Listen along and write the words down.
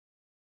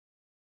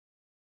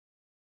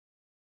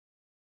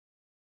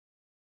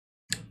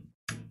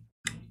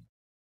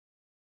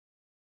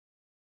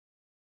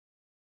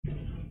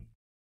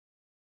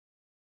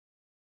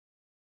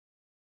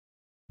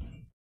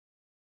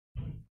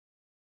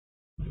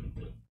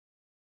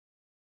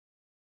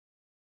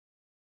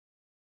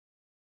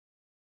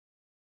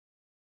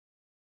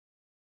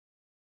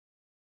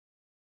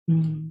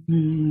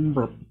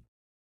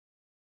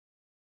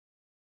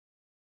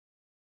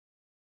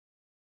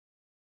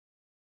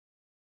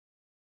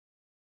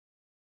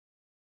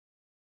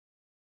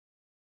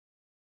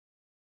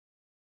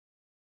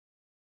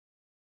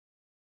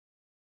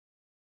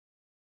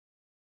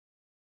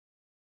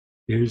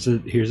Here's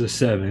a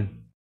 7.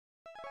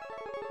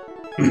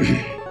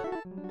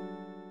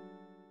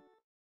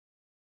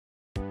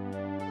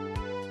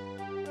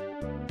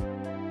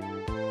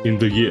 In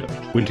the year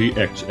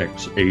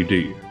 20XX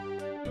AD.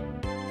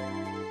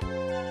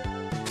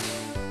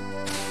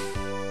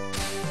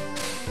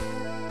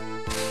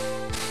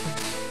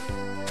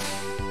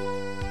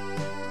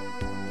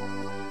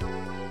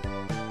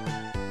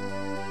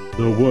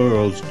 The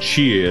world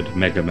cheered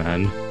Mega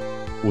Man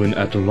when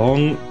at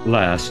long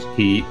last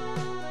he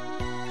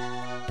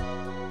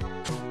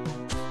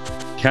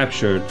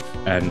captured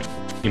and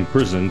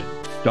imprisoned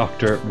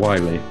Dr.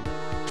 Wily.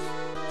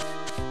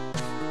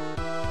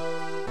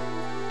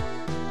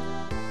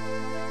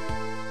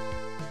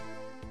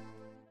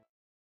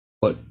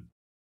 What?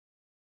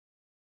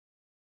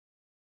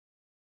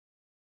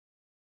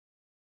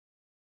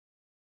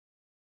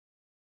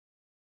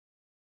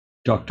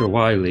 Dr.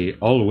 Wily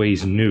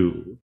always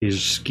knew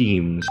his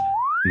schemes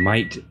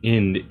might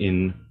end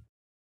in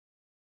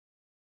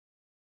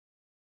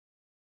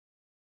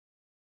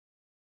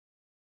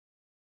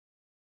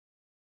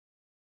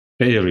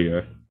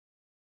failure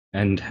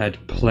and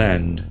had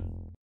planned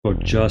for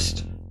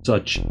just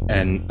such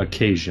an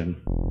occasion.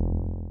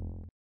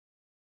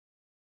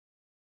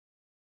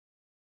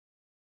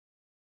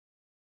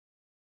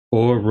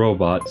 Four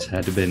robots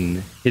had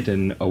been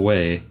hidden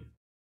away,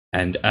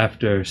 and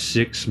after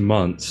 6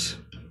 months,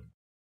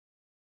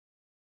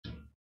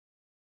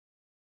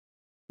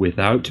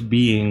 without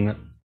being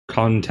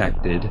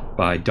contacted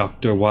by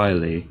Dr.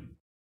 Willy,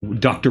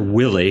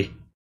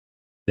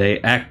 they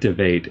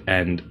activate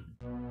and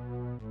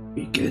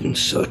begin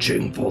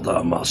searching for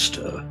the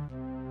master.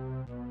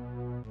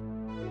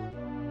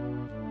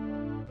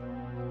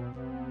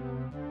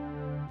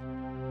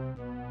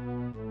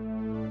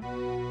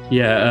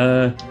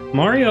 Yeah,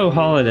 Mario's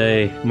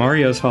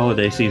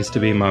Holiday seems to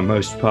be my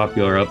most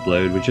popular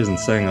upload, which isn't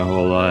saying a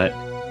whole lot.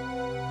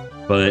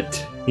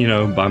 But, you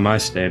know, by my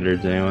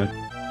standards anyway.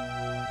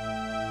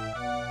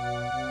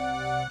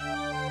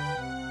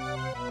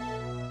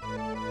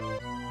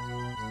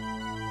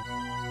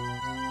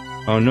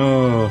 Oh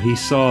no, he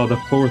saw the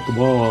fourth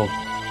wall.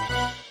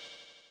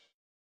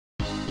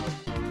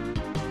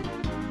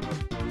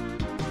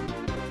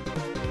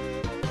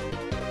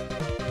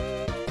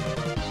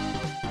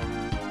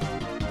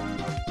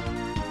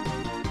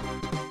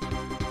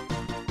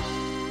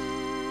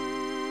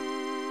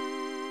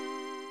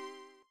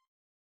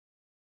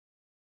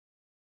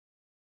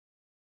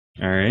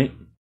 Alright.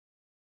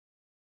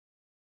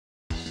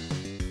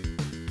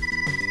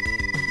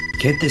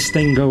 Can't this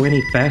thing go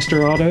any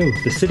faster, Otto?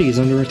 The city is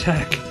under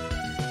attack.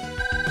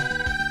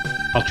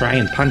 I'll try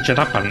and punch it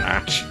up a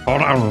notch.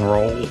 Hold on,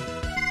 roll.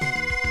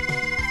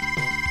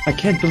 I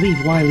can't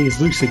believe Wily is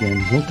loose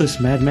again. Won't this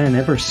madman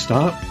ever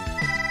stop?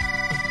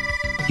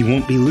 He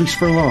won't be loose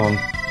for long.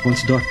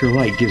 Once Dr.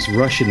 Light gives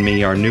Rush and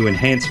me our new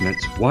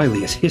enhancements,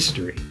 Wily is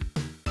history.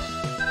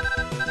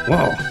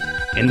 Whoa,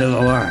 into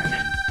the line.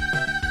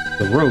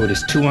 The road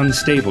is too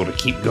unstable to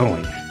keep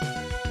going.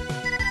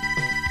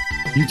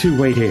 You two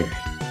wait here.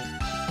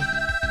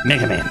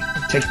 Mega Man,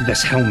 take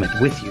this helmet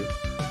with you.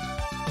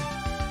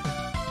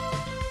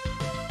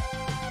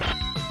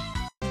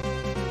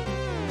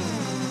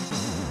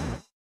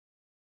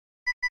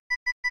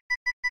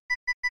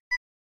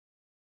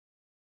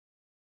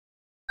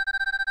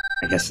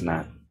 I guess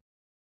not.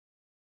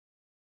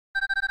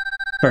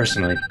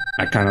 Personally,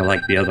 I kinda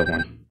like the other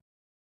one.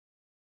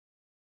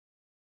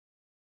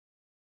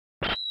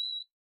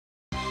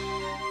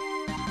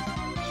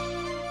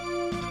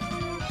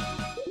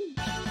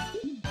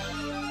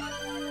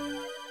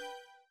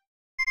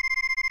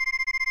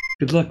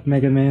 Good luck,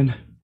 Mega Man.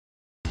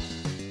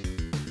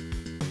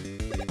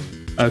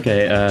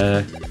 Okay,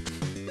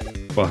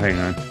 well, hang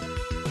on.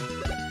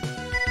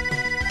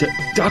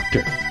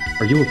 Doctor,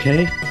 are you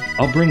okay?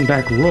 I'll bring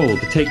back Roll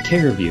to take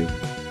care of you.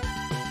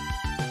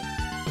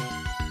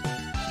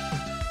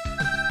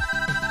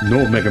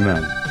 No, Mega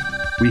Man.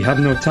 We have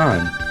no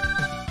time.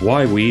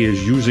 Wily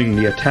is using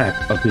the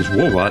attack of his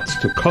robots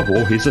to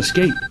cover his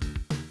escape.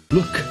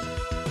 Look.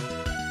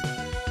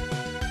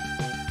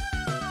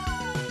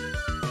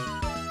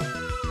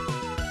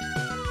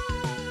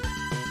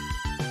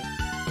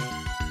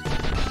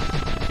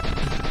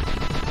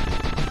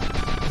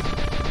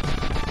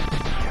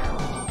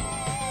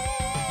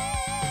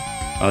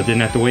 I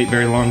didn't have to wait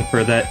very long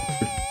for the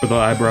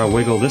eyebrow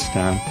wiggle this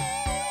time.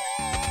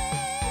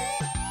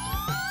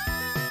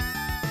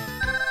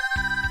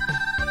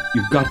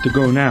 You've got to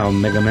go now,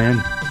 Mega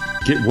Man.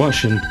 Get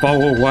Rush and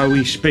follow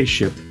Wily's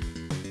spaceship.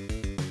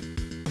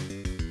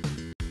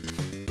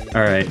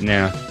 Alright,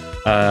 now,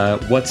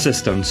 what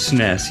system?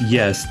 SNES.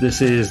 Yes,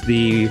 this is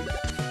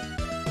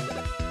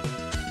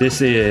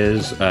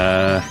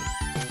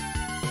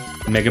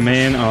Mega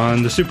Man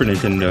on the Super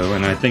Nintendo,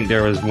 and I think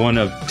there was one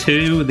of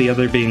two, the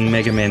other being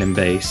Mega Man and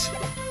Bass.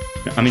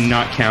 I mean,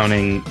 not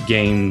counting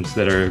games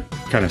that are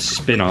kind of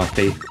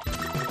spin-offy.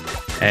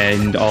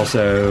 And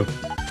also,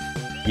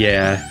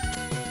 yeah,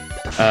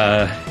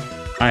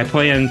 I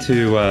plan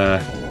to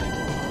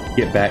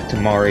get back to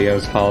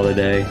Mario's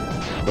Holiday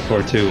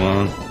before too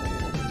long.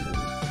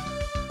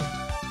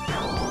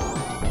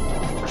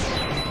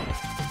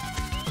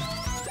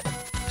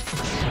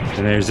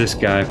 And there's this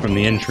guy from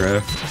the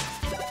intro.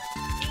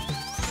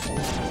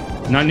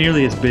 Not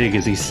nearly as big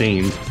as he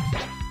seemed.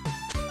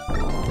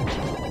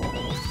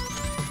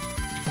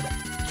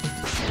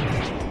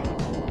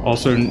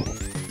 Also,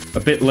 a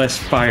bit less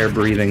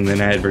fire-breathing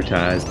than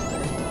advertised.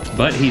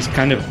 But he's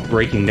kind of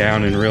breaking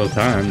down in real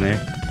time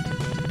there.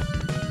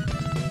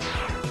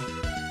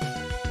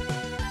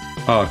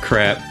 Oh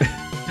crap.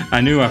 I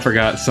knew I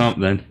forgot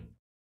something.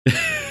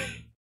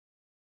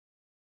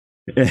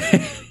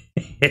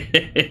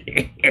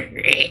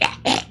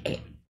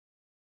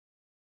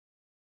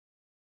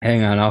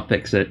 Hang on, I'll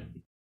fix it.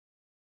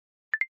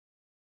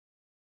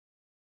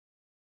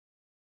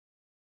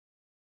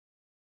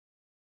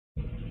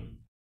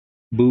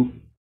 Boop.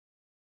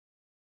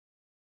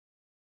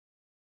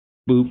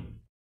 Boop.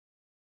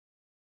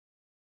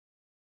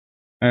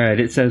 Alright,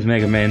 it says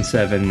Mega Man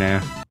 7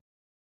 now.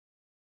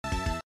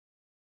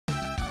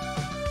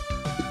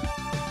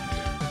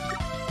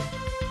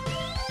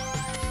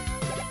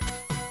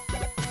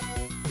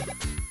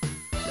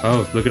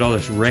 Oh, look at all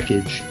this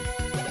wreckage.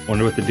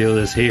 Wonder what the deal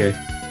is here.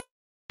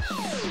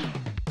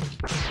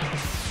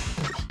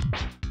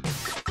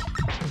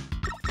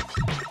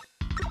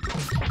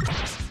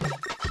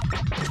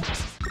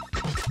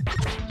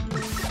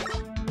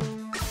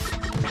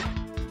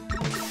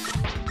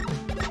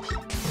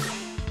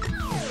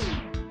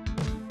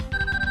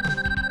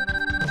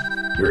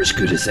 You're as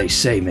good as they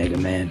say, Mega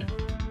Man.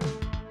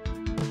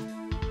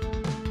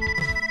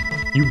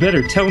 You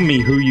better tell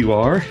me who you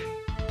are.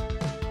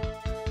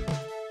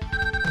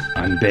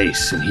 I'm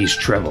Bass, and he's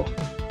Treble.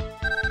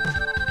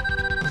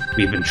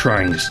 We've been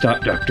trying to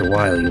stop Dr.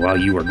 Wily while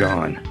you were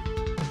gone.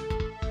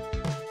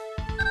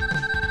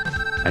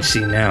 I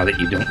see now that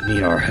you don't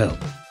need our help.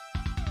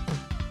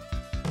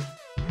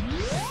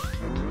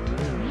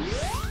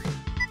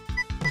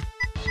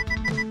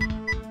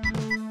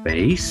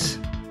 Bass?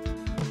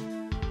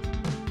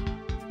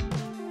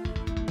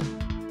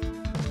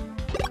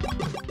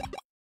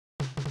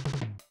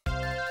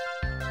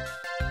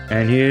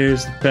 And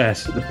here's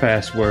the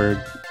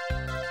password.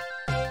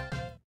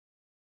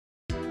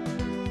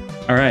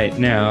 Alright,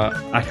 now,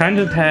 I kind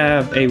of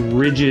have a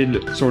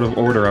rigid sort of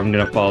order I'm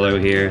gonna follow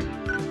here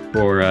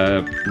for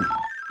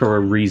a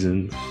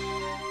reason.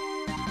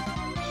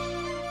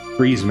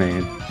 Freeze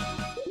Man.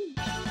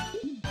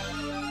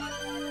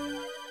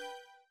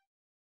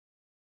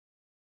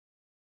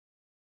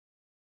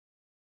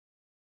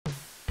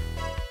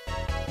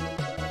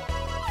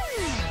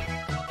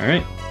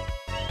 Alright.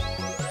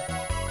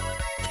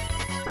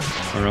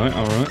 Alright,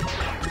 alright.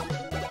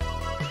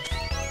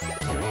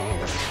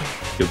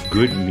 The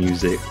good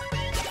music.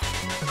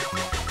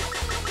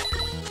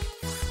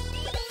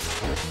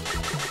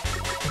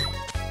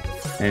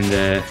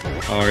 And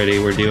already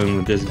we're dealing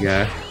with this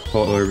guy.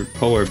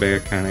 Polar bear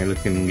kind of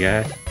looking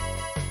guy.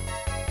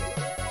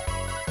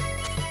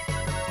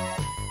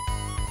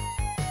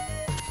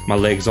 My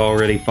leg's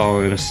already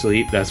falling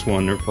asleep, that's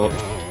wonderful.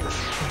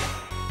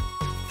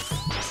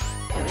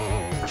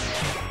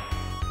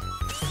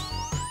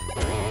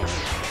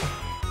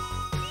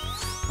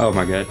 Oh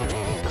my god.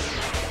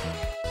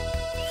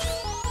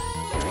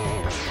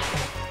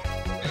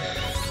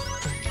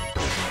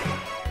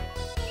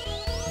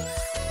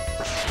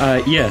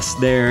 Yes,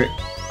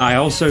 I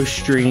also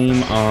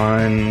stream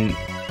on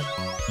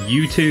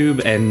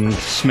YouTube and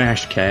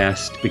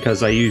Smashcast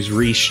because I use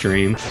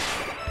Restream.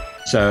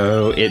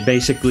 So it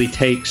basically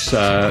takes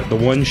the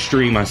one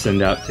stream I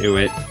send out to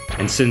it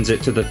and sends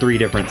it to the 3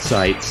 different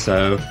sites.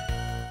 So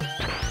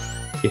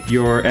if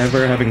you're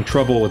ever having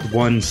trouble with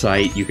one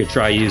site, you could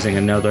try using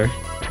another.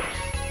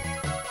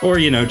 Or,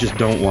 you know, just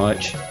don't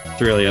watch.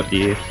 It's really up to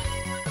you.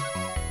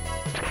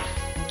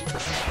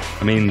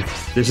 I mean,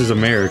 this is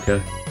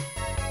America.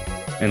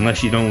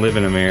 Unless you don't live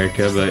in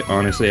America, but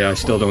honestly, I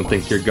still don't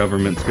think your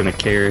government's gonna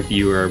care if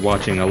you are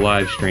watching a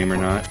live stream or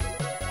not.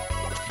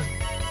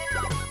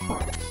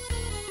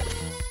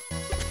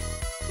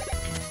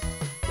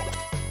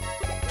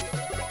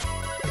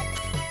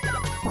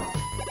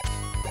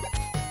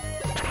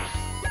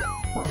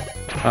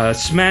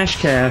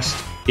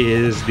 Smashcast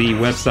is the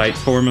website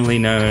formerly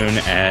known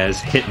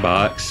as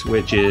Hitbox,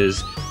 which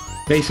is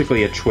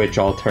basically a Twitch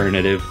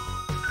alternative.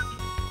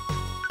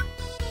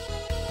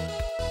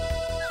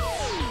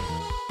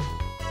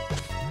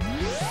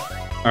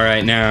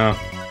 Alright, now,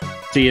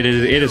 see, it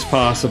is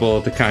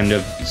possible to kind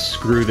of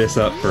screw this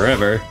up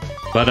forever,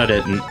 but I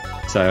didn't.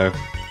 So,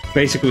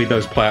 basically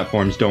those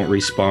platforms don't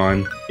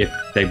respawn if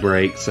they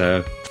break,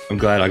 so I'm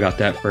glad I got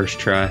that first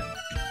try.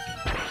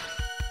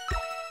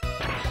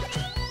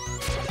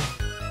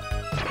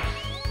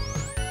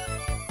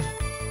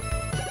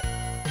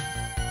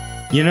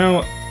 You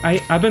know,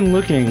 I've been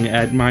looking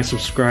at my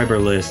subscriber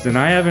list, and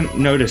I haven't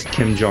noticed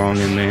Kim Jong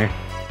in there.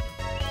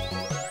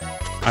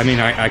 I mean,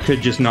 I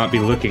could just not be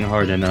looking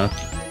hard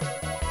enough.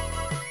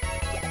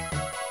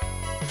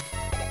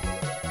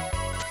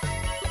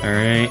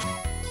 Alright.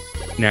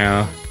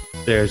 Now,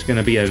 there's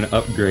gonna be an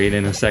upgrade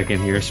in a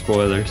second here,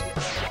 spoilers.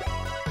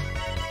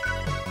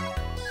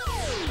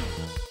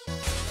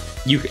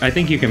 I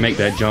think you can make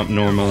that jump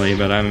normally,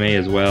 but I may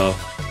as well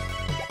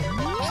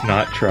just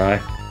not try.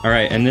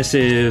 Alright, and this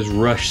is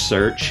Rush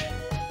Search.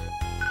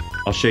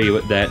 I'll show you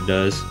what that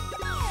does.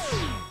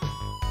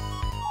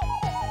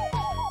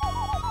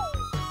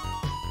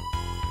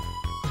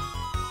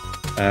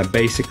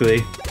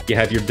 Basically, you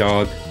have your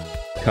dog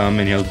come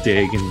and he'll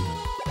dig and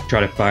try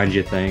to find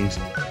you things.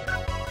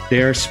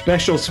 There are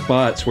special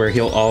spots where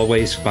he'll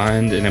always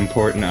find an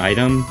important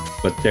item,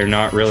 but they're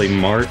not really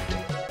marked.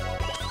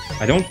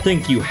 I don't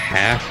think you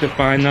have to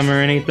find them or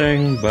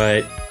anything,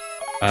 but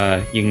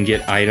you can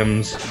get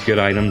items, good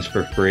items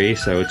for free,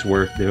 so it's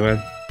worth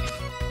doing.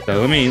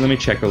 So let me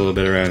check a little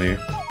bit around here.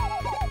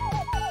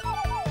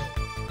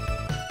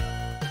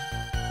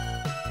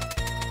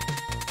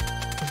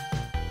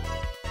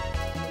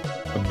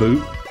 A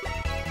boot.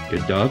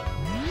 Good dog.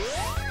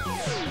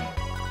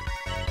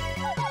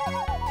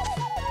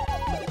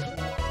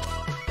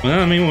 Well,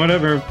 I mean,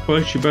 whatever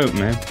floats your boat,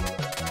 man.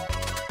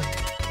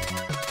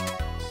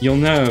 You'll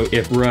know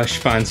if Rush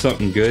finds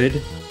something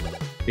good,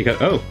 because,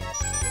 oh,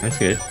 that's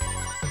good.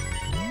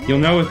 You'll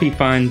know if he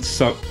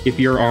finds if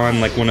you're on,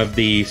 like, one of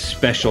the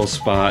special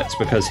spots,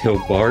 because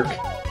he'll bark.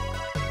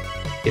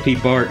 If he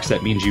barks,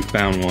 that means you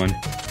found one.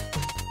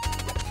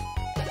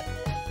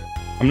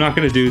 I'm not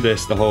gonna do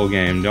this the whole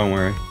game, don't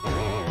worry.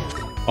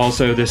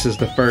 Also, this is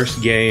the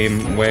first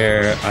game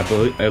where,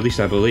 at least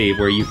I believe,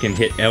 where you can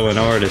hit L and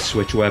R to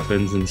switch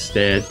weapons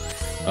instead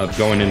of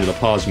going into the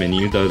pause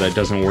menu, though that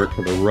doesn't work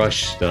for the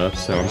rush stuff,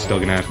 so I'm still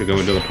gonna have to go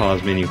into the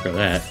pause menu for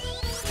that.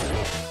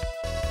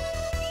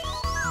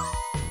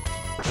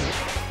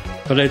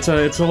 But it's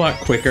a lot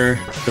quicker,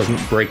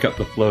 doesn't break up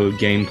the flow of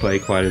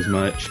gameplay quite as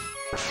much.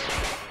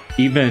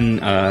 Even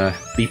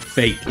the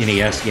fake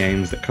NES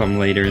games that come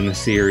later in the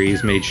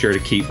series made sure to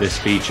keep this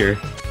feature.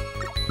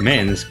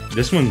 Man,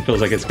 this one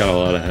feels like it's got a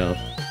lot of health.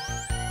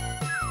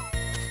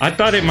 I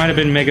thought it might have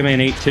been Mega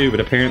Man 8 too, but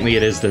apparently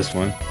it is this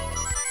one.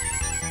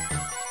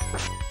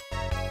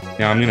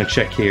 Now I'm gonna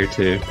check here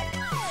too.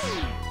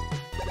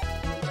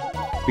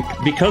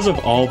 Because of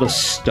all the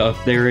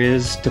stuff there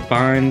is to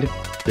find,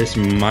 this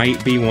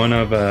might be one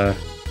of the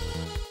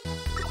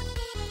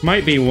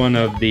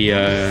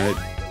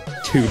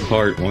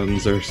two-part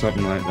ones or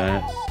something like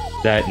that.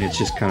 That and it's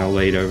just kind of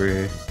laid over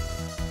here.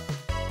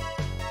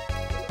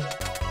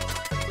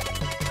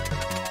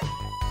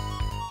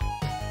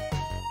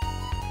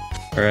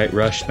 Alright,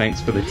 Rush, thanks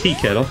for the tea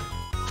kettle.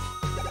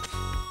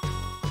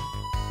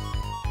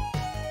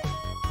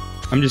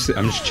 I'm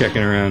just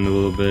checking around a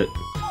little bit.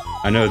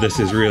 I know this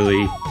is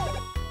really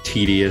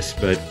tedious,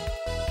 but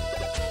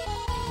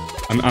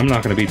I'm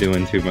not going to be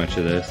doing too much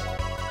of this.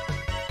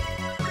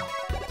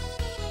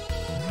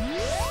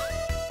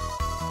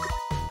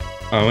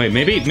 Oh wait,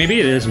 maybe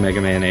it is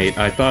Mega Man 8.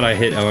 I thought I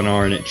hit L and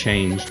R and it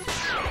changed.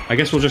 I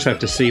guess we'll just have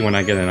to see when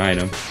I get an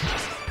item.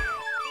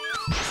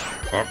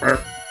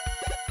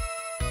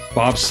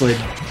 Bobsled.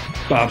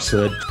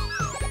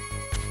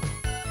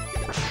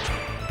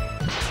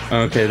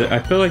 Okay, I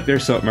feel like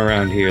there's something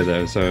around here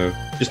though, so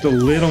just a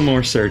little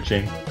more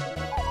searching.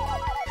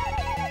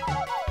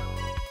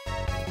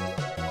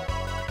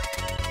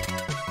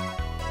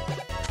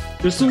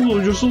 Just a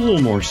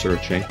little more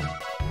searching.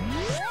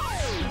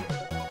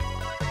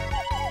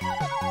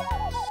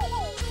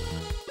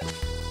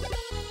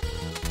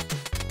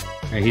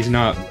 He's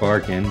not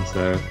barking,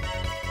 so...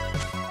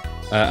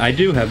 I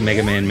do have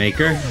Mega Man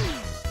Maker.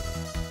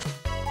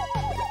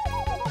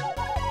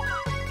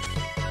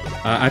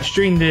 I've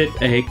streamed it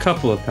a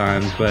couple of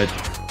times, but,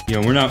 you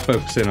know, we're not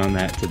focusing on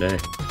that today.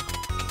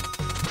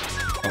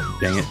 Oh,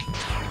 dang it.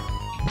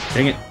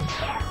 Dang it.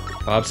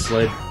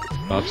 Bobsled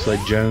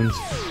Jones.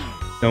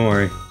 Don't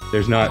worry,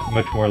 there's not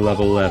much more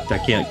level left. I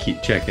can't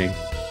keep checking.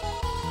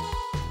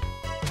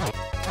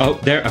 Oh,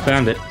 there, I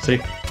found it. See?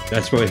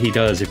 That's what he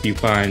does if you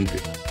find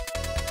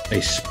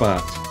a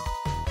spot.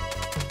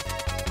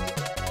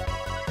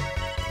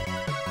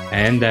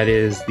 And that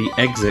is the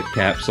exit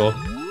capsule.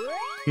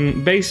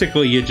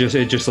 Basically, it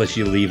just lets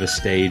you leave a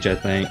stage, I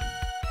think.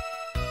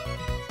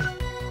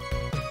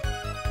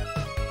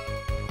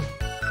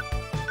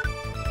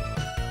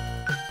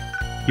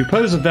 You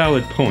pose a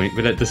valid point,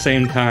 but at the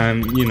same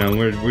time, you know,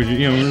 we're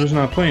just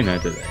not playing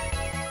that today.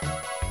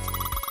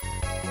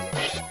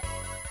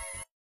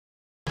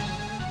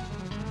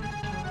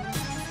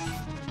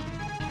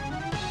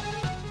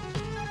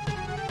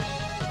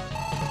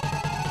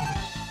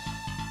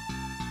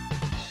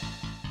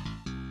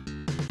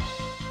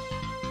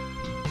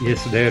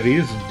 Yes, there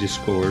is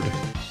Discord.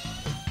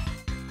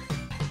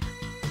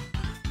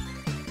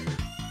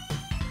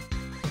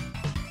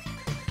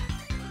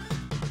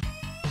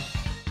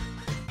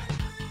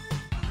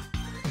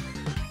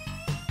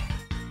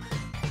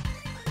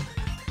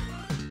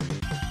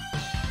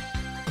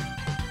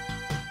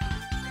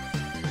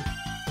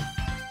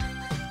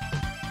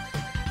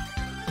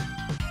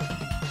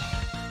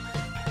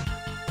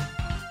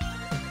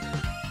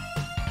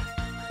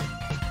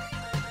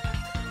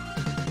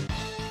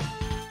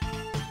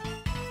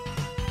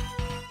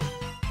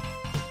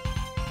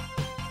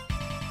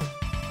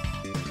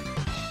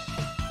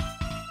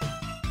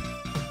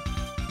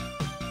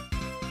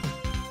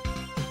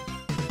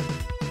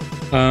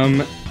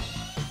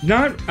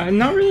 Not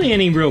really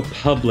any real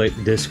public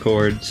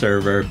Discord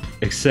server,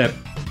 except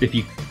if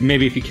you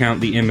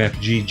count the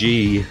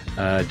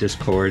MFGG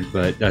Discord,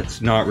 but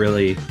that's not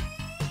really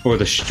for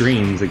the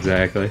streams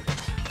exactly.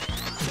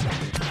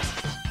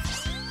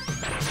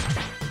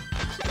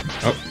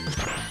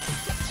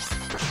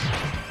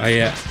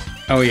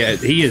 Oh yeah,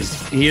 he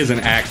is an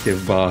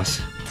active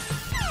boss.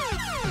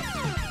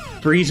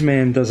 Freeze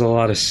Man does a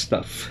lot of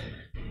stuff.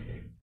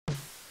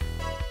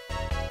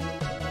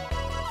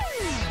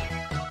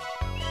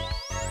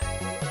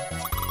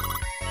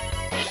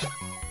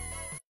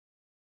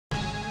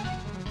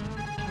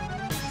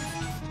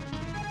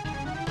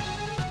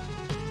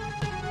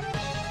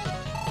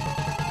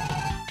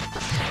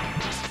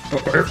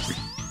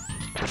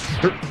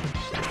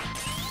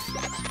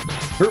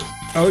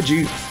 Oh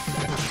geez.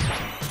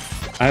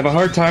 I have a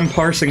hard time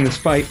parsing this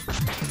fight.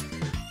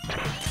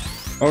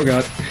 Oh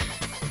god.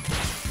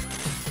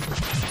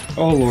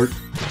 Oh lord.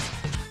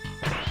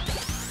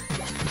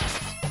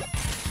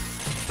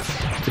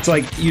 It's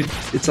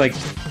like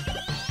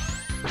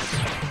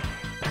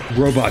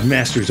Robot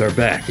Masters are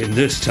back, and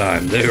this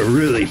time they're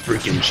really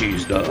freaking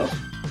cheesed off.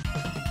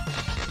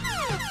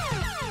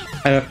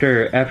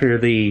 After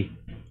the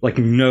like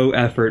no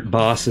effort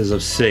bosses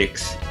of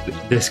 6,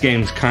 this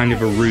game's kind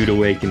of a rude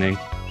awakening.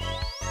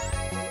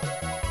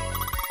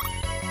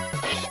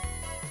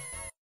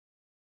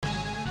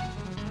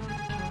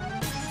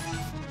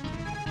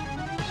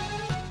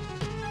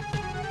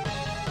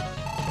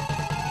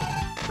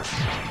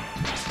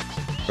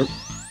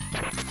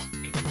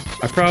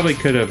 I probably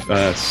could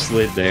have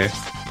slid there.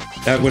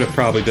 That would have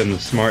probably been the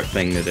smart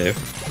thing to do.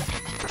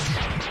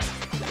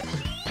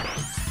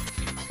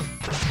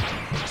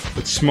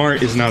 But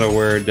smart is not a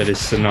word that is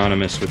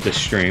synonymous with this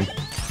stream.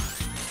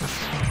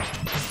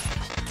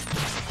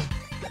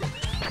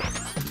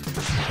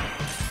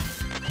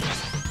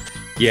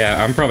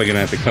 Yeah, I'm probably gonna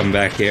have to come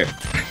back here.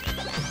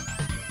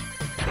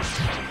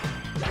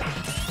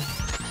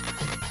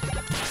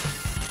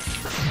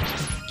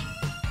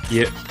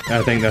 Yep,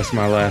 I think that's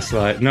my last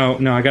light. No,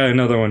 I got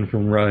another one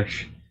from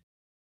Rush.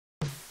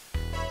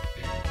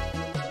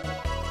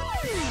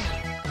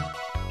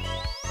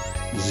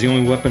 This is the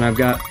only weapon I've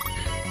got.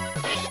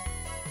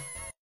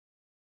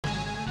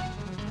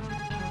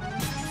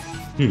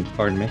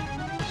 Pardon me.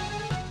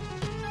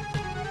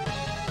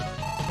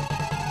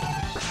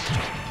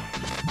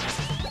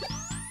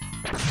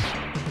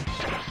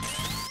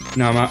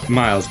 No,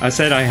 Miles, I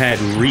said I had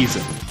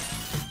reason.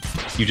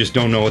 You just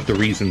don't know what the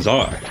reasons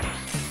are.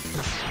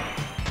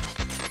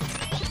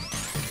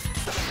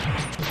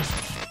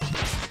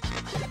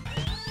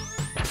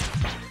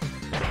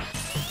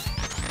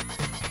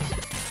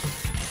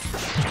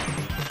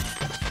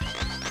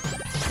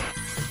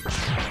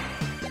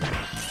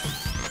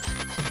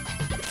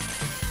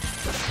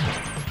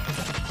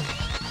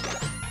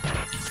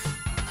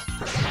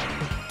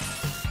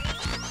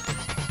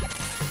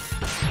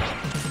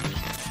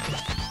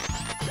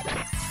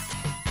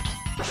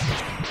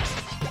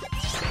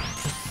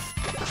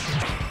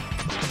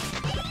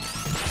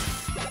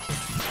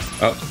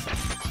 Oh,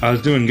 I was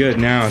doing good,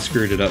 now I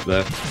screwed it up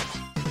though.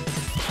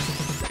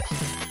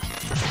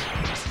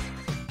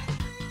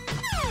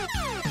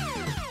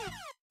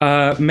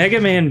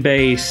 Mega Man and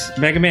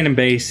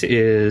Bass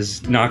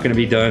is not going to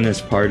be done as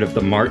part of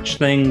the March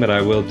thing, but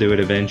I will do it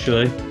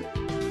eventually.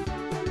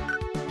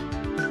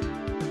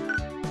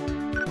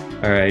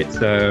 Alright,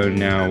 so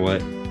now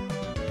what?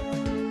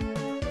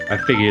 I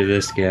figure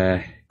this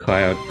guy,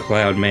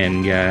 Cloud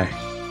Man guy.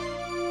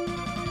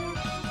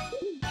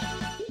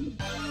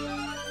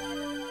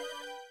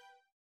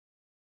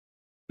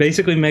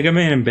 Basically, Mega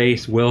Man and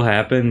Bass will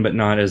happen, but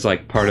not as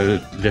like part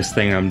of this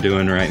thing I'm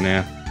doing right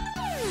now.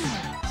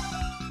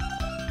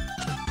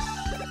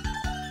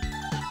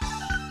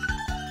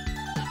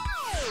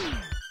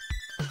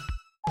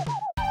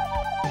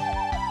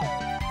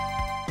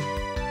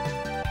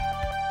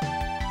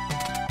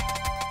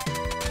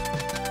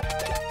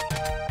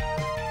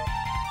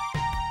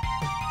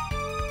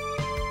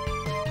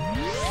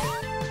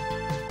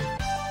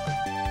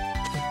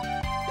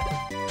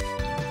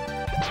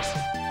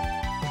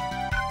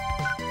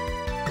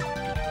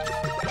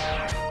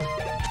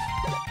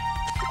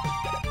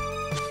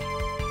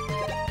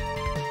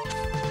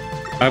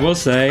 I will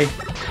say,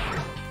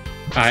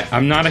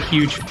 I'm not a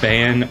huge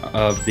fan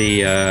of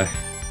the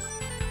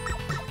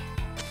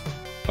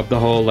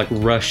whole like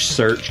rush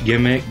search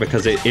gimmick,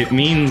 because it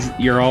means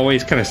you're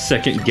always kind of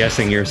second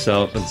guessing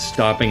yourself and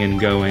stopping and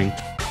going.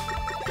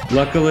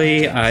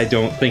 Luckily, I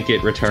don't think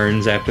it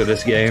returns after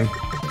this game.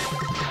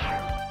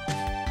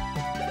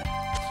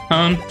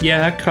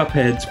 Yeah,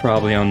 Cuphead's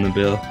probably on the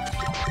bill.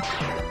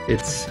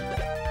 It's,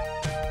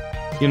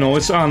 you know,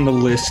 it's on the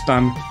list.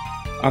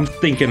 I'm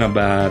thinking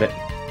about it.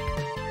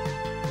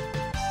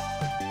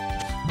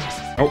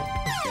 Oh,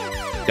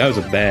 that was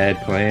a bad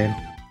plan.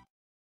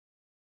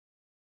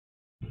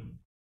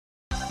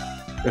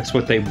 That's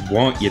what they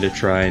want you to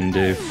try and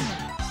do.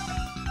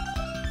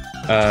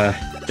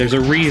 There's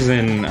a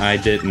reason I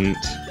didn't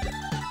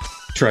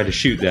try to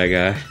shoot that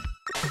guy,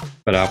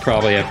 but I'll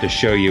probably have to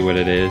show you what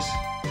it is.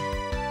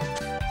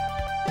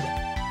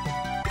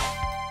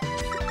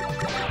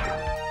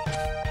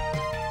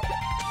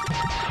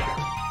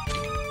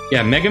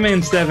 Yeah, Mega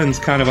Man 7's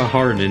kind of a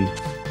hard one.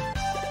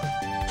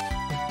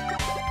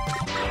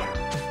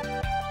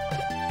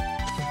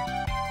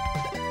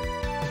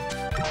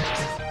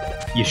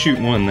 You shoot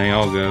one, they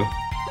all go.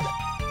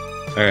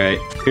 Alright,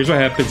 here's what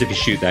happens if you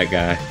shoot that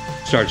guy.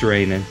 Starts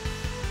raining.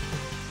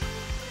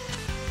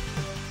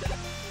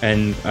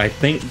 And I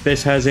think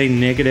this has a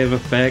negative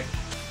effect,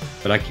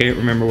 but I can't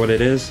remember what it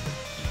is.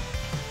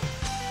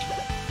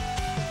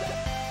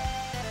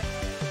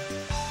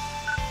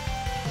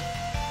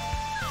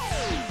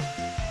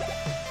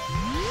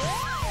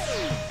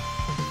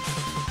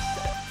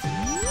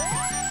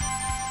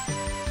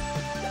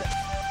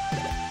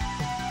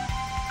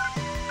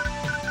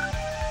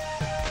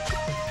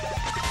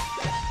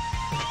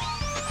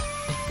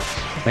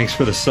 Thanks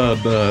for the sub,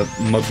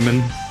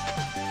 Mugman.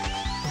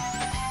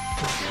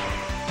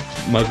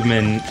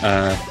 Mugman,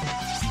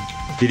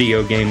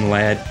 video game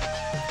lad.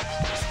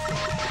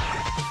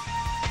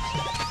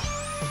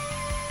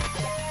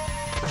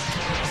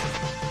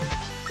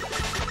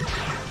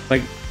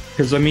 Like,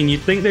 because I mean,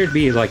 you'd think there'd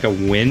be like a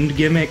wind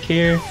gimmick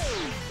here,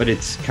 but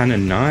it's kind of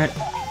not.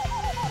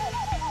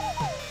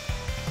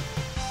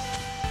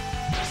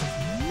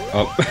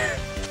 Oh.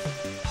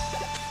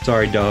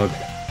 Sorry, dog.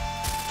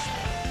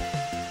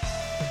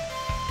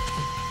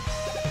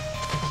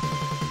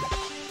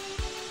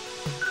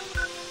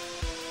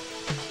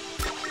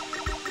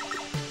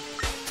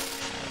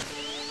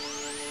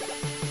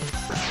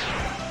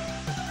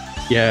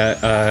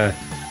 Yeah,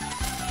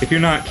 if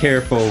you're not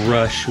careful,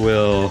 Rush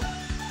will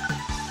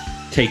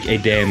take a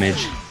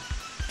damage.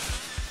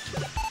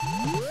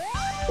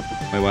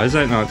 Wait, why is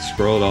that not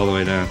scrolled all the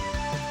way down?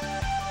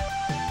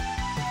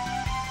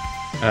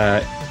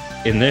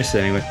 In this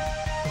anyway.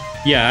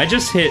 Yeah, I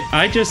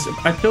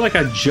feel like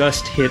I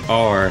just hit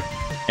R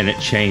and it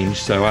changed,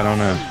 so I don't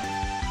know.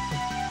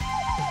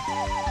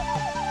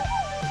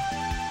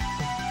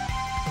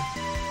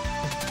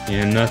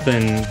 Yeah,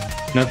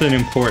 nothing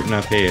important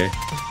up here.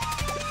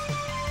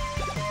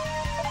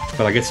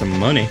 But I get some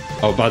money.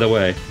 Oh, by the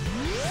way,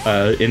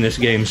 in this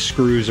game,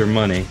 screws are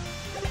money.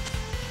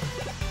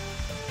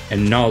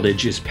 And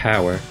knowledge is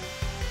power.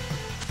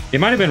 It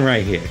might have been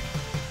right here.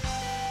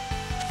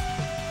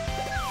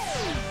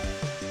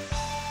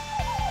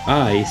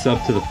 Ah, he's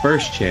up to the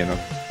first channel.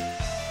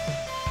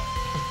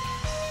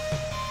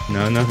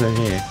 No, nothing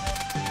here.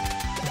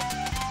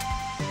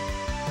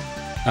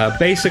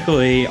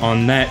 Basically,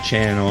 on that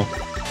channel,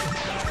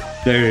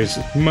 there's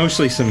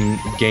mostly some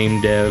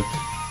game dev.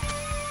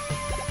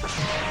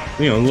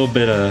 You know, a little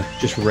bit of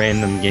just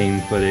random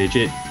game footage.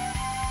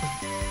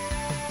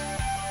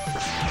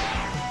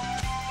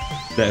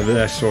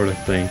 That sort of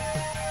thing.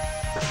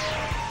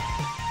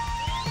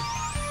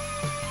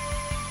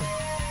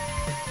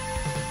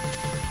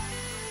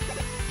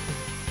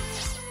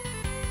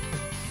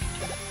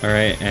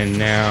 Alright, and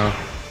now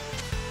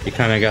you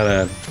kind of got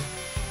a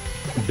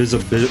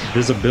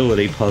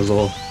visibility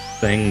puzzle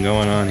thing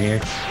going on here.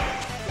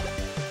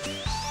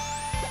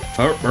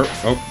 Oh,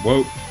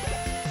 whoa.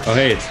 Oh,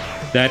 hey, it's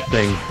that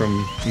thing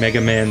from Mega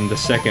Man, the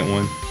second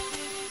one.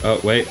 Oh,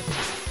 wait.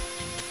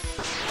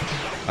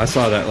 I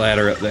saw that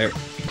ladder up there.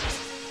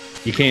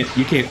 You can't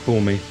fool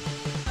me.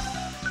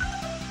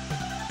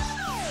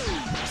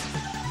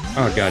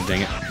 Oh, god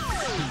dang it.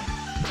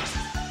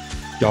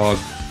 Dog.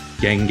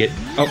 Gang it.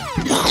 Oh.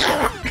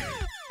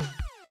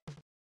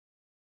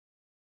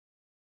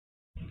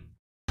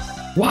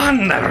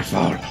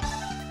 Wonderful!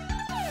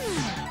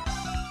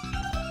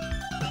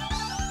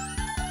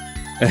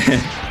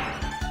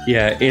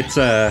 Yeah, it's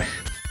I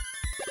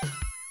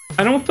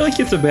don't feel like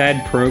it's a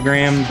bad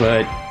program,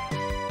 but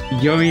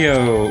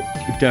Yo-Yo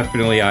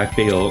definitely, I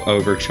feel,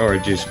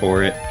 overcharges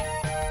for it.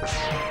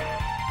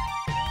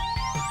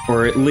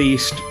 Or at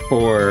least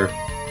for,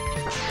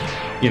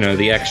 you know,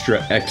 the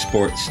extra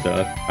export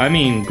stuff. I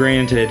mean,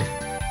 granted,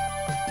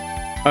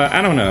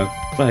 I don't know.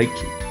 Like,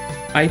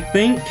 I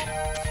think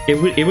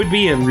it would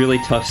be a really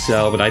tough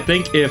sell, but I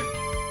think if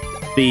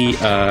the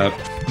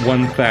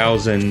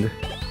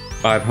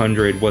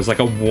 1,500 was like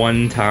a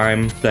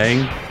one-time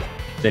thing,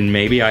 then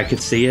maybe I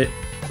could see it.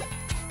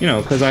 You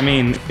know, because I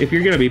mean, if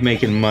you're gonna be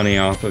making money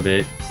off of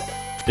it,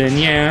 then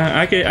yeah,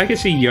 I could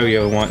see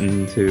Yo-Yo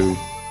wanting to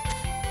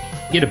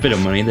get a bit of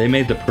money. They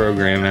made the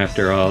program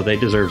after all; they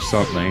deserve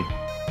something.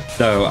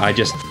 Though I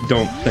just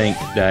don't think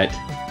that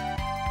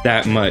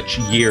much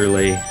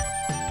yearly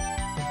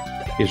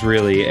is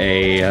really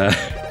a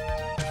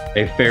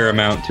fair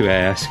amount to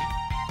ask.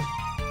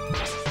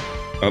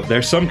 Oh,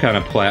 there's some kind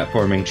of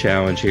platforming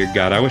challenge here.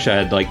 God, I wish I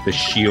had like the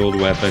shield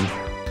weapon.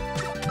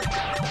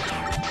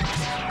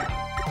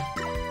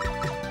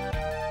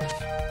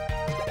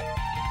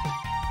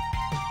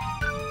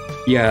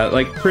 Yeah,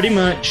 like, pretty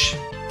much,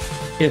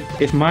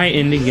 if my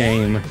indie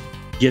game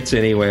gets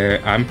anywhere,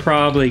 I'm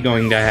probably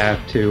going to have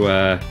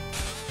to,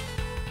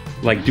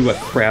 like, do a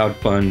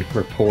crowdfund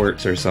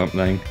reports or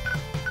something.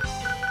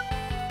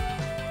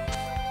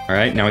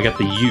 Alright, now I got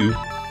the U.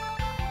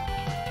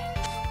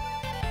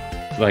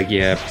 like,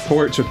 yeah,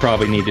 ports would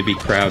probably need to be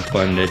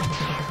crowdfunded.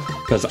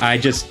 Because I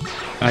just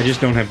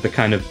don't have the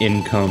kind of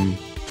income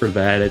for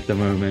that at the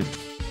moment.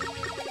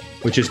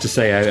 Which is to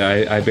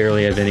say, I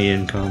barely have any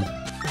income.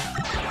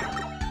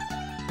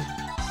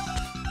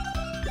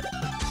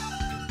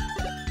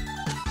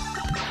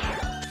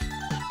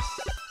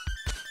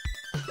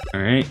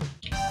 Alright.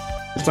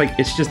 It's like,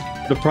 it's just,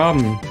 the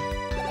problem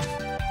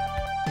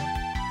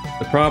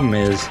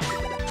is,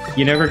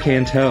 you never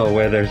can tell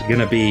where there's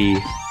gonna be,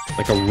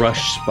 like, a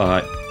rush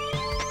spot.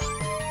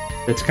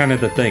 That's kind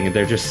of the thing,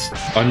 they're just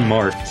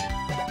unmarked.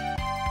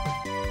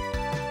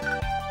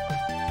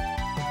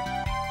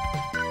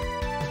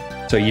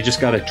 So you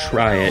just gotta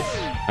try it.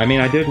 I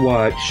mean, I did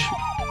watch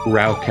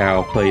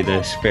Raocow play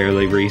this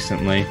fairly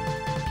recently,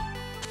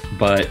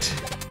 but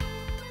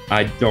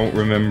I don't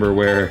remember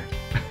where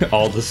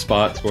all the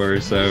spots were,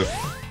 so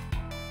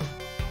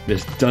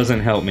this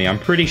doesn't help me. I'm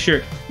pretty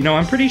sure,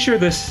 I'm pretty sure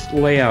this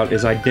layout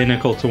is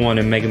identical to one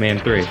in Mega Man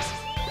 3,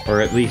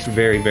 or at least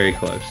very, very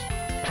close.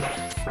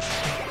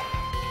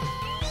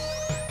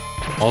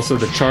 Also,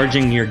 the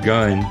charging your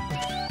gun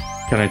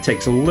kind of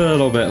takes a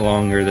little bit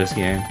longer this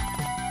game.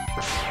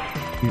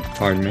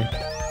 Pardon me.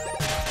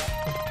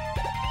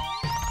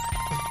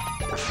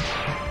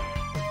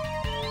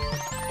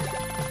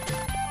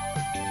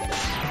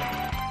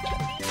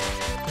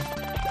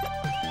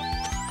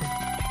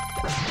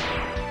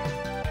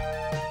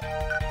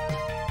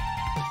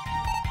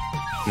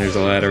 There's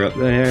a ladder up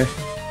there.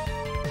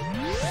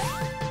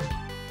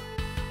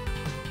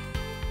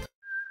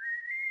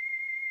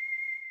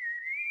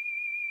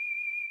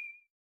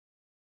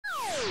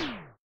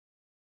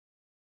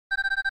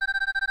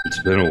 It's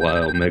been a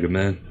while, Mega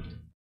Man.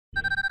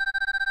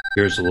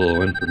 Here's a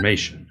little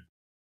information.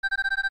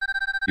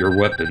 Your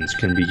weapons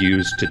can be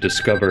used to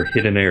discover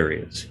hidden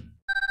areas.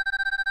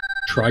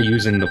 Try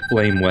using the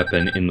flame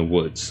weapon in the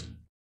woods.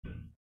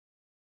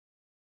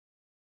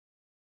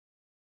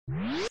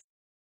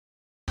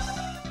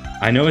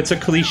 I know it's a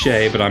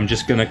cliche, but I'm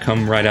just gonna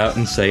come right out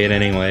and say it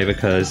anyway,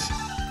 because,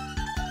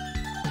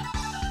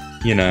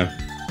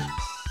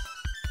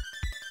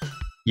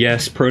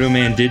 yes, Proto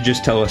Man did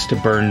just tell us to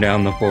burn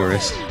down the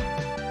forest.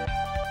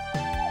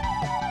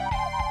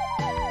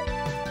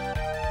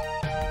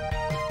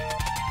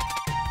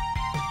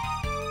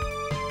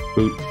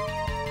 Boot.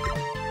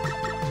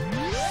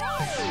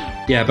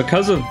 Yeah,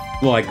 because of,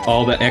 like,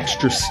 all the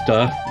extra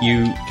stuff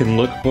you can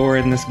look for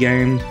in this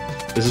game,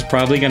 this is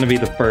probably going to be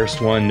the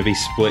first one to be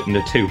split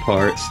into 2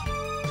 parts.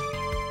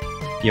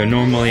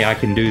 Normally I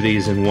can do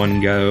these in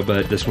 1 go,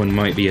 but this one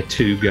might be a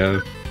 2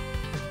 go.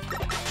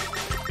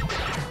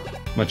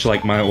 Much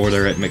like my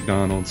order at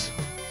McDonald's.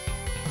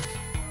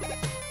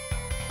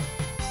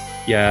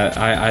 Yeah,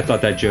 I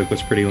thought that joke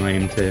was pretty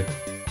lame too.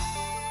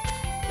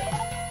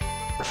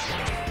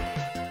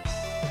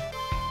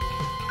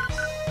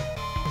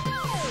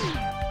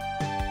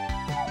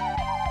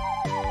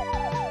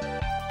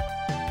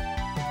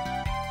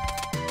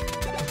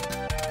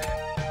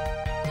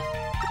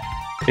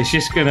 It's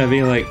just gonna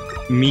be like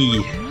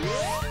me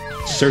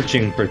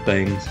searching for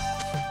things.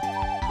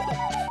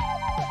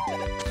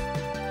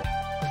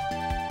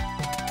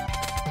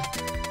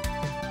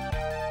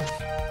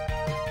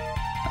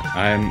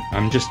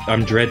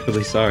 I'm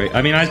dreadfully sorry.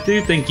 I mean, I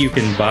do think you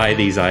can buy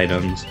these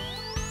items.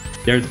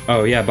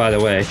 Oh yeah, by the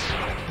way,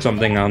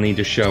 something I'll need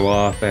to show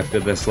off after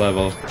this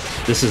level.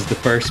 This is the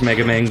first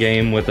Mega Man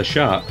game with a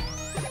shop,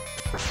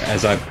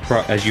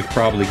 as you've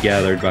probably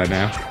gathered by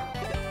now.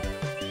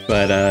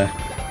 But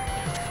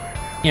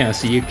yeah,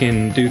 so you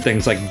can do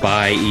things like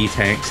buy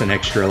E-tanks and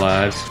extra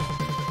lives,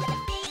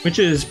 which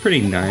is pretty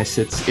nice.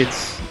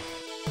 It's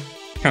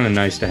kind of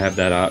nice to have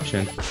that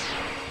option.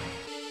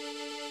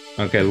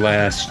 Okay,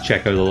 last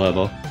check of the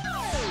level.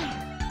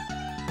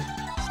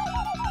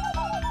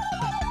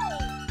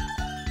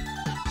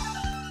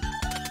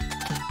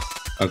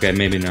 Okay,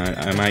 maybe not.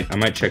 I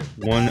might check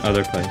one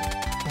other place.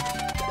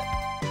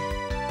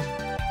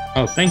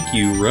 Oh, thank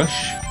you,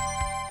 Rush.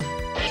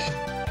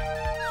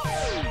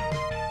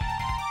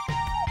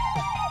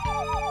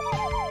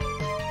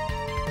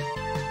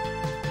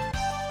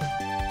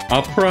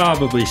 I'll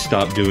probably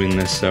stop doing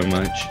this so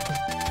much.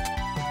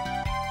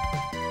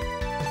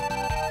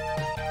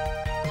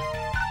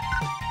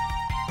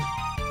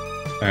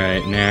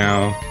 Alright,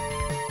 now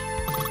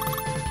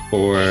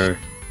for...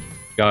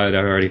 God, I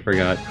already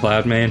forgot.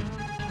 Cloudman.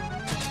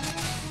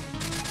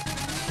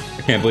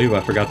 I can't believe I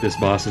forgot this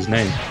boss's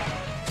name.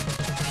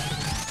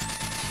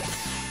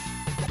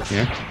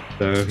 Yeah,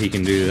 so he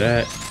can do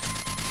that.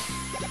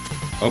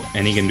 Oh,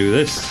 and he can do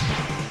this.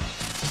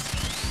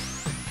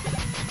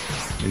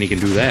 And he can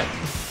do that.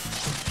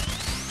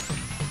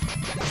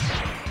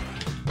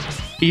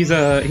 He's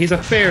a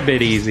fair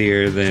bit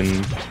easier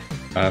than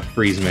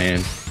Freeze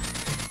Man.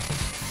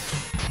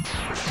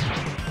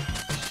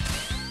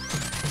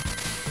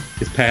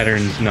 His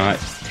pattern's not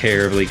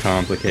terribly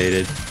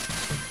complicated.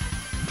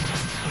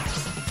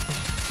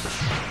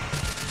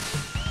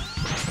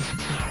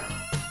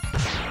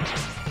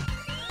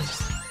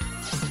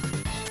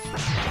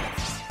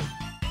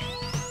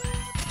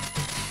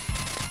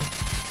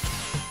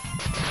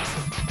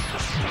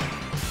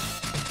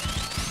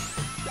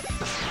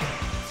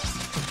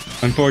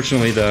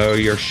 Unfortunately, though,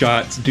 your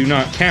shots do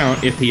not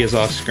count if he is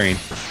off screen.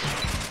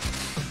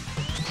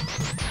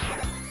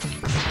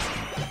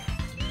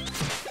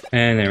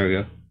 And there we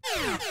go.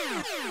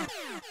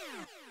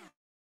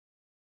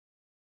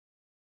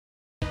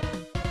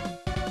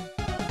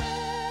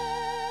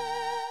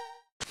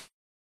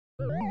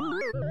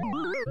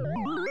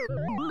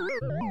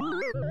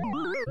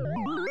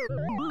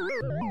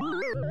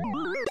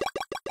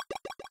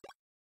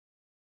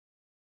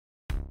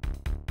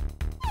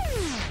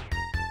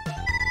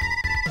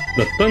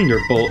 The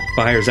Thunderbolt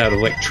fires out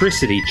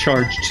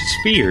electricity-charged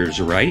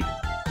spheres, right?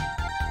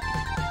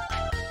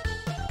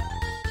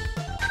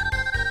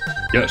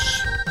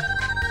 Yes.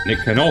 And it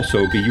can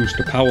also be used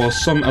to power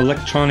some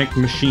electronic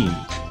machines.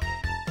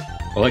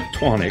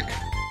 Electronic.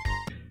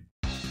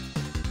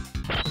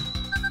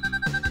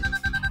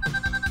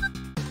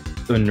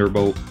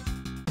 Thunderbolt.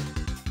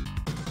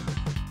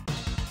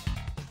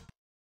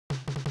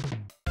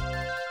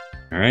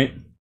 Alright.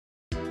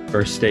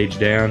 First stage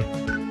down.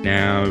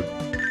 Now,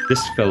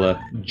 this fella,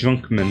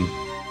 Junkman.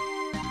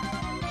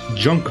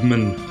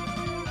 Junkman.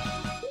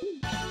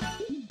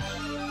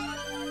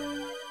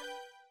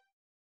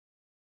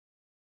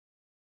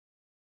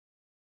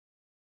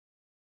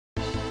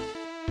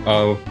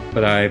 Oh,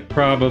 but I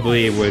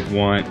probably would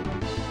want...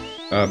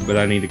 but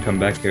I need to come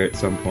back here at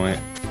some point.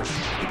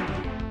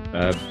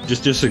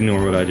 Just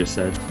ignore what I just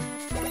said.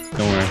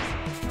 Don't worry.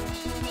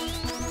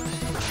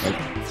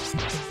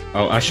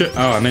 Oh,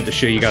 I meant to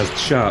show you guys the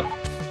shop.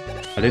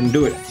 I didn't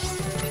do it.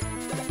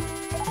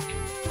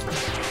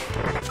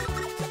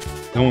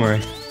 Don't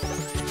worry.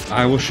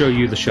 I will show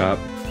you the shop.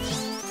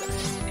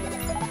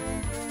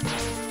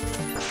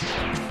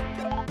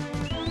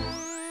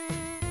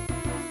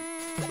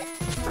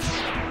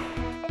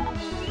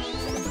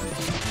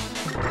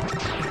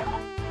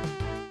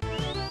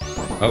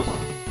 Oh.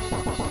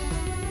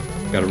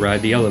 Gotta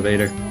ride the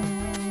elevator.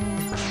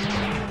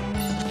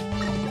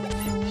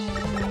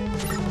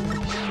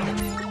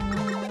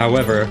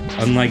 However,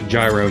 unlike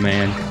Gyro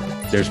Man,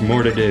 there's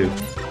more to do.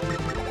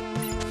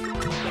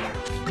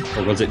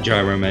 Or was it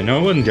Gyro Man? No,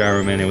 it wasn't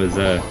Gyro Man, it was,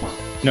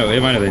 no,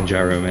 it might have been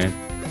Gyro Man.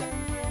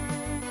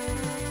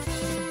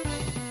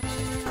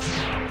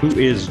 Who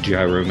is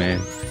Gyro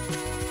Man?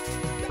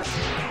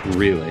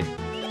 Really?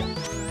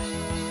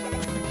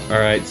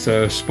 Alright,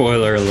 so,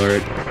 spoiler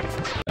alert.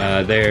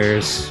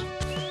 There's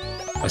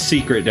a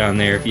secret down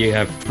there if you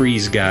have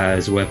Freeze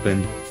Guy's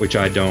weapon, which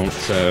I don't,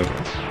 so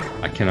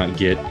I cannot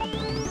get.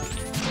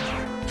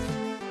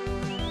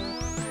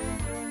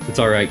 It's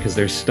alright, because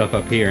there's stuff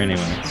up here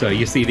anyway. So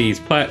you see these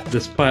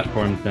this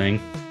platform thing.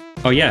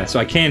 Oh yeah, so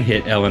I can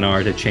hit L and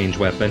R to change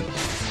weapon.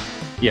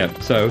 Yeah,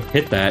 so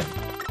hit that.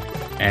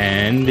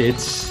 And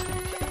it's...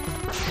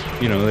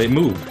 you know, it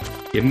moves.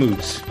 It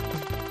moves.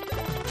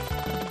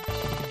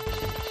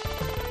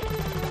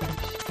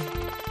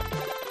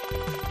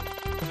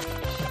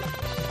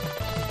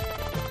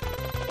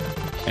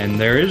 And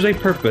there is a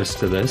purpose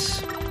to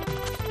this,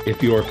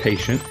 if you're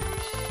patient.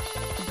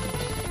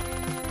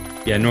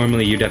 Yeah,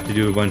 normally you'd have to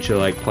do a bunch of,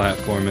 like,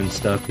 platforming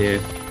stuff here.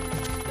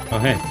 Oh,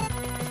 hey.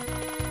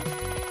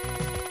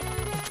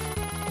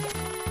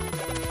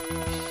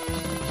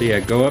 So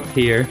yeah, go up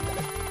here.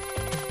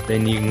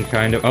 Then you can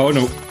kind of... oh,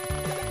 no!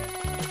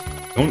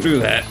 Don't do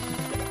that.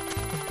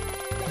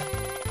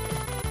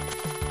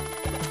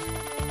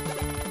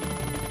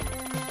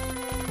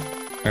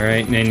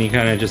 Alright, and then you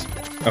kind of just...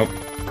 oh.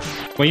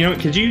 Well, you know,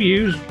 could you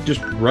use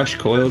just rush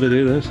coil to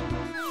do this?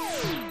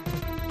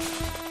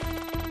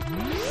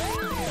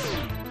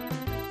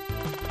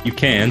 You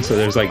can, so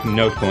there's like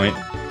no point.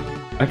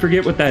 I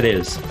forget what that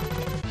is.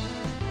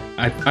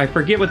 I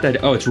forget what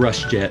that... oh, it's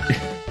Rush Jet.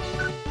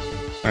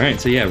 Alright,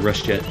 so yeah,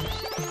 Rush Jet.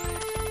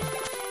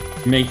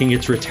 Making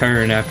its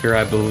return after,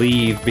 I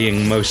believe,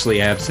 being mostly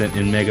absent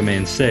in Mega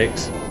Man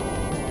 6.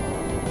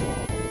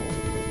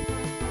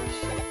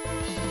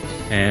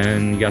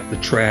 And you got the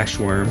Trash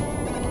Worm.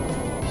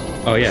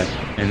 Oh yeah,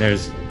 and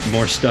there's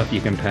more stuff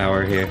you can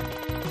power here.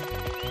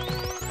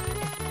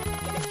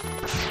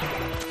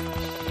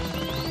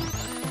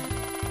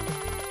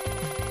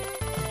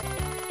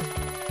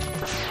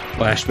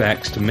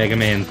 Flashbacks to Mega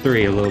Man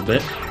 3 a little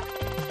bit.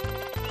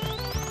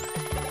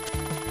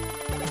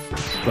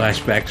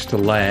 Flashbacks to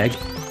lag.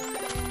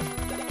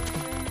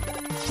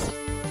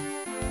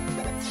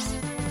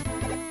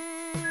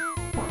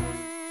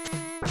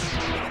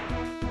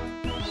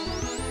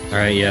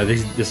 Alright, yeah,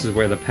 this is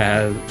where the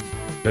path...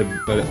 but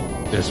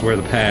this is where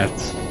the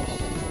paths...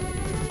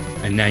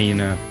 and now you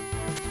know.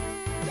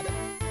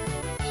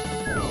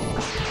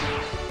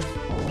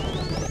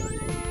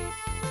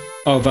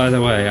 Oh, by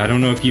the way, I don't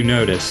know if you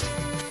noticed.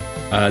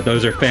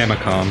 Those are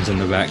Famicoms in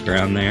the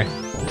background there.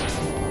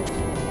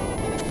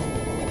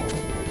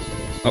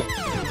 Oh.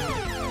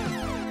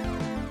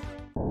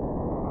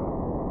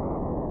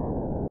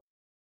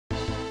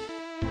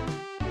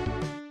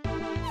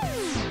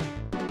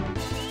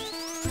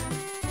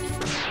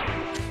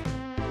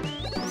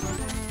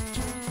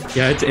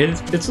 Yeah,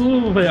 it's a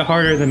little bit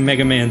harder than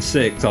Mega Man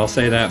 6, I'll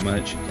say that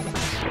much.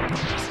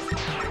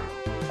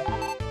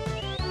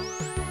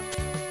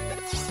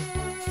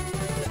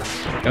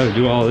 Gotta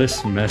do all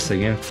this mess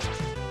again.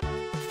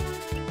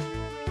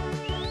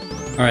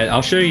 Alright,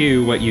 I'll show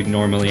you what you'd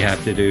normally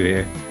have to do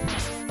here.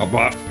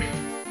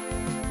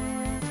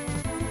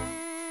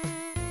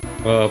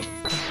 Well,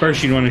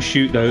 first you'd want to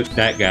shoot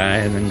that guy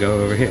and then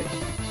go over here.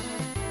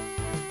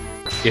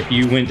 If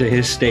you went to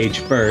his stage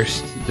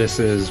first, this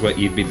is what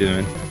you'd be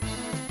doing.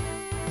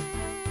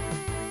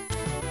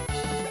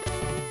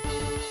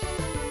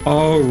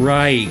 Oh,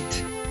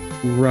 right.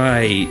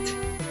 Right.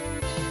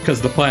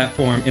 Because the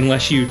platform,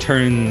 unless you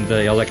turn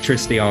the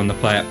electricity on, the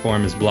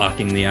platform is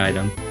blocking the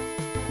item.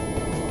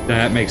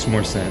 That makes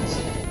more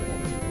sense.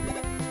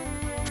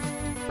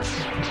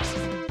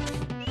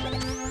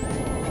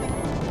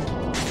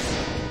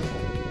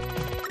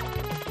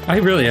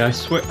 I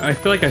swear, I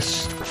feel like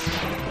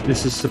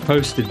this is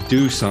supposed to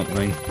do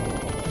something.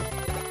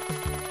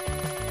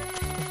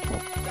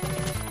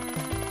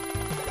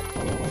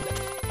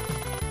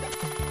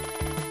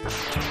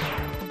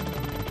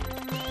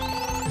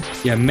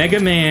 Yeah, Mega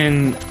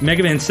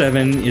Man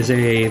 7 is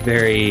a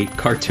very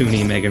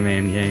cartoony Mega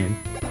Man game.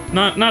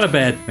 Not a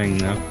bad thing,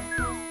 though.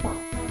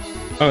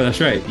 Oh, that's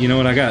right. You know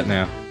what I got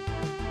now?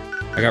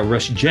 I got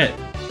Rush Jet.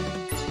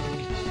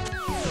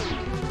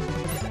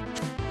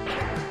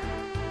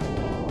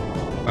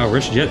 Wow,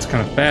 Rush Jet's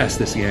kind of fast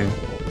this game.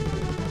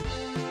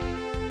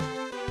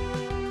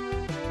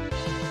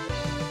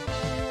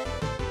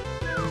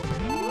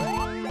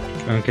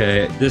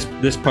 Okay,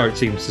 this part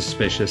seems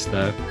suspicious,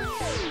 though.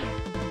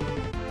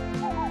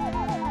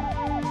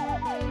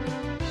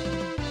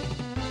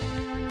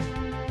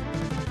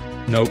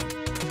 Nope.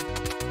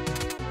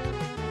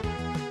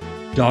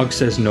 Dog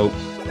says nope.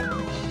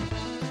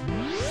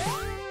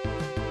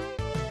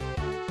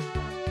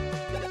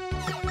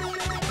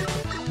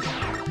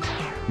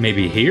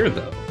 Maybe here,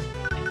 though.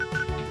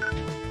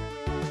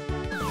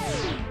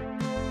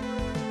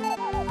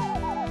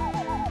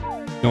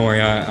 Don't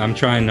worry, I'm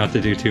trying not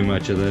to do too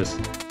much of this.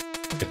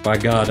 If I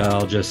gotta,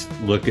 I'll just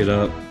look it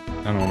up.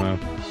 I don't know.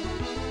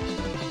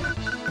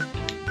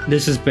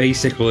 This is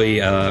basically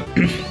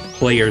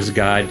player's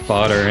guide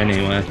fodder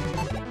anyway.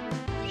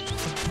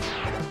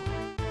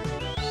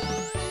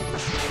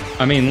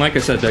 I mean, like I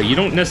said though, you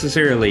don't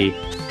necessarily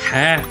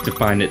have to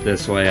find it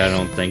this way, I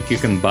don't think. You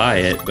can buy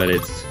it, but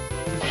it's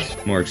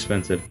more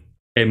expensive.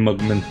 Hey,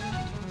 Mugman.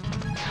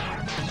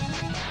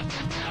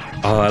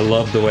 Oh, I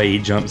love the way he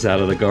jumps out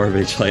of the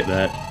garbage like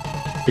that.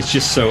 It's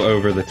just so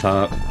over the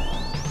top.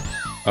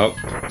 Oh.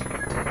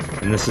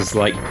 And this is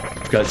like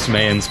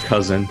Gutsman's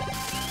cousin.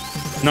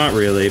 Not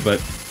really,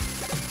 but,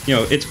 you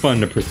know, it's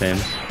fun to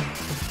pretend.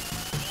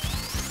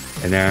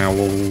 And now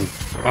we'll...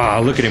 Ah,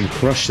 look at him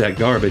crush that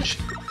garbage.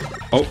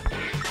 Oh.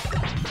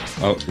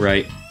 Oh,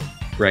 right.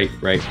 Right.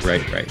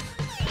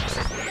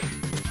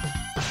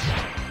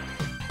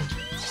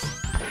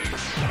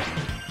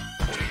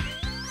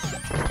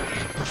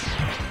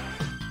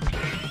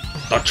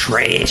 The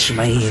trash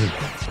man.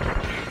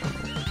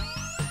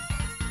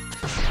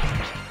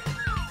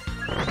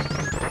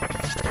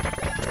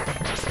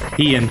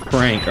 He and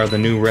Frank are the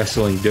new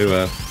wrestling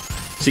duo.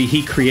 See,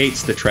 he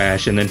creates the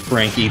trash and then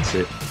Frank eats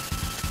it.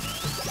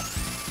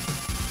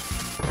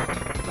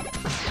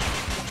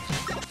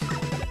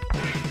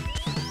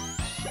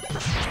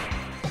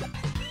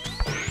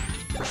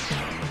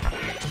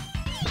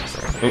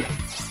 Oh.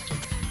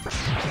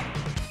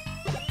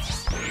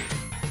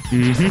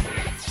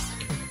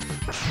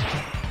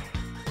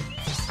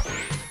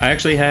 I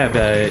actually have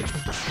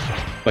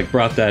like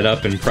brought that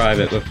up in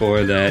private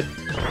before, that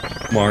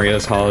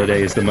Mario's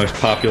Holiday is the most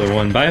popular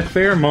one by a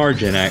fair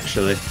margin,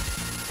 actually.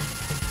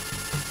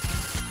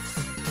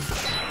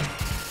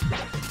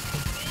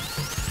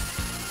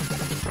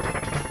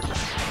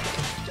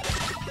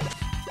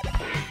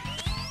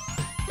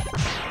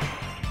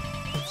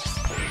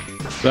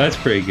 So that's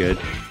pretty good.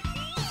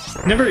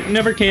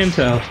 Never can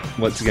tell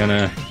what's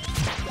gonna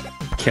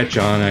catch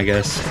on, I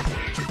guess.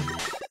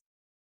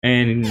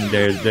 And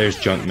there's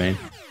Junkman.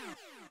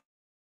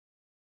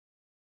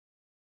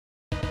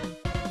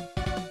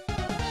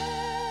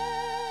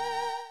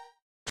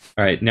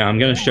 Alright, now I'm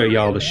gonna show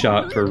y'all the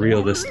shot for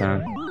real this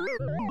time.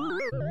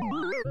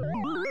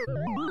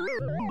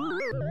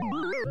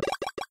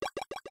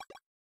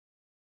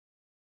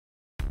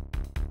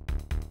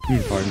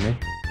 Pardon me.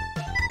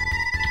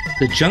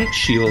 The junk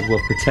shield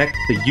will protect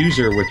the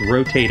user with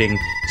rotating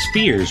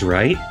spheres,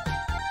 right?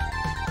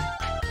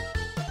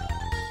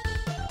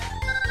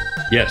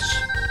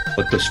 Yes,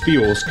 but the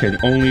spheres can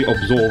only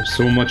absorb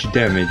so much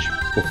damage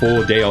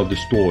before they are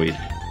destroyed.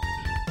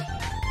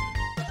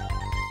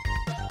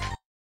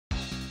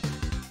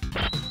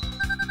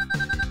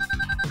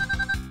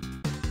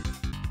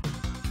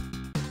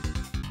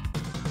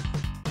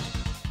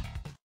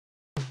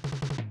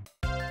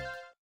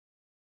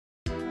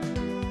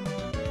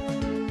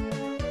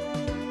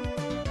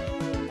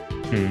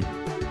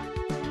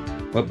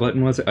 What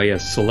button was it? Oh yeah,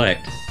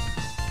 select.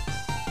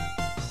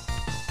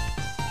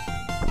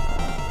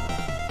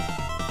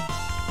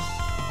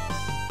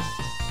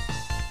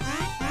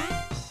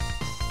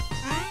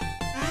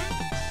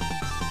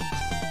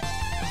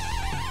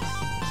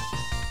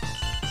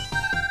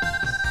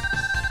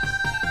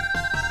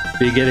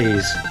 Big at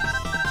ease.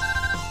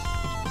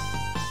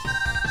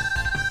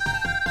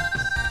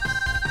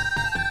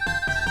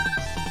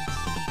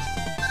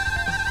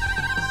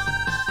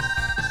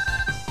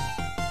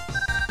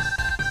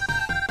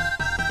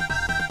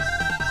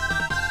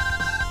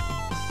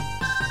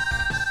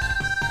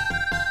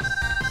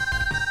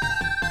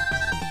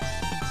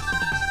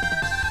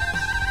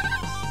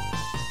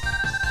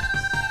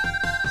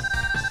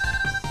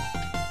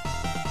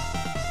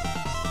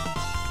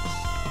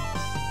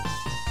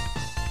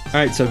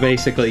 Alright, so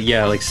basically,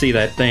 yeah, like, see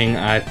that thing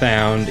I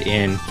found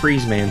in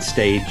Freeze Man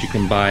stage you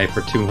can buy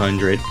for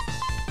 200,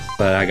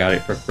 but I got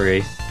it for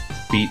free.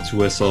 Beats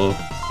Whistle.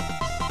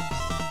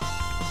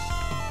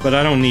 But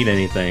I don't need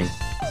anything.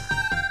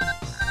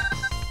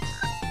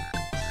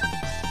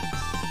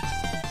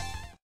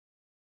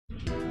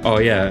 Oh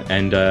yeah,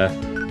 and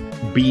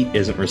Beat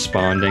isn't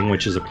responding,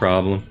 which is a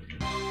problem.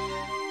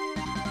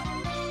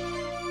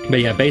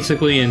 But yeah,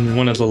 basically in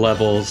one of the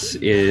levels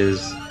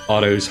is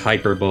Otto's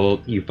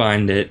Hyperbolt. You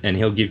find it, and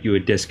he'll give you a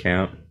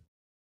discount.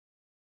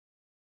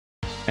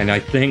 And I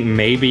think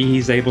maybe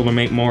he's able to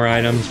make more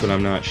items, but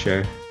I'm not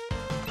sure.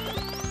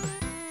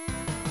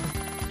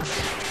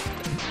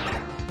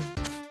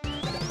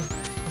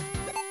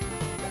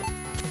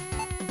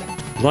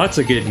 Lots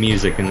of good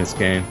music in this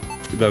game.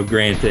 Though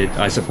granted,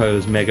 I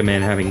suppose Mega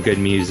Man having good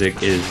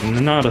music is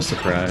not a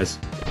surprise.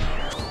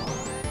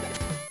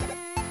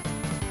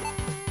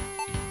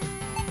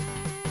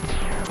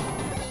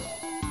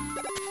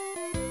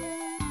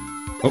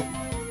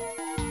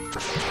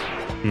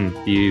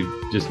 Do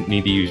you just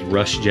need to use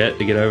Rush Jet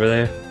to get over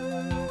there?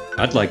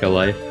 I'd like a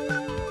life.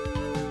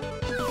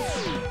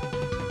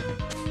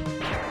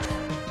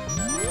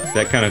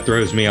 That kind of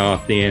throws me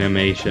off the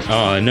animation.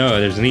 Oh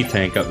no, there's an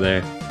E-Tank up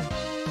there.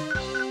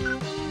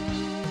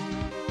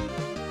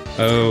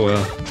 Oh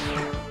well.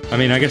 I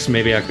mean, I guess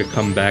maybe I could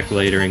come back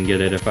later and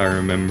get it if I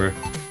remember.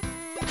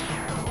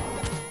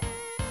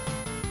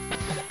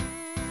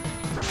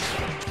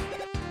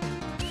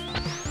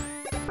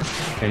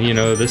 And you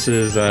know, this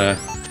is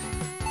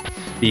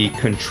the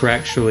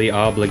contractually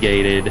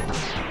obligated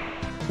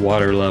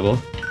water level.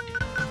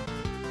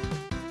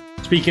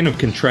 Speaking of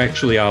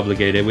contractually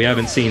obligated, we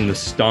haven't seen the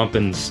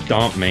Stompin'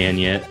 Stomp Man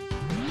yet.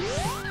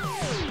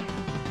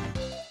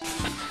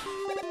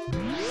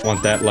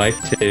 Want that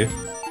life too.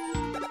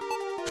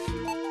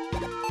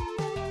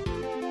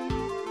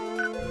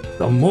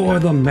 The more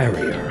the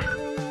merrier.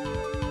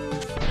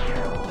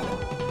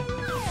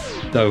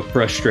 Though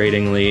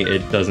frustratingly,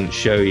 it doesn't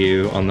show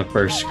you on the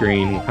first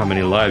screen how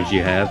many lives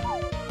you have.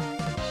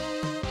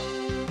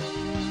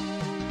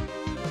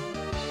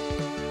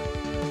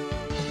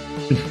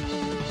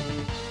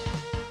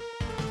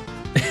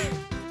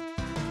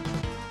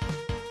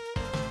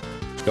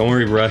 Don't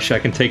worry, Rush, I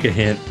can take a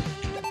hint.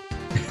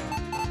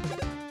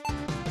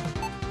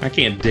 I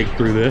can't dig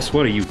through this.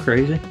 What are you,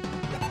 crazy?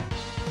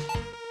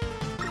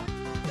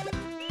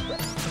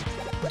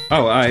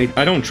 Oh, I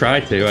don't try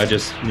to. I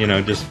just, you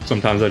know, just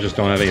sometimes I just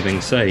don't have anything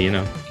to say, you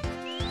know.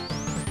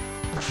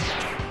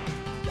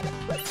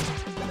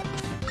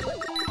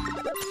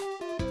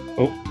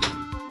 Oh.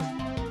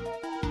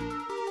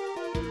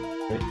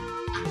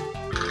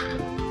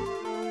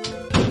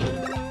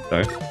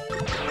 Sorry.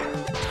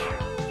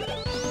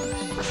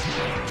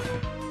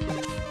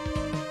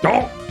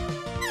 Oh!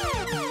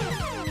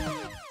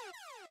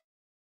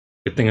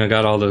 Good thing I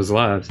got all those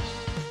lives.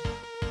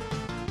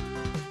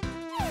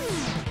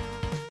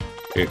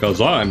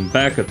 Because I'm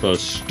back at the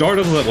start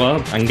of the...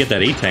 Well, I can get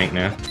that E-Tank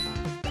now.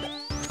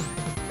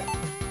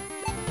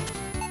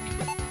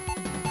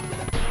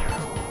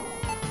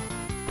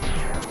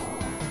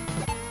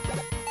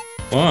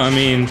 Well, I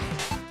mean,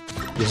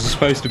 this is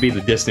supposed to be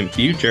the distant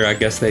future. I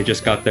guess they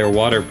just got their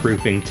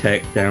waterproofing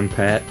tech down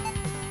pat.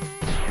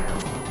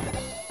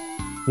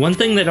 One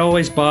thing that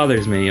always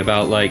bothers me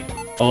about, like,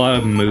 a lot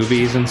of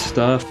movies and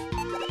stuff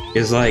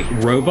is, like,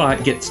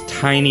 robot gets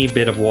tiny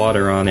bit of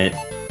water on it,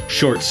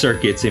 short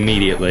circuits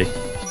immediately.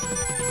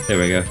 There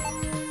we go.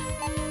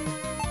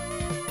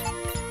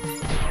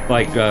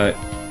 Like,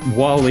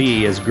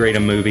 Wally, as great a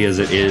movie as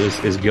it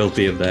is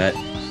guilty of that.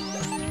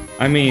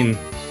 I mean,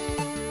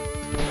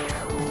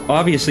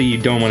 obviously you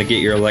don't want to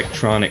get your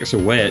electronics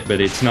wet,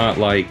 but it's not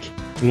like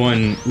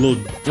one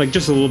little, like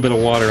just a little bit of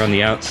water on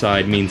the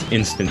outside means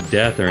instant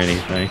death or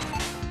anything.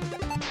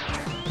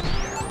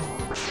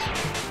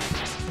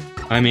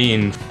 I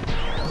mean,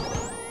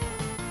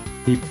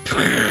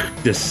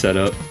 this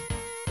setup.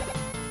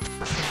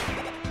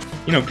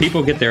 You know,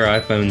 people get their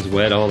iPhones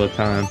wet all the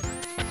time.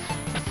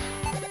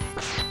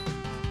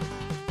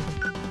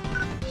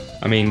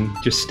 I mean,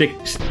 just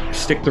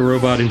stick the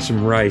robot in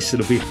some rice,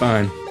 it'll be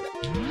fine.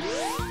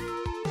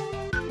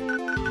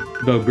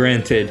 Though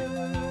granted,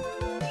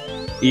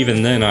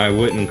 even then I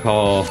wouldn't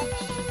call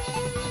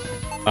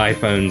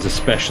iPhones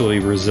especially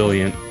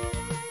resilient.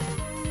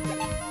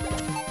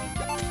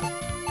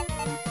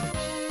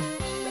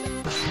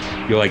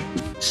 You like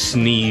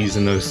sneeze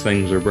and those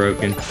things are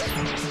broken.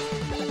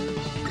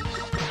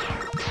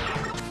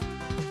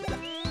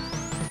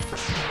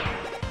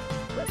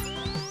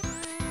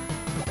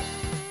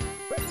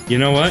 You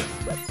know what?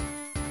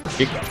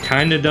 It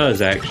kinda does,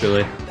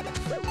 actually.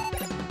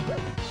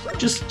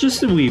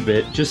 Just a wee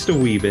bit. Just a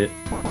wee bit.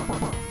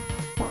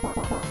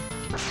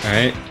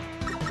 Alright.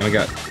 And we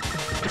got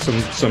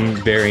some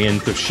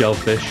variant of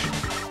shellfish.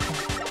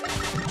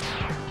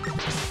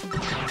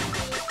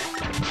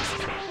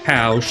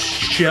 How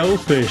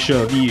shellfish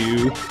of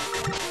you!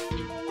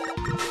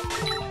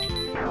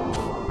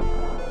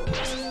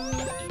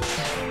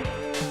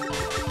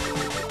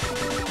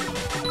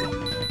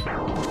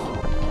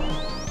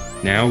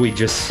 Now we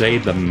just say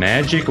the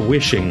magic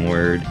wishing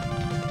word.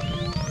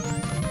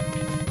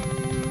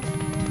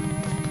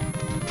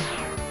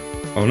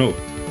 Oh no.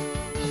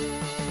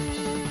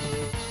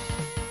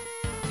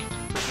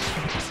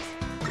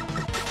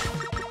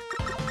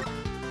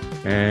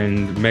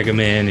 And Mega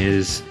Man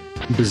is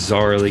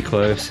bizarrely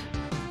close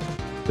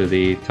to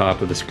the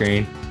top of the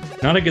screen.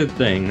 Not a good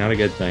thing, not a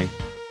good thing.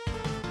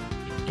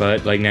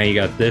 But, like, now you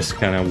got this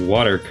kind of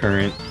water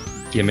current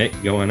gimmick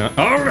going on.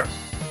 Oh!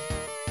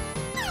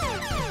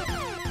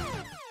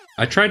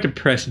 I tried to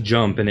press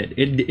jump and it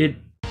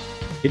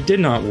did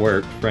not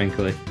work,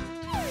 frankly.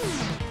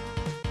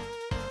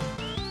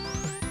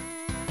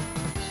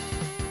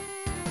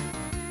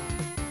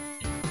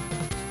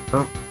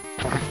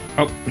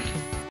 Oh.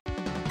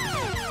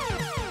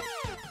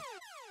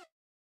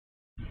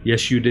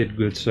 Yes, you did,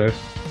 good sir.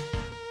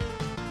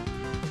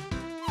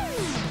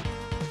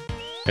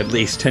 At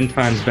least 10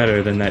 times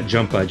better than that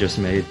jump I just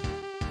made.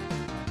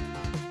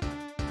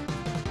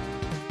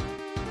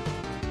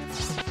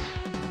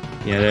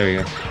 Yeah, there we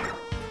go.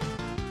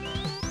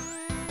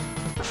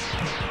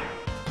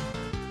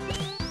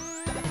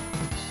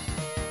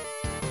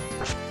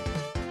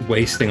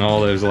 Wasting all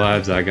those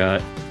lives I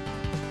got.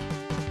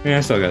 Yeah,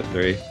 I still got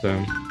 3,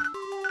 so...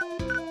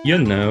 You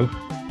know.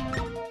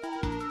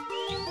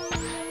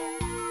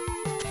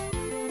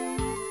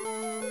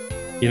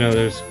 You know,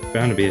 there's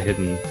bound to be a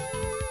hidden...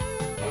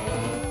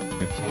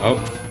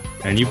 Oh,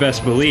 and you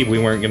best believe we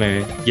weren't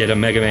gonna get a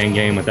Mega Man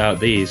game without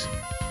these.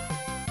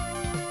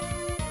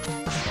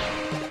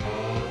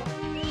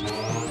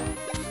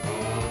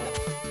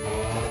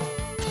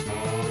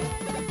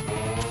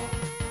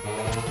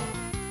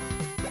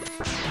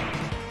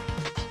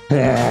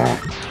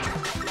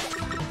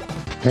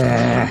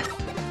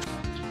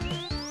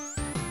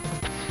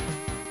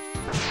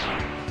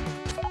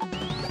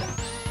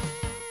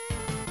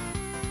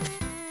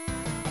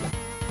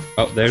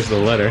 Oh, there's the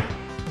letter.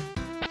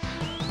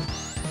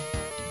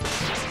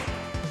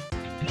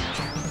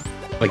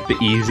 Like the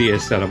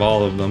easiest out of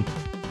all of them.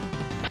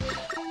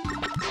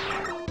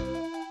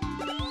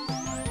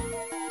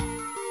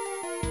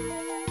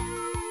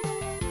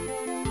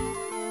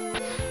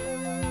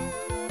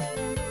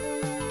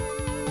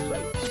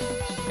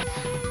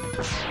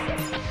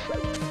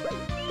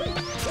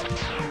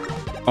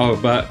 Oh,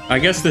 but I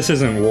guess this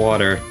isn't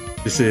water.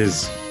 This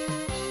is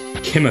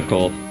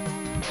chemical.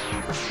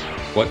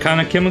 What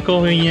kind of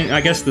chemical?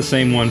 I guess the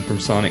same one from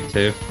Sonic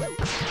 2.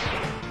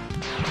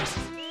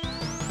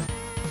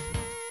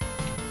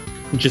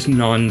 Just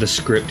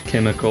nondescript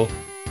chemical.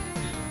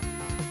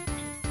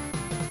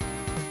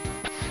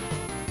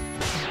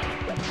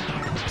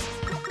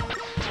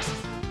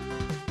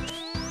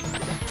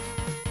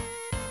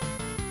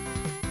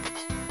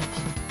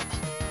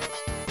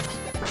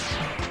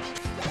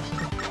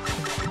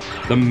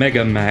 The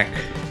Mega Mac.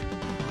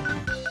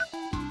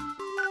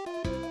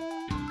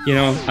 You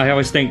know, I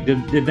always think,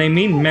 did they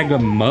mean Mega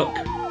Muck?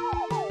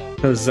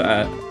 Because,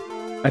 I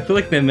feel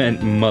like they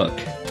meant muck.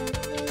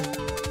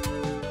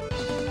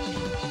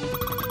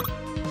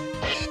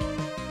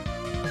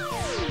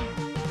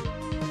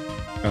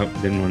 Oh,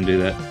 didn't want to do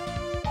that.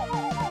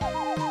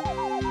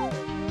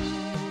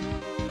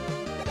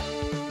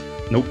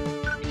 Nope.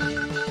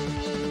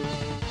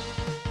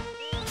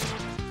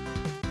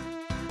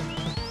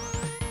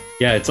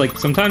 Yeah, it's like,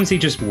 sometimes he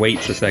just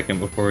waits a second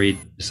before he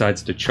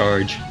decides to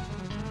charge.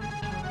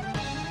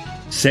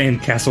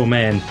 Sandcastle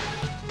Man.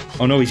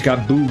 Oh no, he's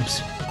got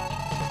boobs.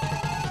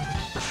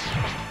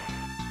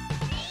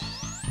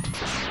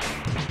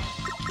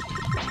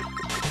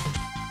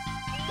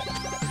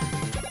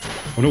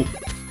 Oh no.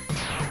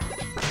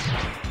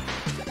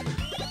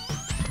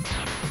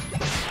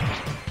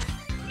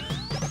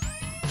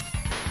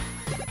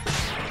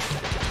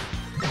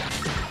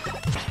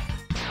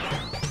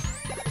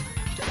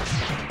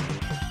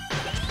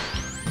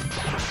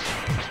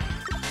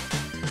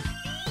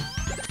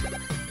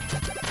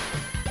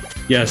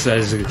 Yes, that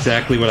is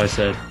exactly what I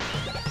said.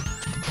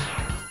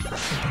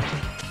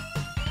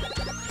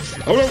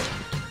 Oh no!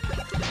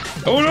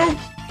 Oh no!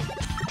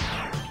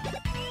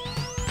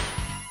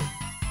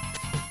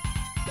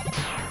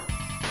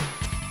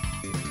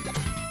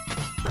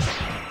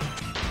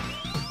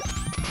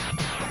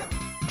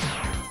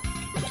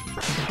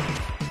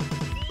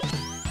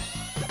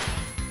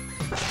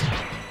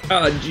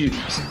 Ah,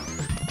 jeez.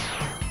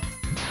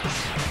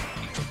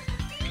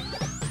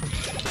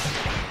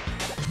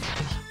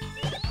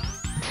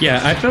 Yeah,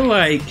 I feel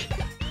like,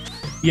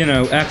 you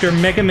know, after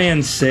Mega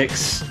Man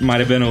 6 might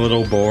have been a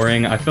little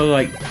boring, I feel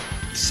like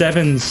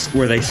 7's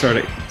where they sort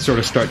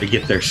of start to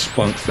get their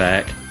spunk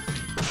back.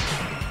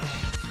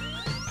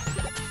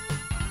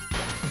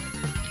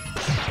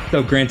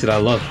 Though granted, I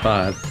love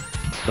 5,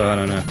 so I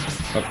don't know.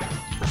 Okay.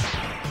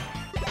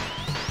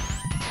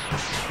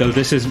 Though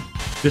this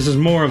is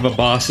more of a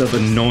boss of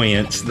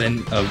annoyance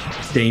than of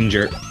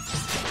danger.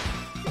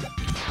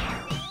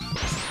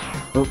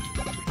 Oh.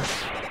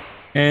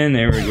 And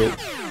there we go.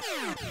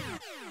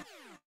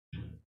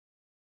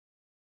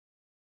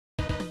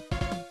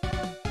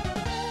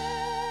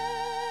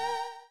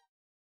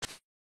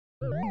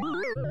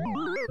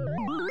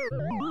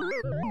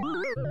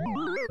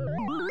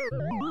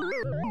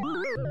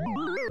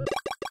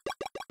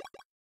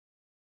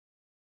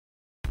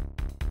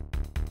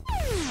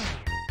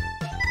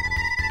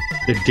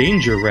 The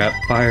danger wrap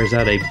fires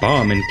out a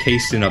bomb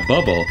encased in a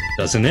bubble,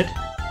 doesn't it?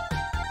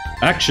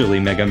 Actually,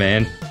 Mega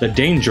Man, the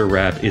danger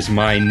wrap is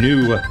my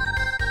new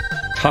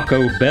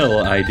Taco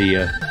Bell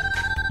idea.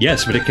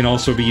 Yes, but it can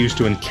also be used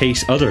to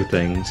encase other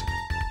things.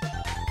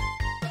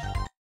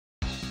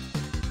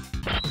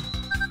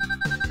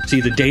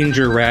 See, the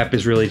danger wrap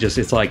is really just,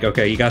 it's like,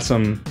 okay, you got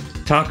some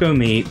taco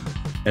meat,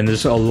 and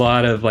there's a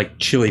lot of, like,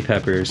 chili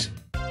peppers.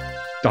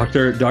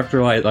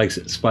 Dr. Light likes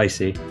it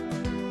spicy.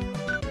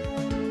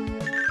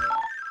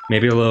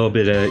 Maybe a little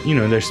bit of, you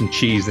know, there's some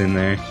cheese in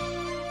there.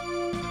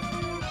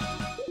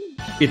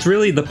 It's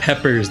really the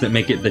peppers that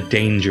make it the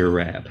danger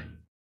wrap.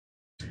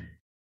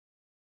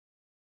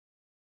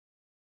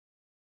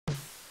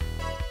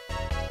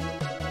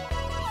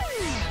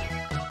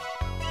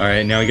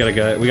 Alright, now we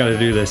gotta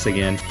do this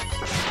again.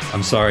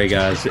 I'm sorry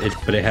guys,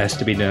 but it has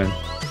to be done.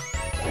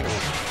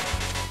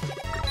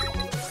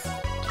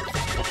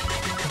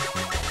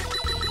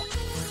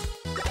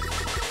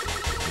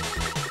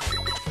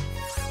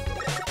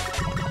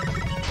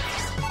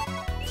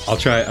 I'll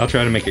try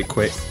to make it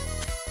quick.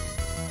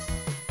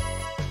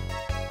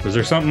 Was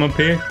there something up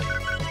here?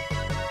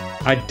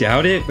 I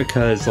doubt it,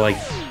 because, like,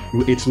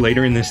 it's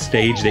later in this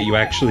stage that you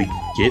actually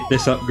get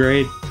this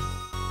upgrade.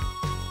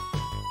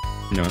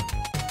 No.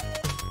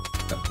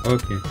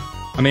 Okay.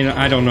 I mean,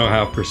 I don't know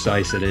how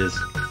precise it is.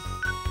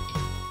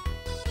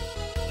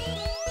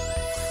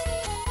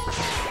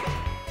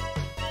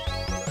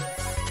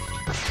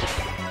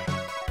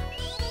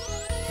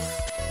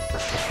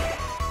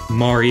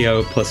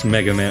 Mario plus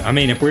Mega Man. I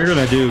mean, if we're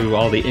gonna do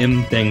all the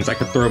M things, I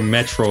could throw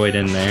Metroid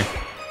in there.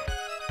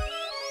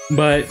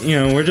 But, you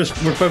know, we're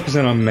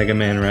focusing on Mega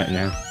Man right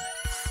now.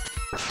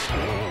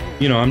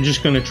 You know, I'm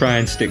just gonna try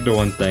and stick to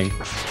one thing.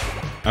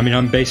 I mean,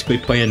 I'm basically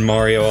playing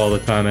Mario all the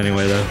time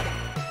anyway, though.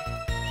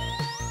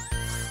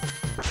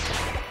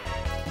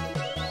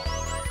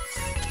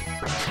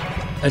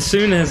 As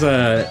soon as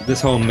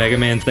this whole Mega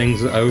Man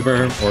thing's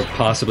over, or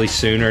possibly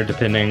sooner,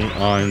 depending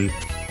on,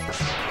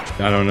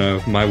 I don't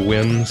know, my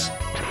whims,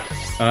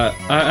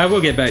 I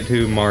will get back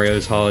to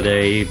Mario's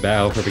Holiday,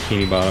 Battle for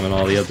Bikini Bottom, and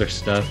all the other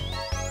stuff.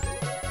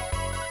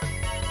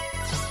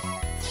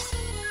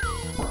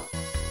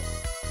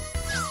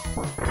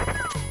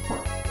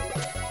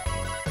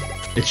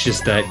 It's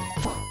just that,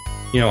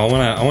 you know,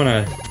 I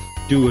wanna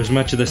do as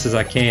much of this as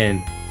I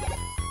can,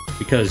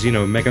 because, you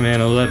know, Mega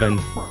Man 11,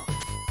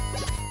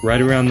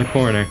 right around the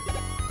corner.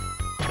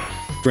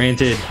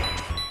 Granted,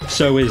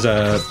 so is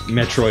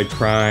Metroid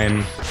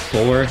Prime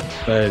 4,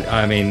 but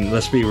I mean,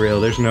 let's be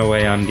real, there's no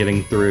way I'm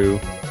getting through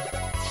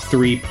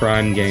 3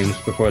 Prime games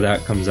before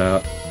that comes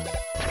out.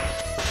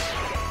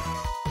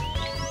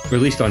 Or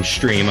at least on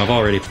stream, I've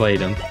already played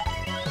them.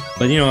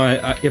 But you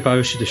know, if I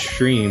was to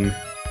stream...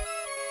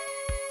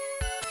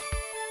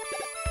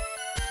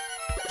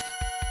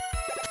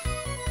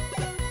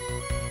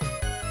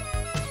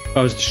 If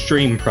I was to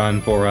stream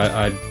Prime 4,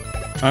 I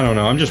don't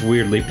know, I'm just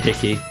weirdly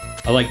picky.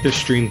 I like to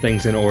stream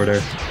things in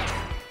order.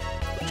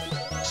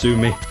 Sue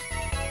me.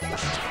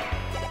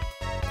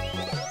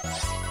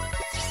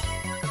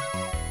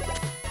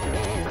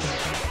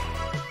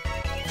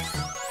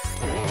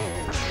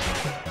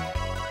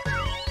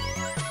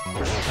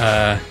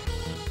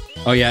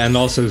 Oh yeah, and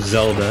also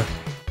Zelda.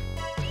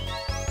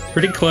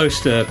 Pretty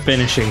close to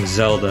finishing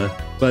Zelda,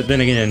 but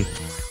then again...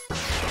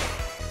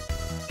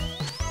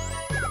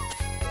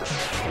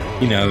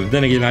 You know,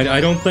 then again, I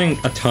don't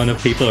think a ton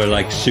of people are,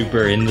 like,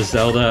 super into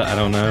Zelda, I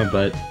don't know,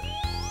 but...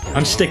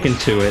 I'm sticking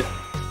to it.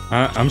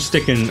 I'm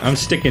sticking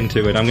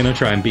to it. I'm gonna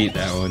try and beat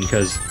that one,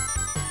 because...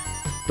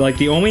 Like,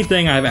 the only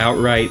thing I've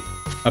outright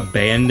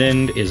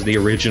abandoned is the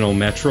original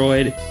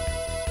Metroid,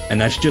 and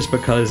that's just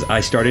because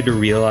I started to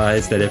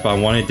realize that if I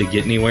wanted to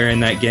get anywhere in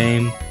that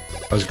game,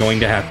 I was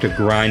going to have to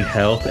grind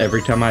health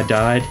every time I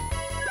died.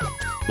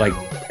 Like,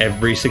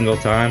 every single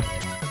time.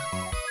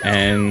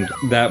 And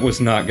that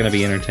was not going to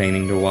be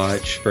entertaining to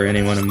watch for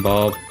anyone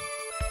involved.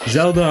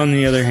 Zelda, on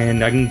the other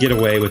hand, I can get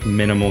away with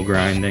minimal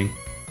grinding.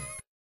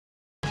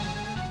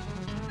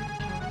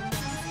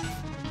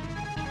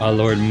 Oh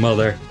Lord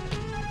Mother.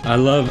 I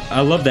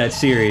love that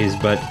series,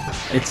 but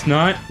it's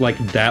not like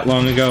that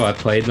long ago I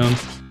played them,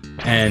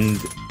 and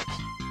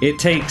it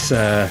takes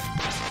a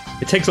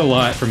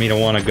lot for me to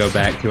want to go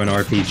back to an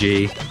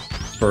RPG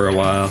for a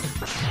while.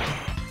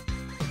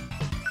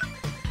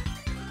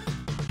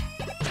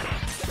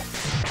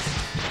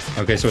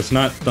 Okay, so it's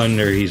not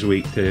thunder he's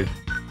weak to.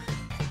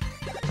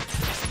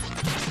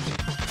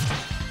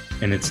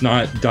 And it's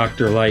not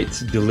Dr.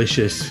 Light's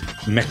delicious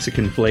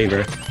Mexican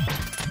flavor.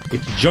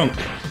 It's junk.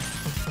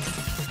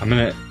 I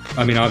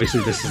mean,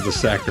 obviously this is the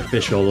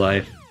sacrificial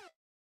life.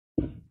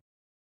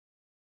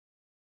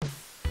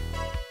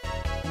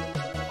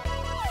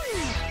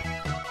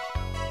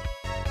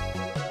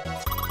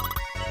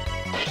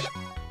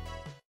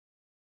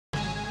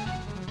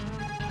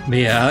 But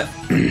yeah,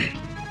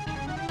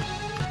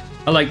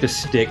 I like to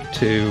stick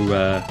to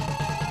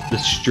the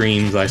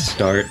streams I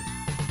start.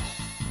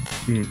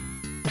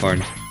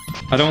 Pardon.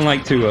 I don't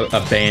like to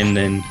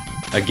abandon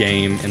a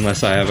game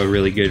unless I have a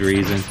really good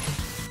reason.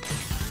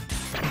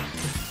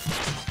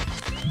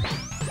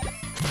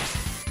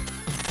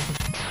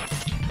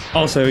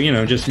 Also, you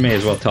know, just may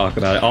as well talk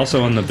about it.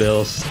 Also on the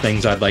bills,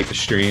 things I'd like to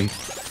stream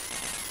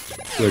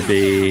would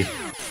be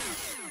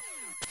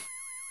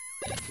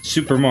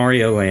Super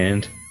Mario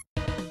Land.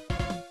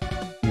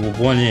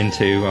 1 and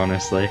 2,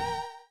 honestly.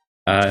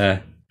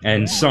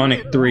 And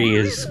Sonic 3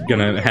 is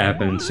gonna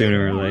happen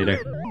sooner or later.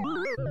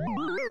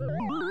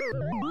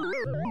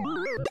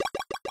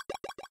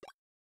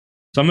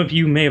 Some of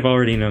you may have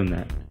already known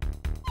that.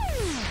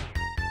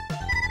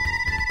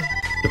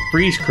 The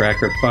freeze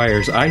cracker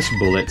fires ice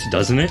bullets,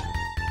 doesn't it?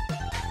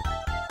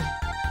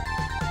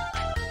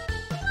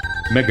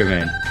 Mega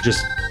Man,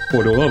 just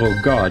for the love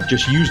of God,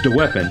 just use the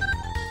weapon.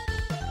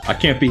 I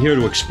can't be here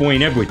to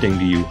explain everything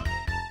to you.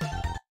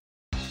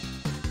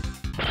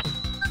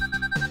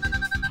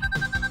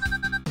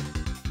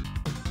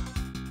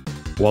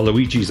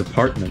 Waluigi's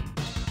apartment.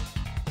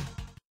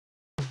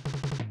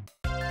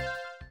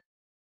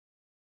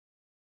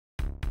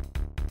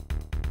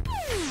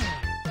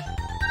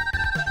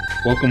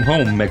 Welcome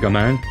home, Mega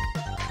Man.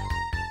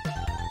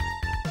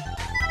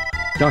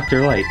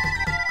 Dr. Light,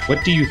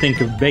 what do you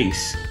think of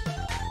bass?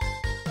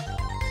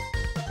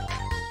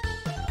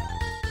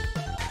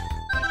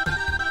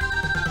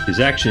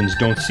 His actions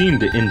don't seem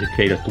to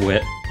indicate a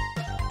threat.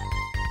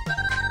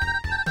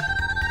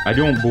 I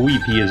don't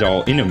believe he is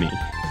our enemy.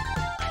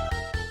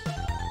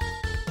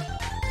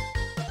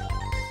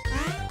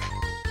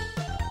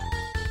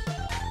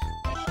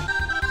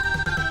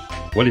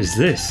 What is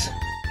this?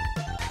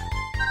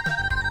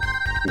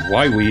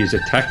 Wily is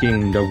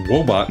attacking the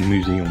robot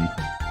museum.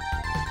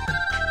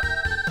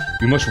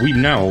 You must leave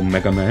now,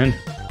 Mega Man.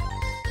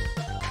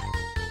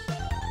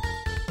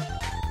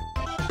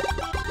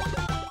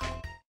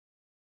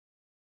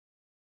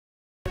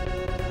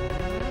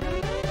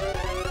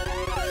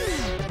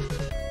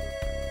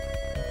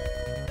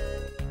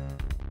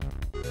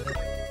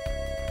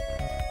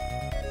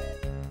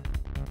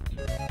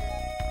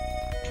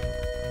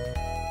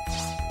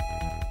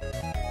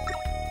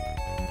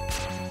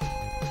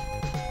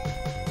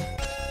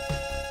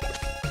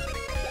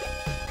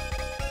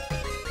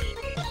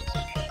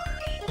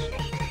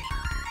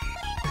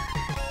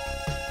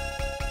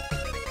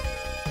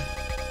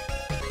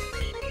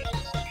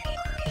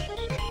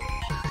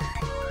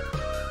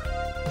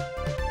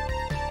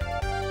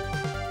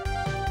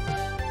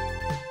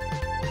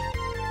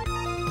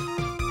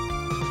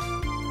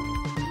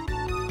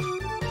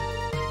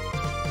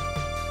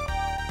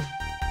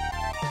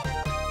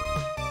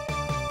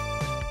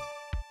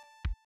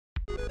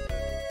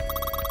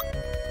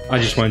 I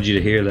just wanted you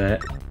to hear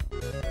that.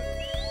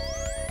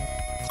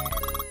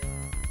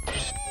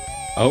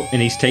 Oh,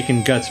 and he's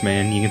taking Guts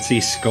Man. You can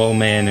see Skull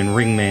Man and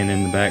Ring Man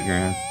in the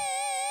background.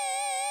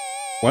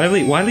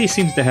 Wily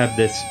seems to have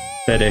this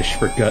fetish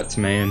for Guts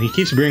Man. He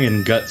keeps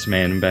bringing Guts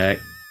Man back.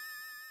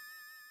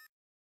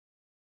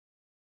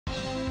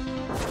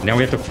 Now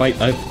we have to fight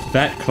a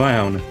fat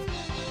clown.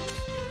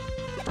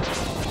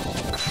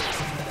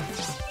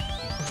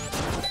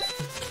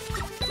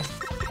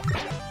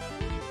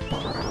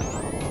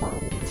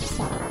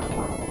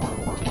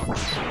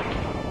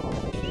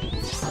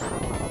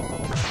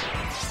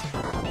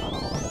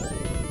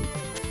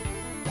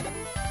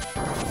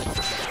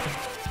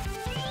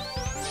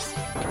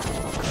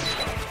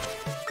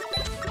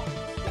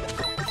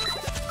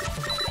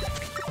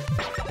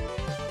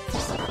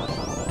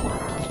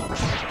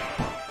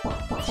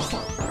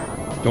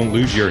 Don't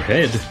lose your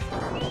head.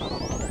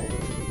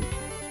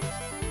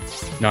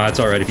 Nah,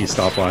 it's alright if you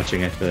stop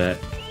watching after that.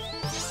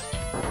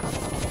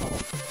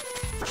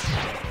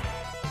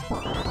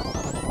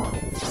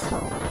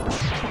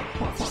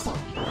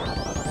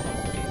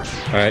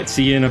 Alright,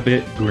 see you in a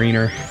bit,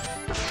 Greener.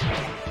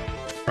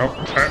 Oh,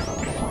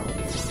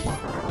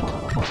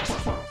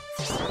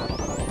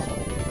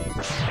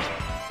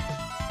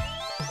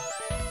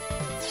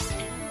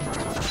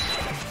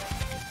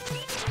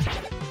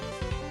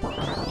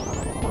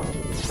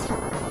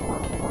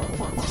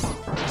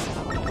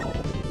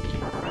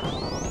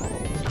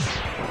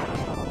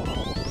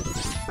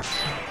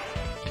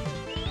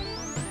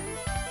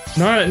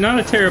 Not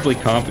a terribly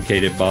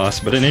complicated boss,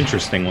 but an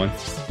interesting one.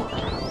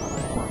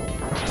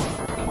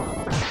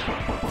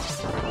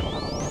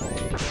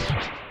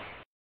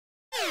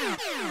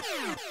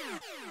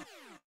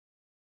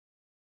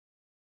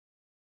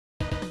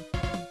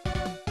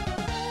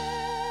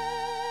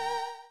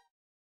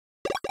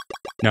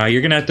 Now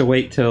you're gonna have to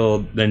wait till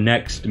the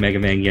next Mega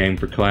Man game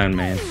for Clown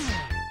Man.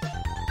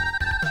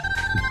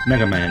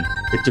 Mega Man,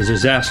 it's a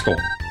disaster.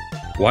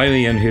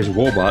 Wily and his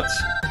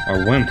robots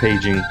are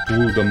rampaging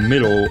through the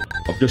middle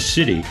of the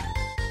city.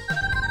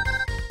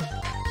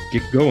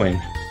 Get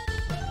going.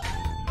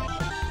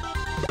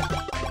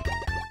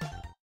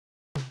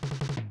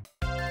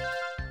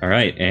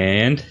 Alright,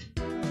 and...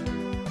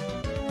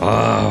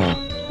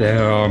 oh,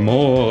 there are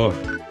more.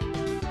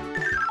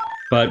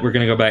 But we're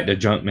gonna go back to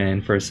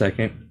Junkman for a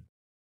second.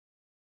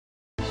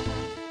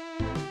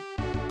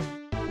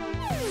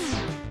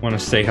 Want to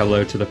say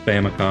hello to the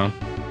Famicom.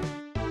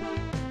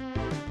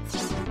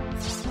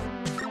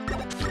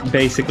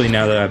 Basically,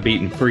 now that I've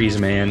beaten Freeze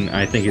Man,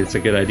 I think it's a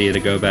good idea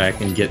to go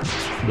back and get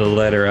the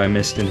letter I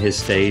missed in his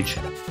stage.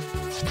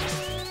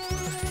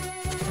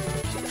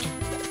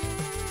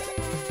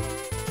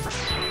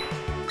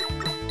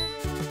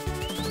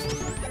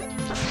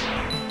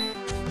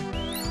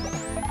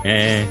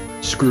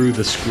 Screw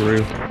the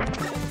screw.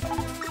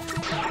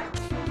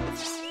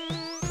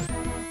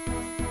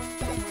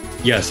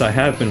 Yes, I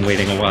have been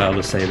waiting a while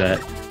to say that.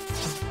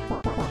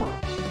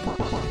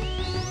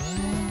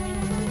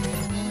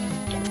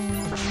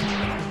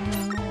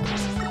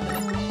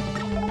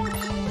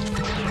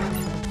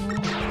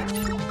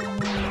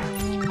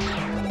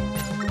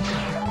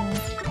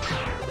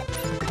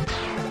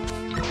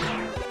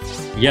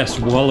 Yes,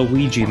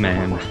 Waluigi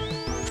Man.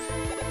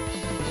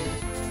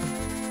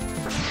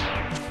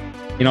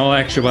 In all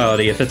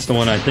actuality, if it's the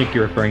one I think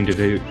you're referring to,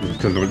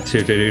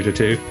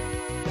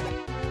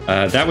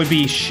 that would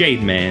be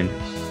Shade Man.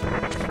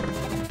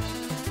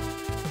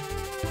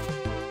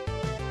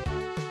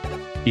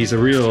 He's a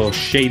real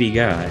shady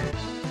guy.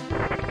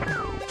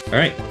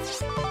 Alright,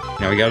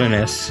 now we got an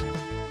S.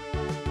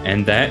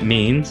 And that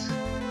means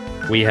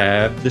we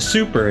have the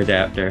Super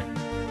Adapter.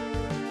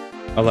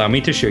 Allow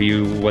me to show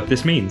you what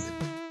this means.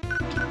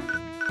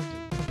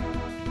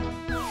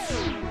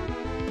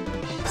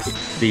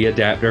 The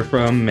adapter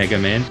from Mega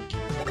Man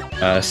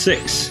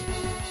 6.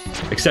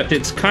 Except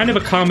it's kind of a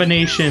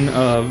combination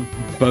of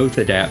both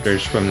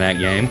adapters from that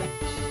game.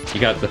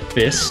 You got the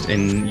fist,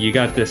 and you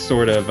got this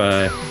sort of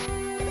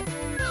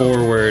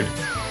forward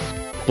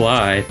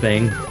fly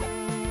thing.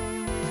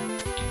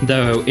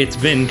 Though it's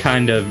been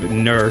kind of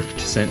nerfed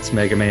since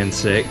Mega Man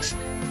 6.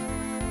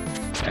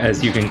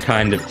 As you can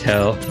kind of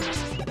tell.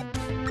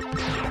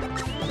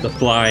 The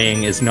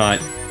flying is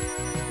not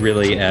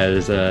really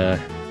as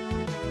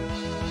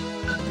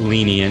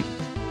lenient.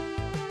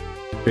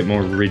 A bit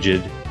more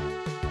rigid.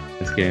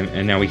 This game,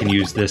 and now we can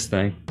use this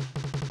thing.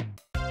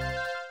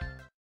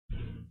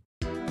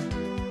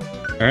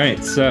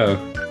 Alright, so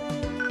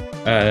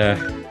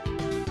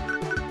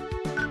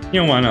you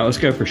know, why not? Let's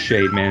go for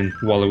Shade Man,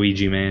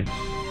 Waluigi Man.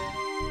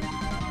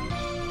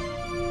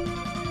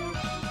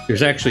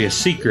 There's actually a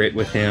secret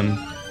with him,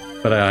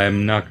 but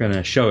I'm not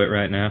gonna show it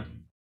right now.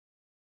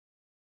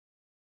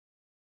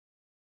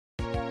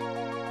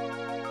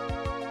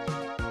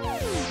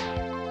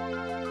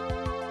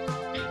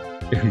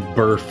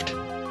 Birthed.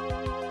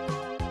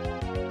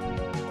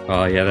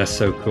 Oh yeah, that's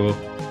so cool.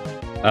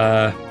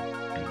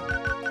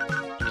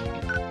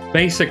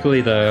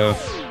 Basically though,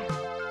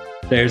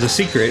 there's a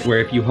secret where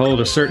if you hold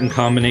a certain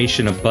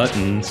combination of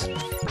buttons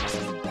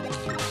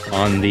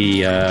on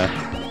the,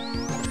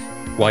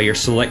 while you're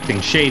selecting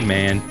Shade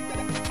Man,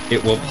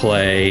 it will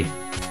play,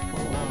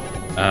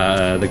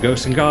 the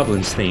Ghosts and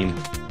Goblins theme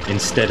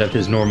instead of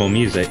his normal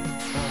music.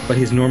 But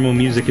his normal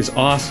music is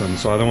awesome,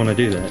 so I don't want to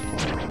do that.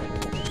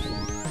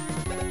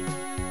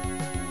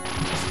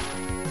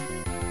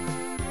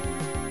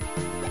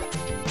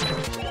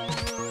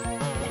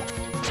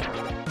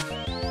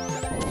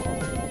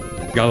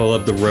 Gotta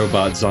love the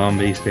robot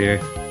zombies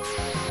here.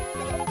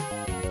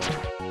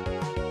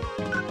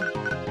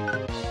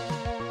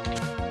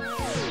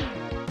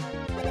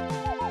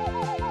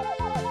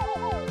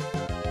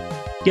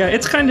 Yeah,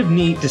 it's kind of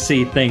neat to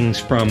see things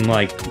from,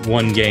 like,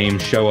 one game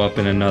show up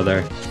in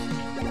another.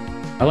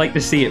 I like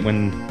to see it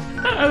when...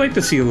 I like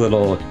to see a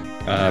little,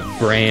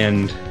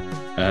 brand,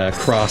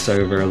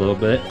 crossover a little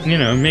bit. You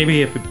know,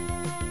 maybe if it...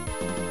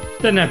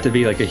 doesn't have to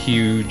be, like, a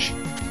huge,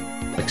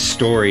 like,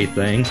 story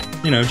thing.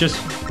 You know, just...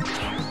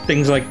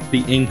 things like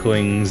the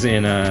Inklings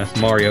in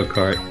Mario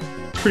Kart.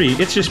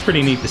 It's just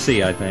pretty neat to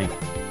see, I think.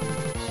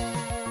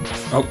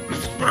 Oh.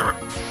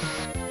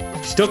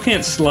 Still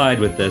can't slide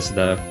with this,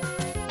 though.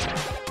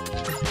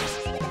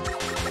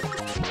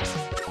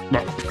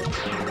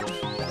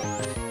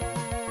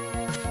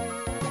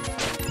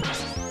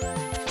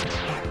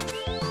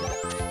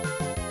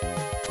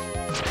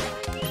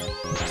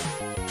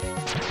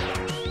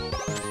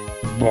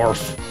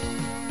 Barf.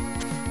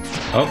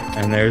 Oh,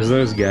 and there's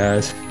those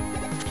guys.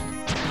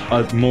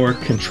 More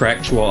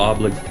contractual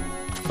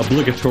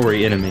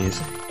obligatory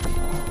enemies.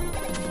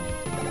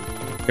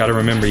 Gotta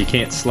remember, you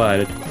can't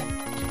slide it.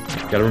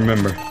 Gotta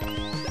remember.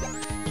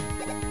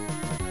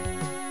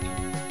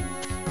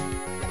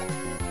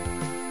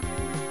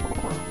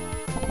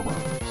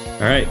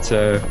 Alright,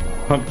 so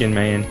Pumpkin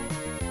Man.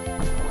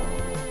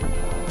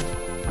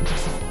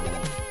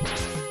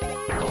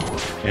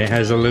 And it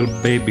has a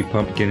little baby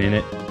pumpkin in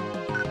it.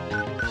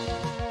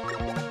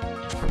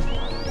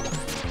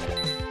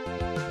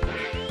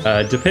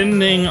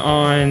 Depending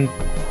on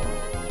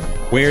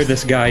where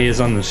this guy is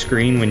on the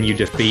screen when you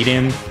defeat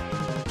him,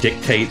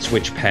 dictates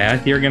which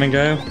path you're gonna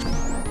go.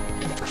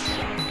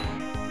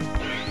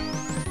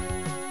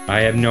 I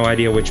have no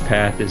idea which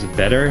path is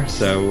better,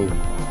 so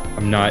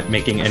I'm not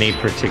making any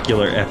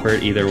particular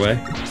effort either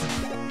way.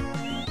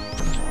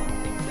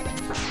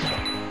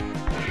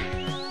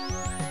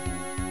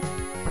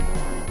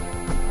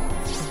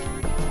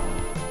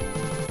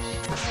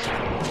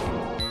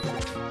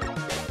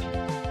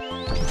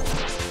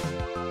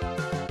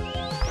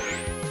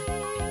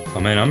 Oh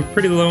man, I'm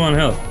pretty low on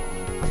health.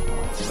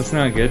 That's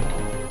not good.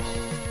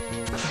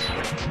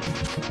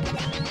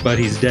 But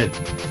he's dead.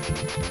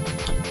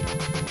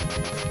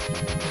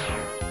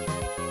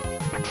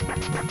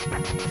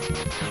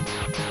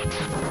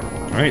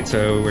 Alright,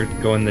 so we're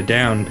going the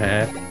down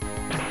path.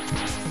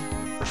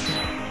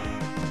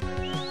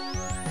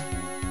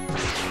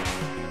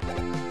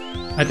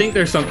 I think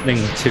there's something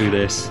to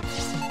this.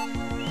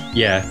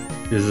 Yeah,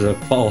 this is a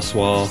false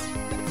wall.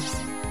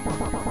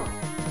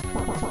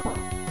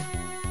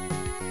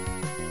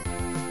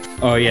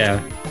 Oh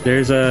yeah,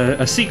 there's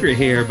a secret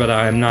here, but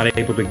I'm not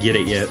able to get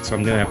it yet, so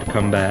I'm gonna have to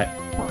come back.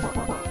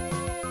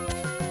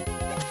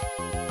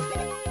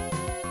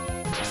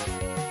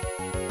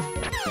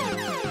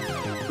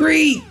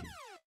 Great!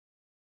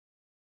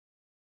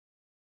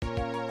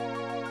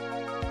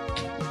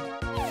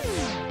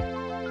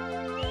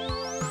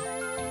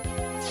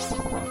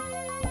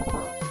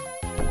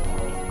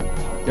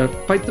 Gotta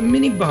fight the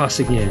mini-boss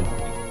again.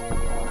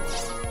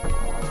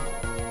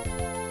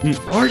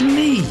 Pardon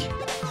me!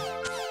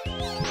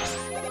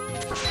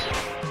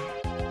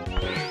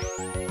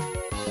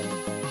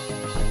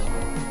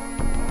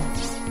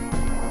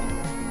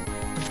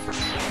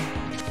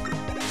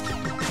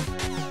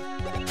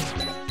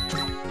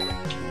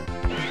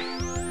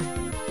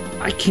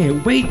 I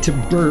can't wait to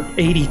burp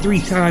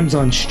 83 times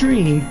on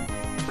stream.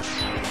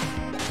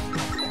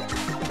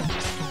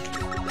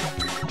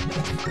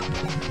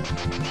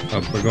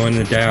 Oh, we're going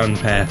the down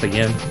path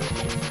again.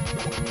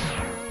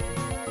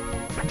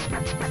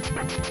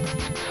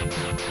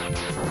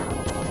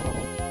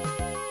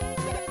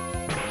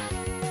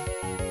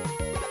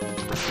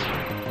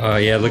 Oh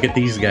yeah, look at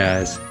these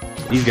guys.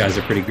 These guys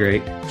are pretty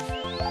great.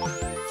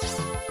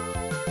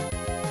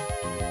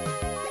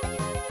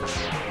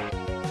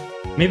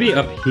 Maybe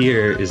up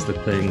here is the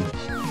thing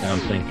that I'm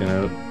thinking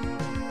of.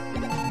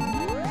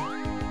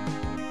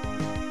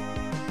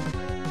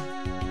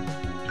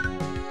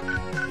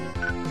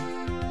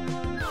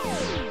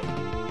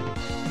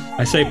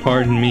 I say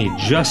pardon me,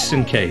 just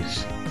in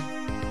case.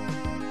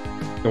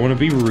 Don't want to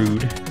be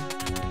rude.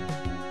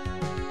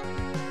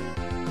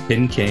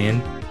 Tin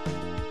can.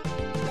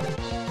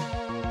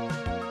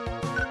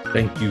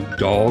 Thank you,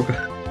 dog.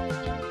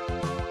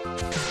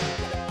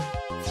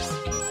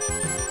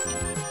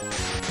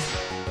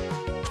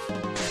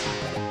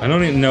 I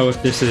don't even know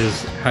if this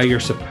is how you're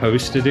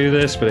supposed to do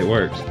this, but it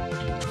works.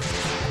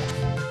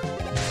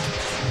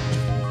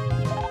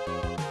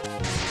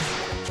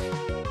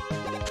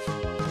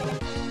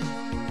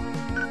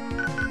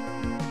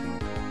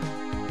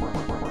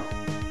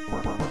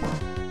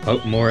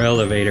 Oh, more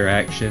elevator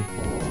action.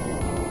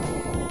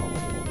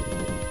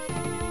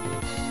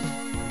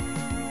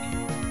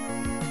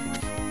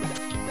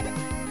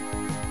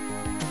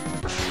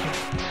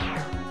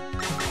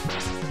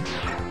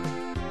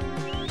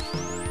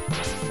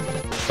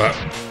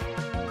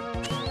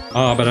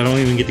 Oh, but I don't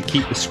even get to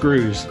keep the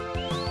screws.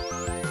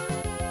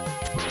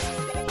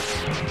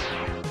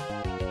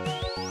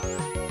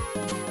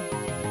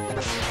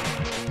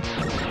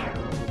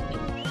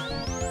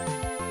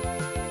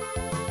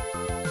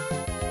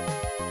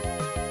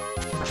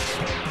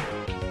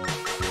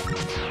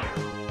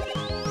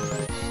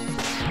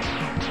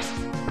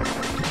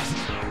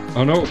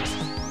 Oh no!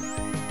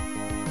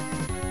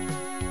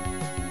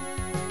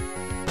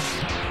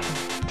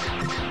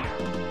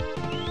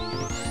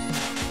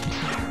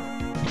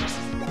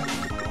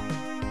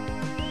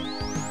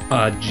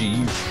 Ah,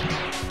 jeez.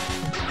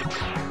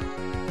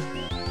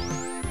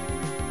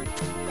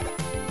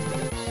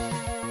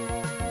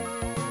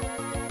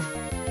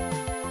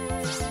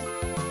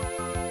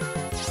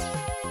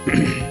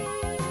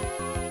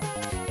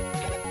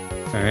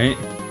 Alright.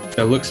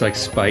 That looks like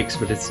spikes,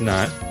 but it's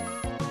not.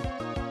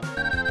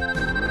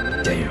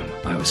 Damn,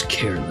 I was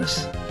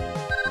careless.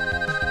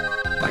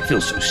 I feel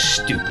so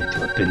stupid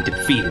to have been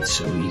defeated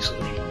so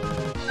easily.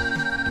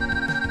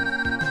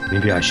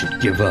 Maybe I should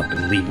give up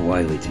and leave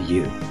Wily to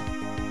you.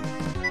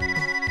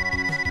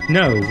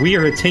 No, we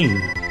are a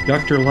team.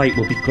 Dr. Light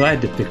will be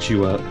glad to fix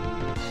you up.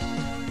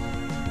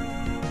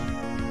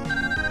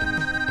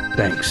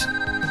 Thanks.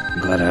 I'm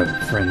glad I have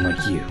a friend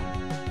like you.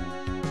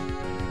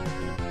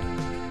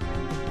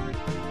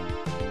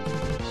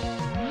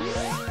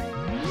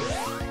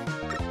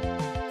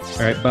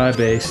 Alright, bye,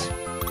 base.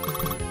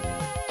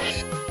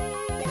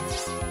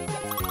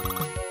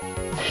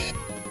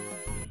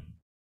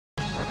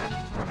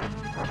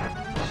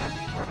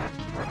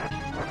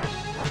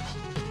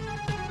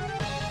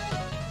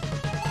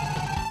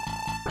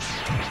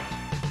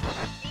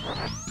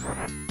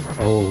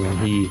 Oh, and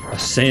he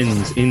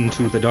ascends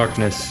into the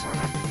darkness.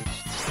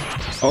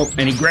 Oh,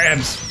 and he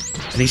grabs,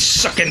 and he's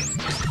sucking.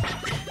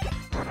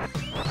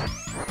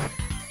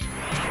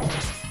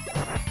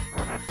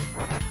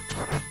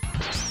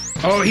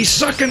 Oh, he's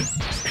sucking.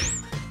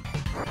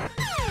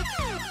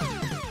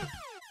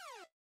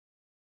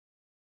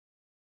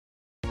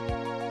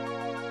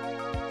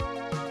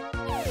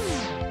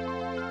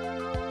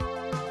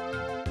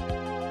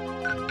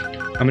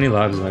 How many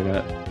lives have I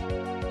got?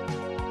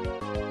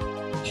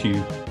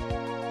 2.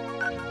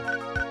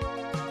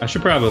 I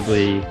should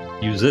probably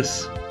use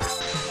this.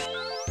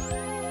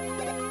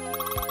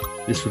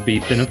 This would be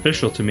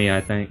beneficial to me,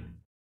 I think.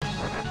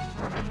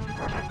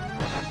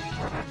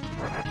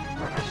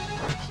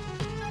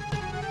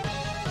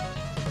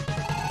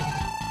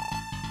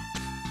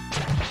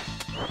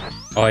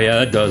 Oh yeah,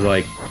 that does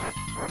like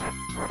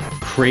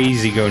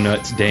crazy go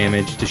nuts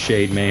damage to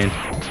Shade Man.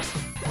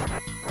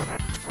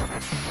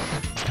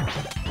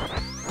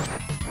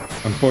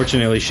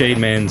 Unfortunately, Shade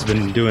Man's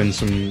been doing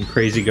some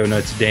crazy go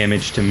nuts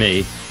damage to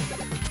me.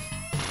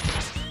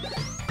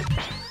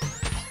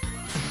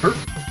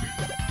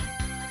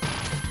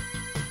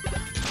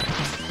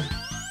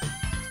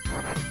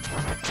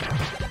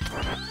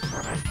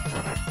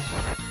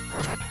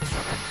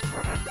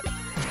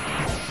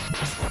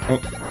 Oh,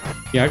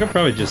 yeah, I could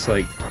probably just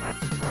like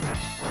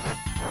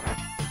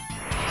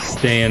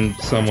stand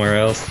somewhere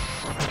else.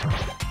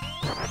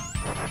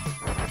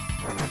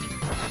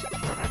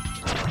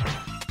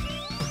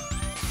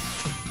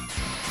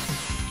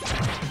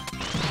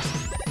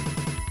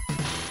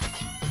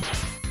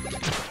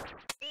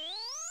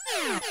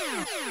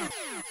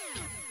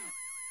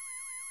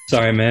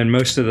 Sorry, man,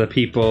 most of the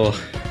people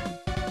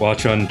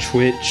watch on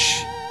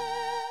Twitch,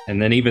 and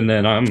then even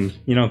then, I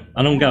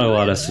don't got a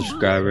lot of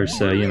subscribers,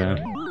 so, you know,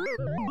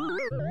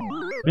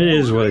 it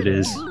is what it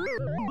is.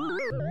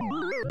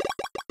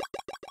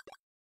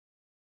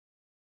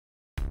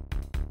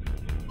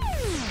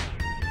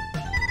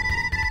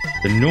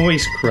 The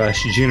noise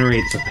crush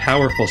generates a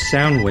powerful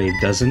sound wave,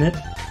 doesn't it?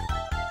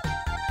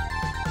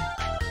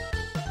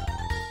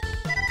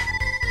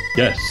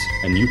 Yes,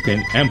 and you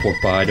can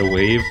amplify the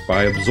wave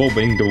by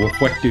absorbing the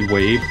reflected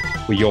wave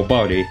with your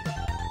body.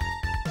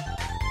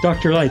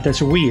 Dr. Light,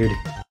 that's weird.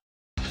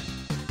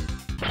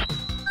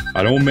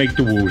 I don't make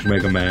the rules,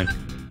 Mega Man.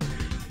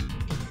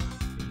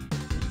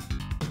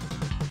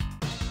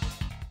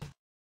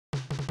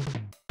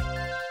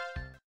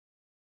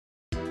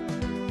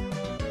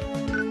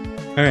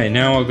 Alright,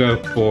 now I'll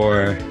go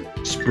for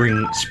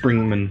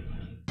Springman.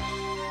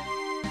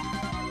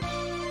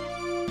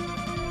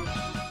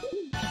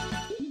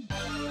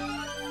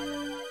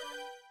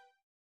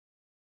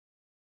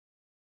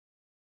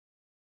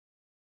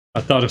 I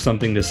thought of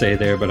something to say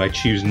there, but I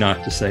choose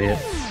not to say it.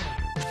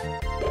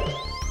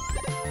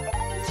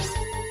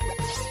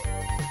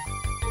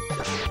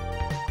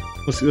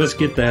 Let's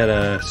get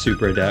that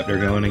super adapter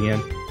going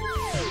again.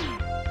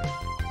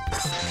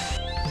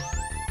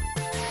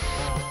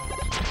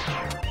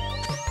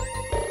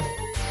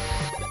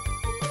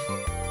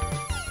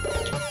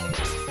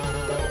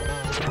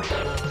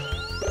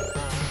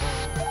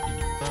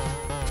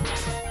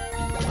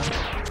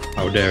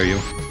 How dare you?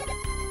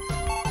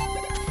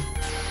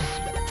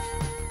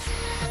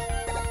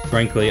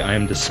 Frankly, I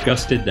am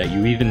disgusted that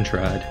you even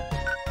tried.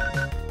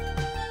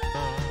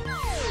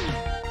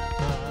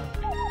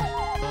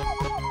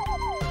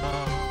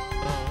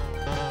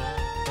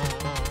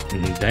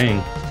 Dang,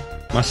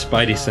 my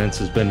spidey sense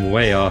has been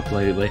way off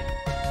lately.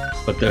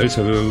 But those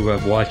who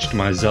have watched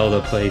my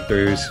Zelda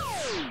playthroughs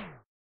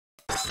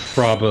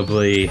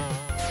probably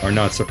are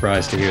not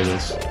surprised to hear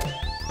this.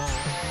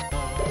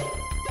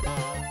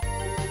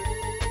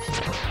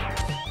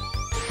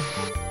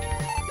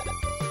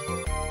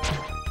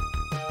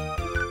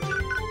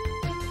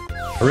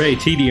 Hooray,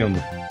 tedium!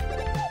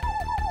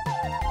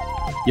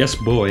 Yes,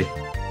 boy.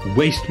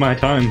 Waste my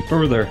time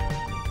further.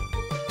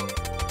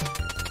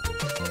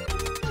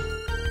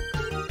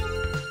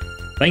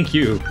 Thank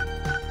you.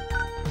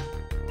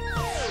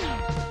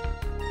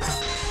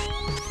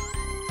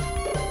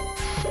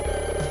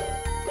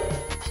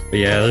 But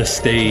yeah, this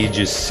stage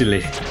is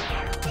silly.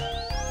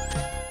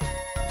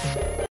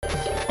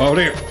 Oh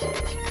dear!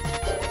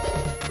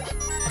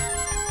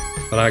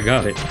 But I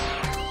got it.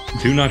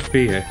 Do not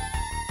fear.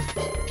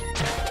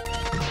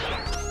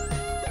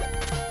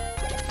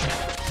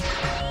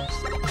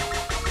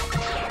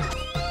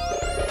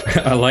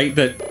 I like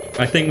that.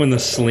 I think when the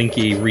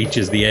Slinky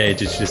reaches the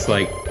edge, it's just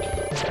like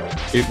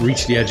it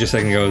reached the edge a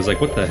second ago. I was like,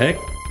 what the heck?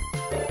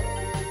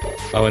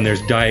 Oh, and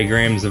there's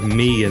diagrams of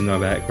me in the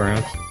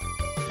background.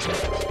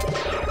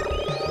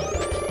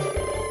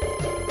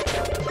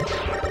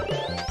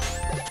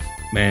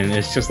 Man,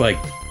 it's just like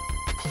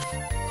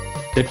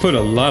they put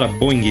a lot of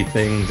boingy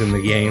things in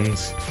the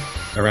games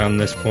around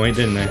this point,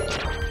 didn't they?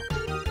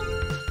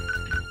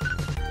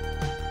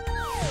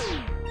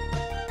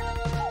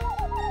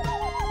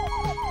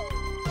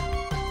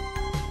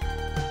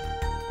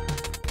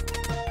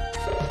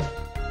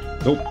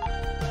 Nope.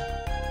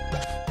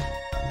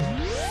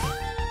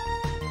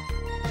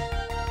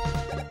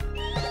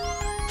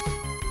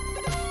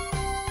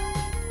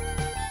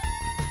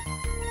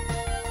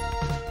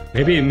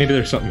 Maybe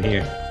there's something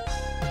here.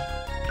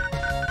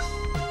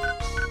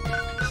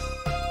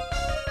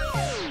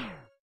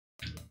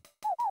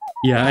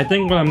 Yeah, I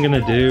think what I'm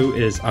gonna do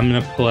is I'm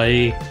gonna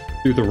play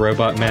through the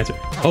Robot Master.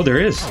 Oh, there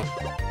is!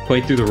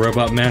 Play through the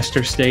Robot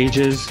Master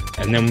stages,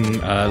 and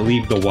then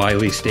leave the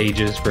Wily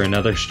stages for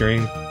another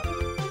stream.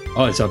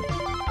 Oh, it's a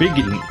big...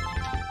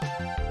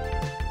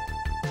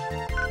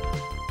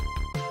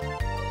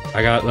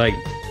 I got like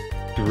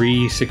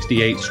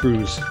 368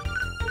 screws.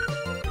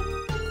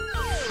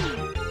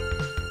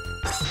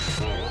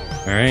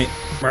 Alright.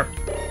 Mark.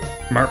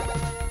 Mark.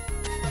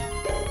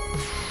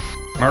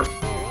 Mark.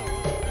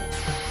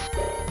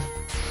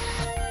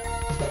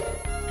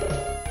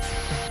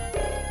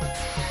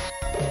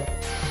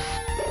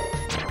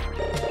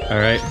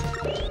 Alright.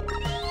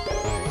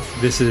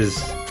 This is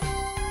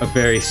a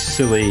very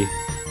silly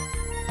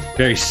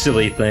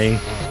thing.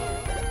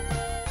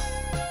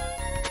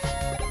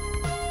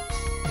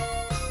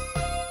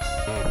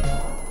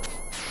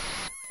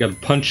 You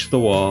gotta punch the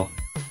wall.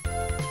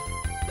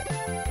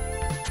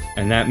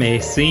 And that may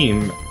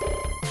seem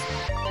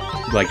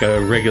like a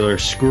regular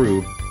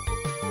screw.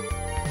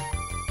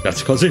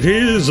 That's because it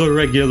is a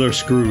regular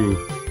screw.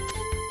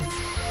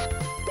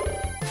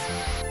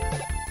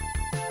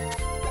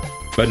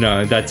 But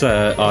no, that's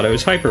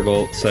Otto's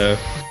Hypervolt, so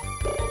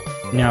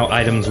now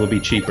items will be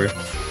cheaper.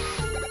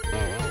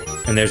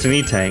 And there's an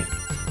E-Tank.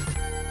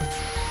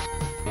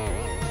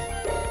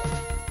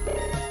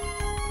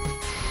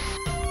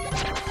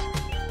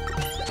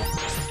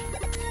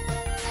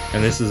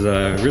 And this is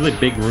a really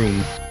big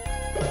room.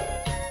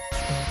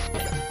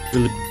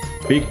 Really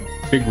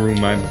big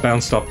room. I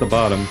bounced off the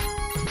bottom.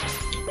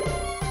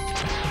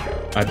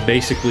 I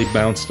basically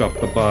bounced off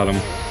the bottom.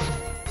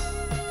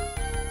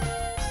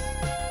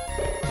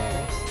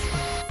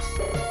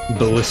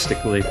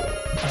 Ballistically.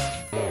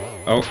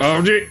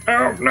 Oh, gee,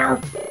 oh,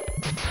 no!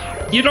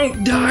 You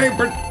don't die,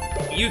 but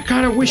you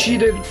kind of wish you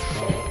did.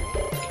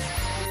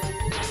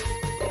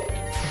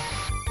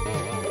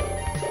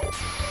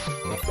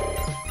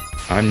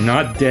 I'm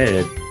not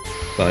dead,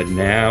 but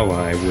now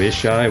I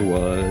wish I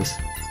was.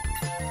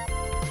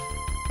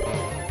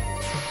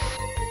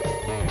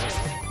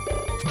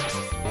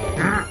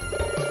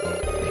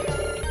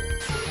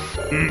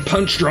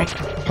 Punch drunk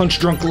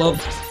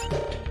love.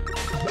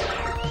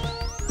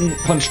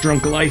 Punch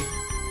drunk life.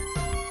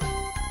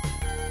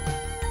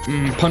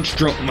 Punch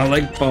drunk my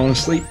leg falling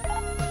asleep.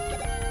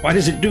 Why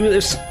does it do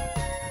this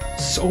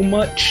so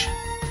much?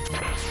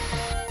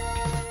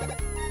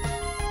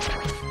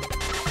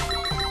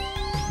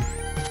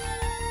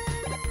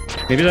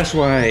 Maybe that's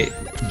why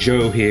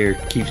Joe here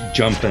keeps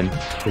jumping.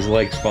 His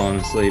legs falling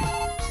asleep.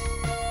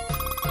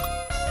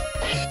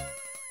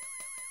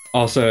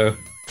 Also,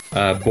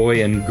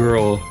 boy and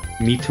girl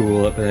Me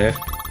Tool up there.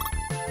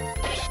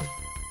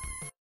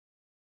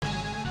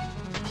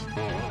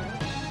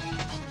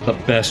 The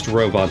best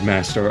Robot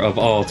Master of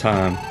all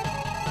time.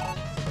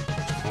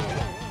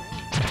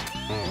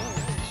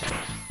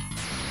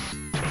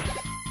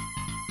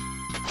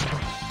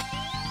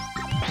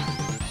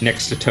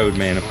 Next to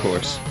Toadman, of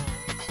course.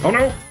 Oh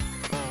no!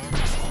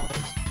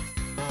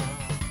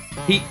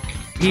 He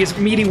is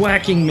meaty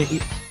whacking me.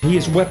 He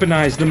has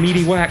weaponized the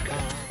meaty whack.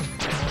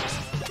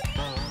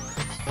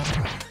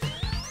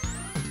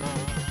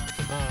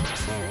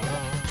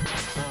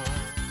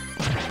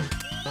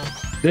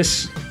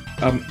 This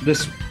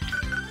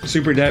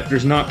Super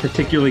Adapter's not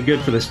particularly good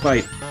for this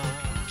fight.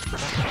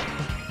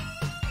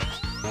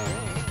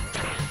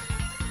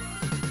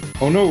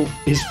 Oh no,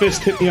 his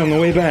fist hit me on the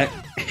way back.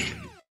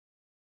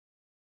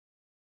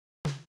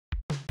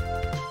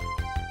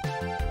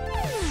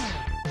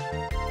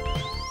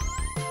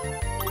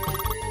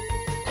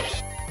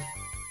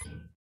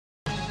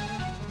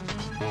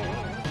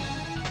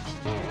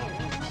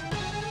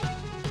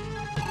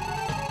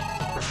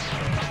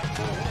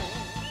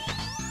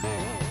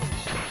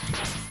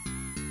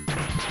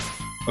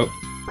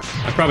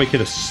 I probably could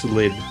have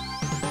slid.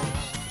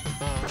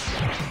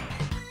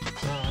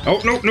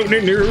 Oh, no.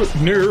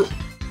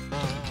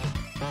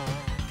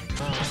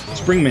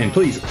 Springman,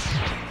 please.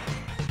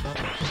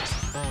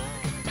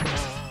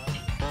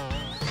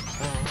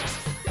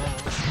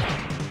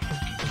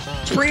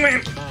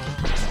 Springman!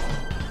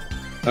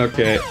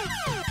 Okay.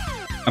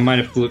 I might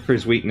have to look for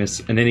his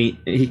weakness, and then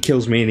he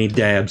kills me and he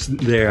dabs.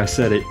 There, I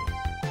said it.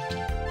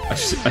 I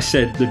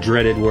said the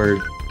dreaded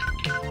word.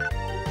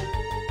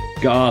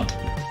 God.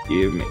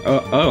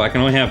 Oh, I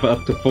can only have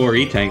up to 4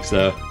 E-Tanks,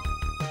 though.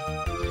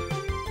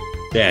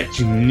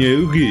 That's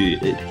no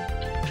good.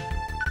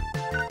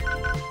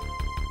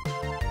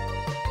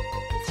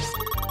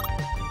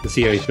 Let's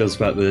see how he feels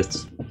about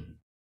this.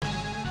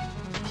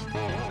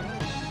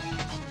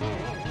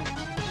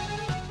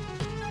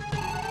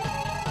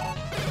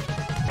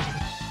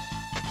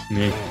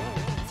 Nah.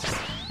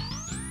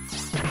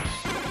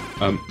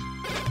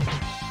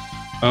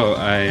 Oh,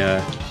 I,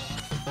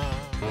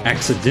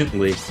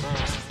 accidentally...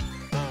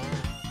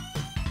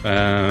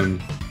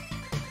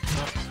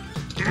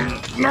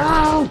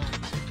 No!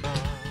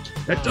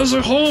 That does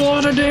a whole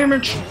lot of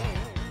damage!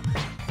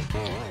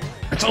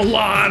 That's a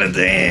lot of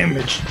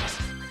damage.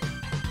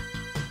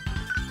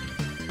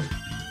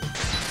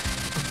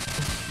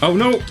 Oh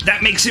no,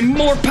 that makes him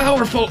more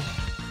powerful.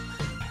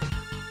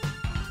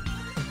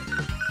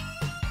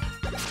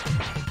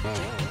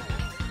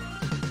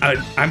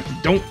 I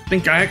don't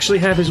think I actually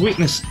have his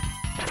weakness.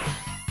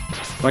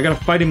 So I gotta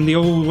fight him the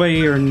old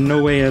way or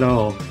no way at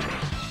all.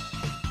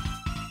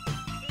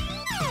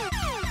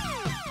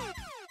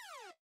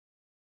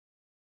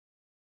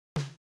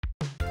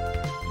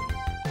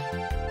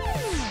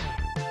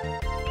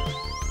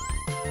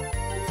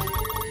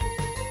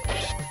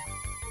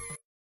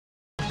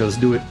 Let's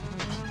do it.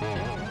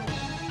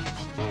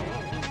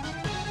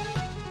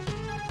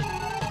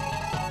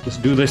 Let's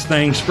do this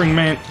thing,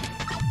 Springman.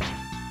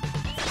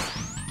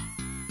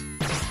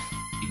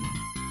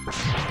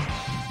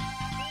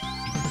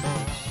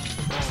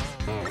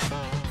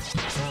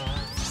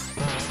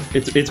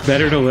 It's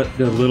better to let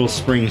the little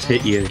springs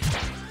hit you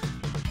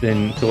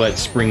than to let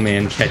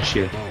Springman catch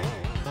you.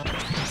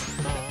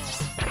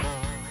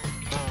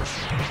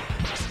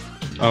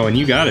 Oh, and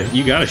you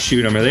gotta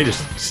shoot them or they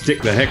just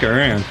stick the heck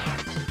around.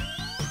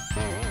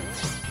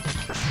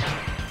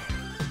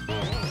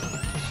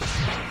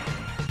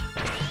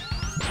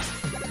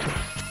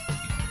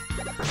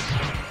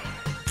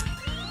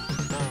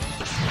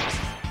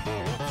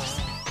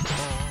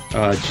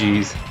 Oh,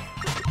 jeez.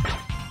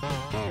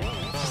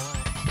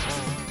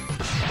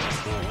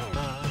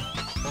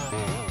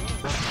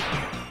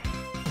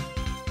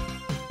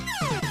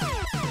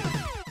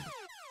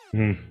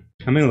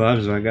 How many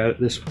lives have I got at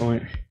this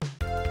point?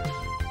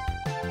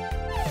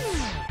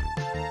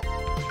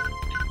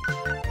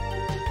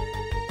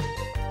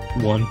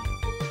 One.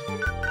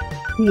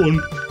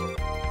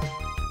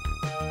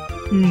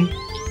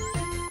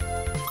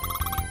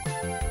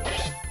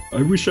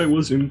 I wish I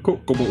was in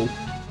Kokomo.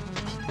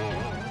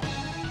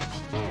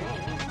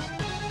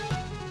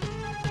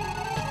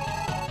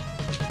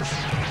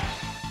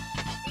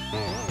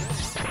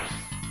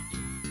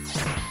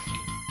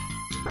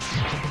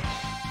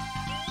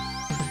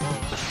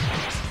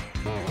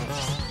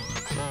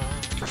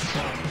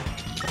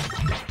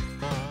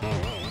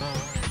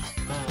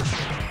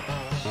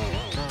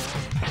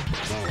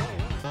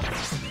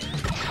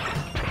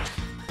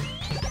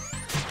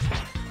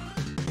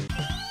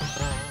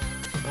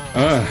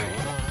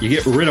 You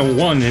get rid of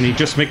one and he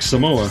just makes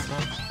some more.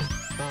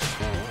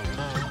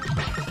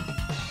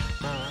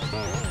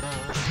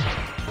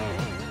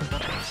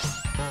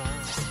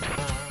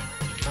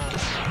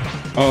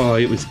 Oh,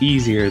 it was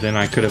easier than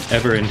I could have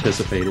ever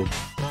anticipated.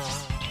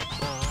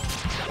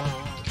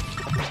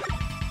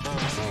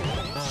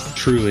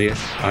 Truly,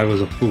 I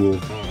was a fool.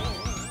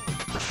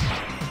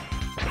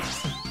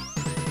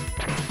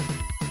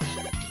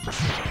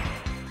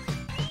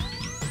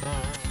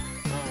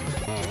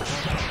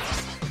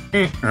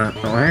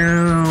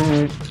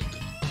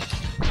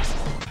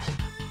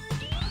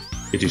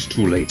 It is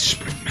too late,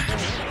 Springman.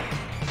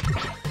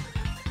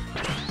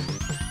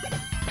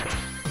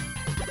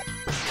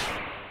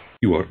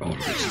 You are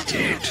already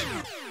dead.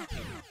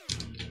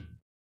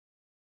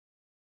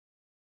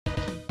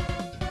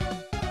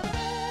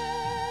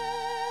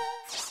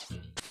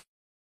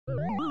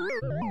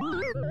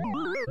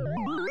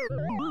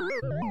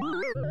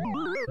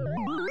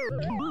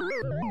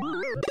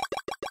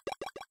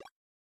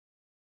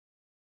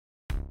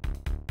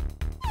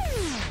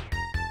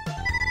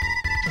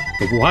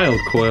 The wild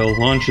coil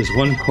launches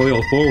one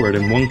coil forward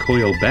and one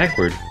coil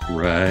backward,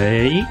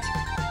 right?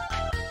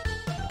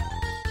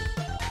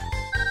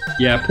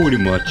 Yeah, pretty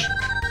much.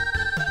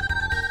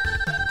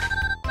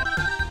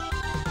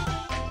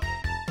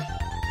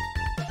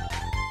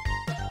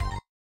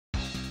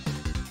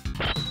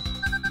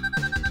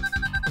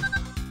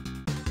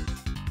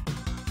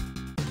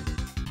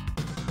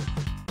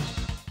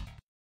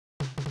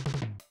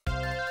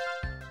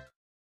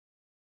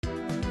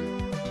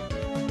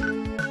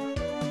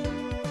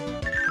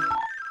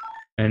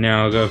 And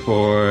now I'll go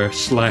for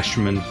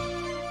Slashman.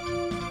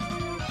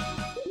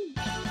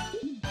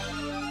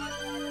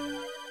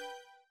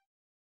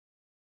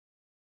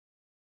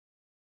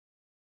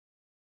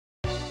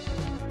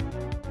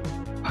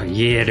 Oh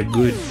yeah, the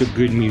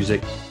good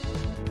music.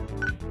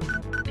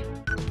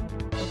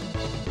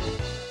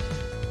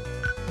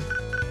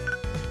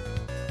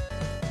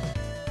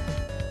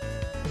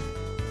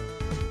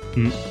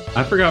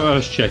 I forgot what I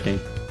was checking.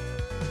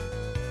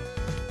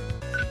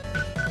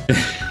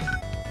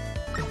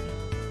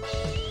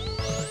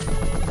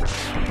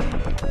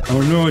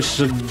 Oh no, it's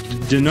a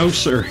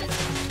denocer.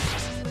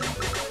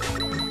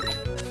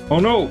 Oh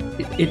no,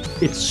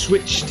 it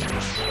switched.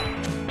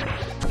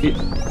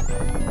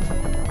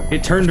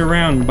 It turned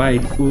around by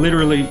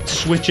literally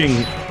switching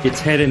its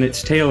head and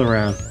its tail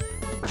around.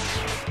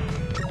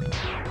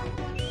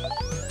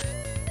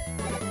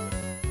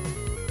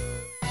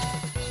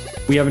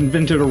 We have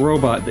invented a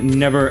robot that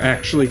never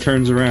actually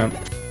turns around.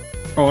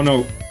 Oh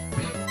no.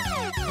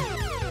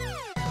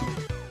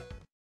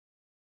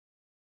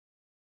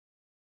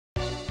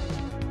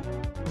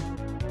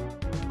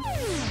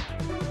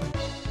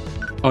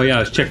 Oh yeah, I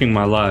was checking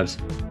my lives.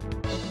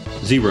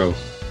 0.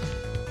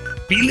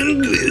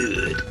 Feeling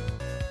good.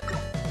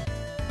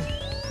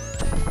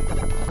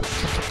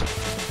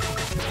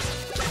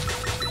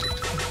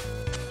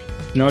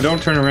 No,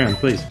 don't turn around,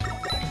 please.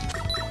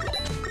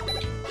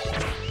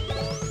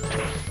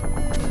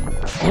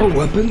 Our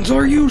weapons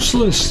are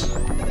useless.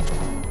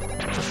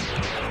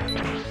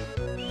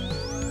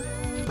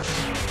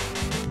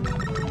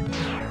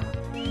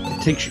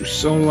 It takes you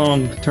so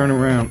long to turn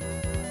around.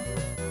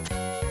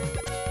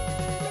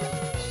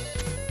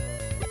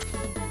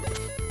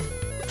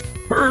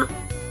 Hurt.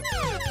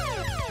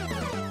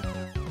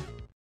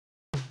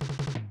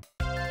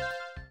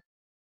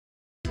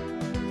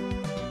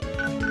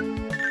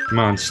 Come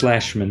on,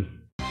 Slashman.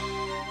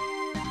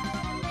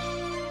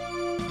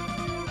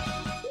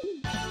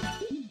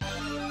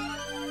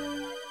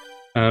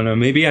 I don't know,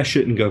 maybe I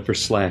shouldn't go for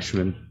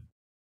Slashman.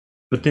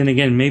 But then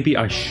again, maybe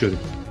I should.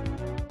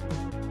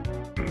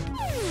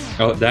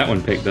 Oh, that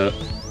one picked up.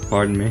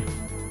 Pardon me.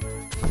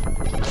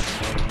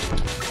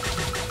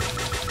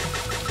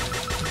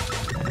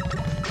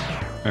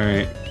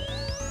 Alright.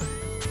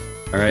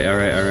 Alright.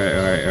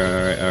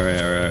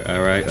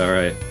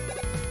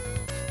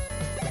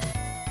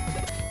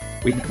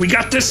 We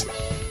got this.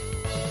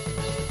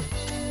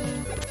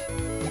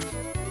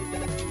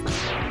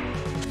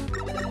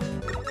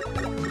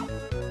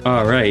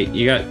 Alright,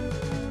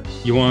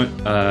 you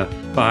want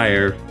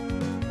fire,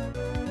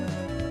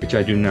 which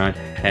I do not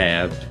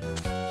have.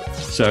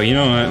 So you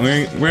know what,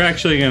 we're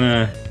actually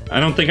gonna,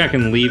 I don't think I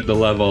can leave the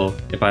level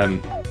if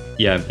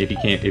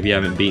if you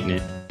haven't beaten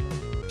it.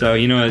 So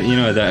you know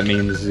what that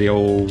means, the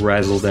old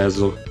razzle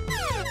dazzle.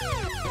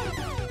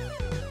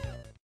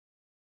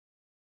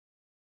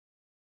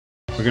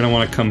 We're gonna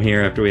want to come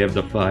here after we have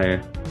the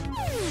fire.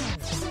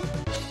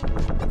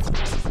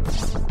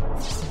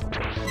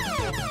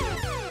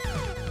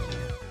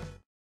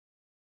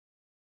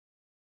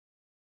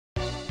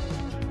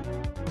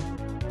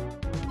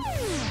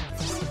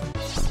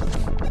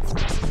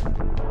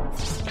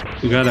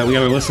 We gotta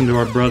listen to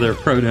our brother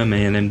Proto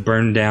Man and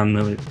burn down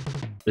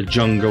the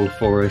jungle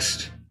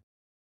forest.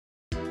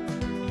 We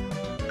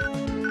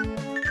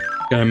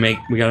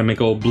gotta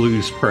make old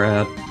Blues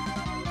proud.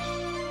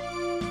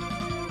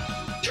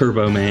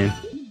 Turbo Man.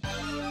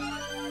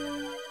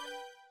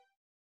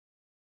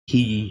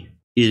 He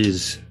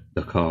is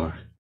the car.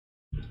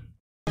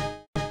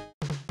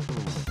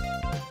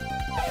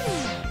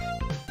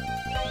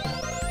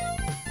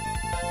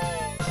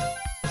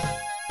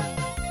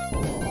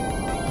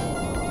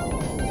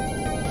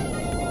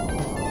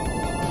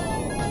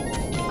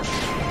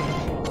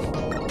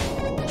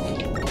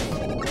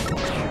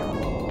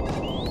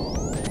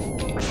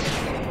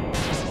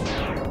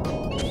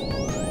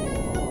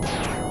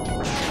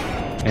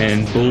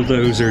 And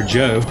Bulldozer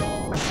Joe.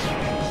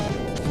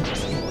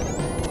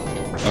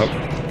 Oh.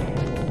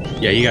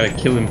 Yeah, you gotta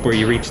kill him before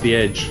you reach the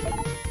edge.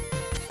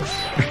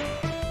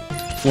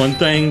 One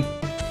thing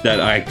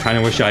that I kind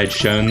of wish I had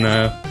shown,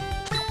 though,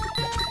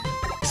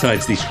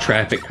 besides these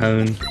traffic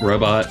cone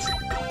robots,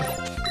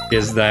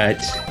 is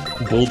that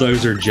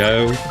Bulldozer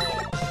Joe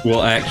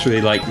will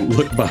actually, like,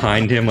 look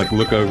behind him, like,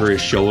 look over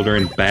his shoulder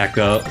and back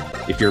up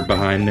if you're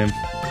behind him,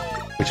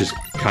 which is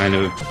kind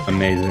of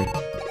amazing.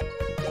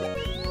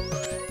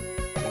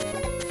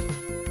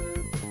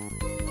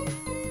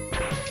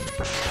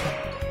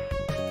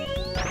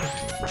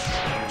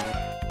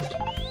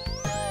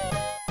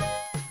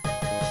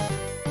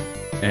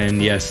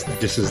 And yes,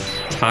 this is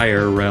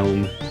Tire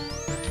Realm.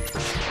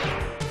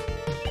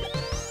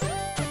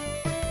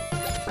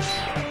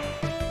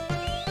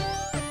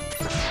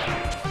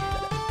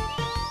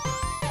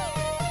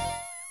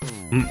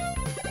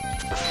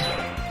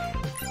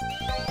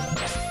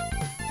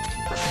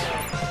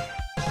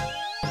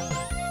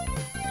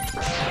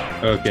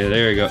 Okay,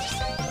 there we go.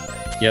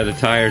 Yeah, the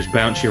tires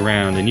bounce you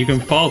around, and you can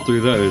fall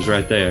through those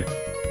right there,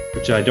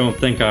 which I don't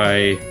think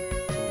I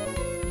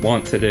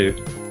want to do.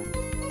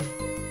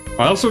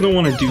 I also don't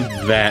want to do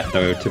that,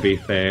 though, to be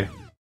fair.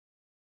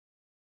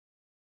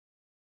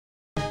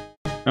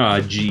 Ah,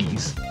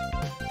 jeez.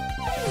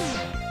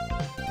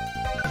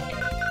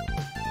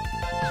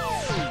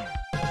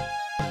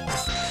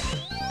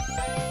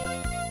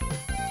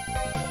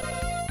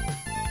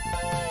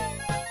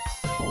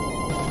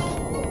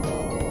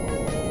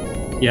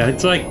 Yeah,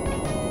 it's like,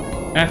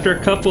 after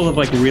a couple of,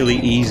 like, really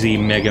easy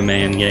Mega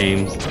Man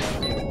games,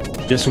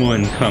 this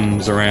one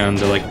comes around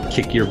to, like,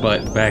 kick your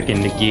butt back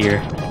into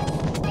gear.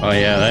 Oh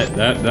yeah,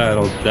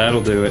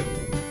 that'll do it.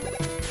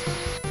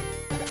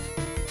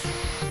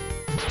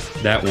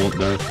 That won't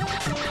though.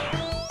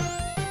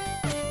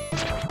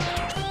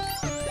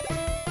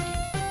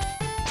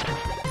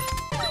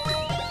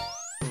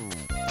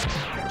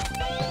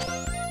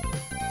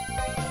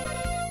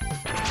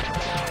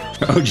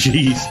 Oh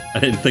jeez, I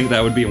didn't think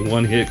that would be a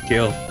one-hit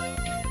kill.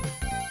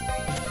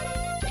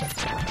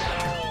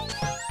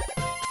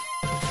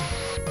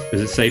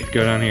 Is it safe to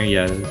go down here?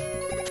 Yeah, it is.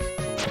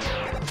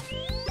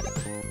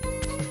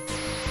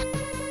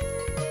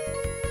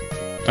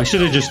 I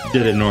should have just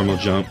did a normal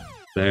jump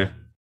there.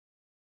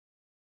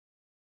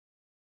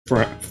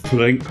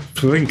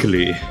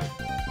 Frankly.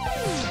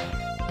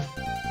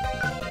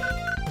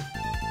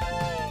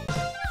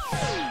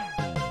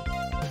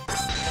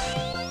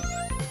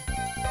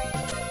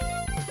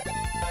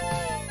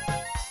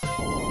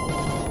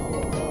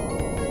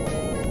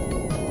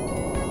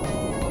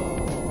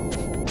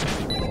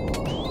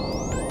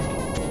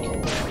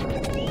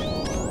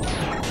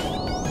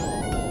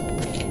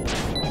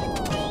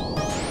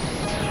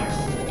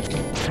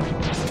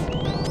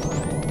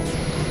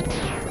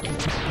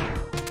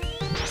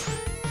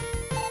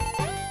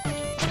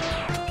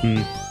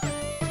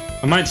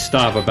 I might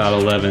stop about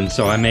 11,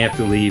 so I may have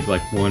to leave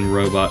like one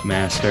robot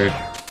master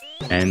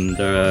and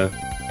the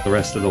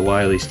rest of the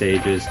Wily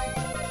stages.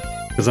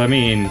 Because I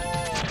mean,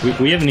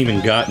 we haven't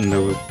even gotten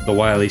to the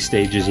Wily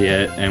stages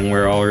yet, and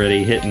we're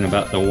already hitting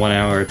about the 1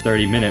 hour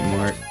 30-minute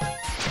mark.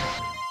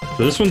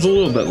 So this one's a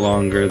little bit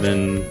longer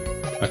than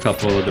a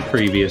couple of the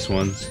previous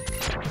ones.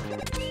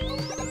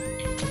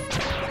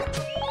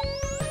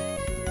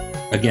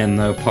 Again,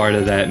 though, part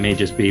of that may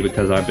just be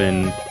because I've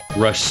been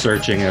rush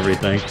searching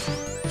everything.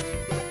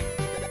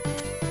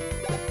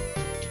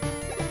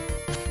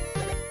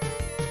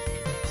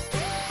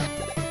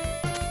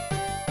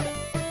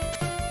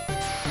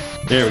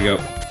 There we go.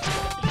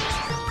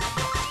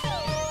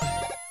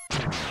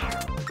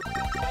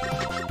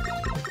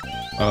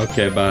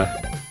 Okay, bye.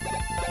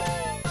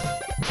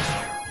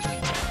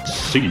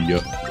 See ya.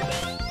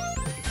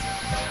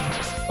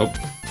 Oh.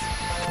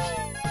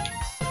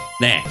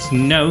 That's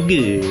no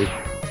good.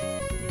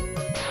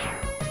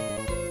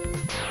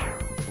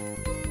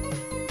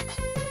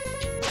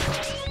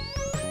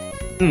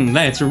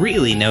 That's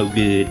really no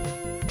good.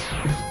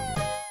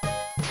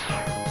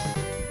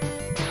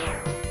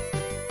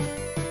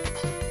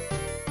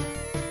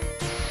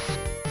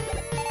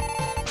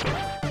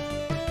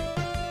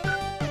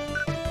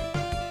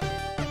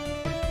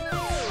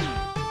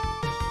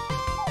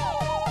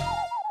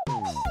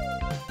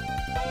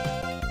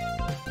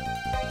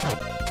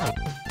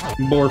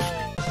 Morph.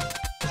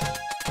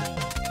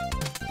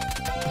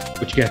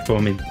 What you got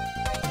for me?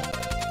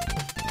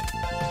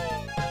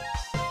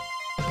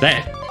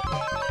 That.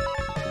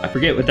 I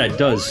forget what that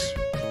does.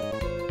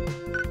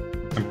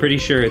 I'm pretty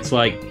sure it's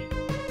like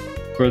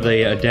for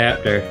the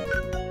adapter.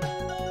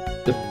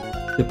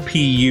 The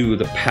PU,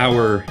 the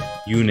power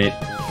unit.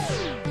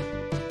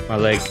 My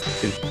leg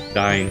is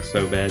dying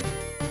so bad.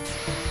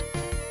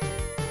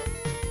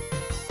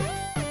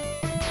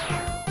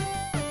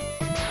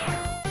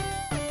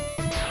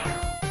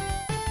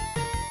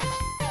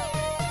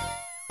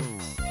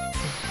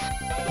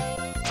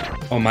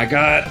 Oh my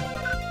god.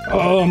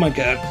 Oh my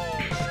god.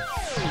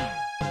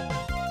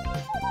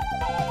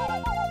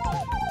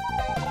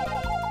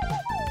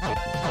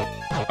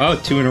 Oh,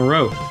 2 in a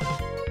row.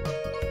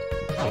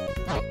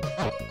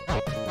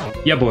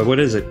 Yeah, boy, what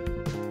is it?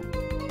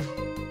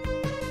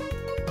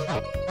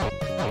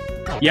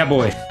 Yeah,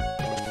 boy.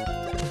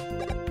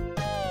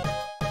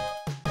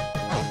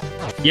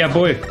 Yeah,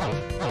 boy.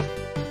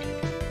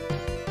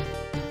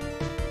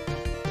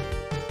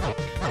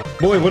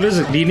 Boy, what is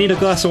it? Do you need a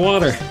glass of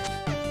water?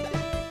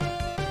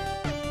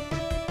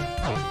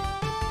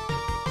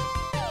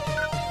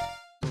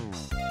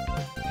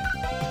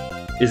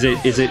 Is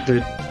it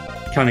to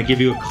kind of give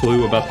you a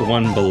clue about the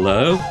one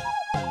below?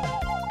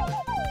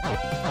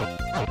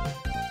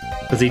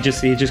 Because he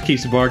just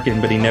keeps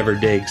barking, but he never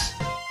digs.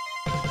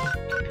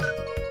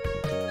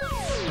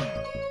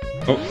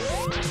 Oh.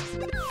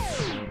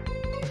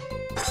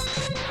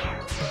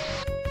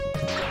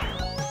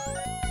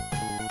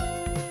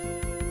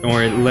 Don't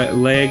worry,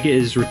 leg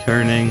is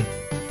returning.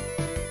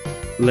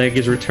 Leg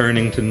is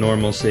returning to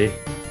normalcy.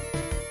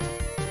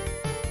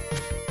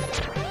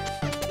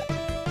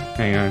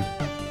 Hang on.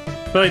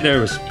 I feel like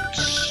there was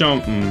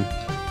something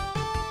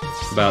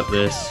about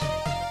this.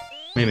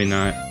 Maybe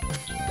not.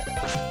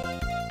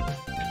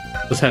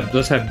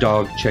 Let's have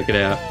Dog check it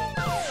out.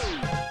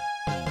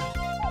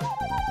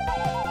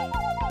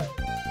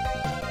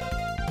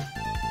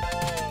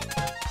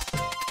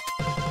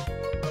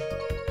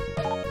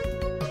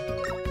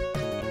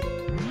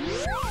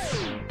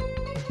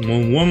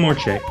 One more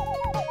check.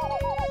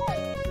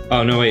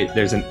 Oh no, wait,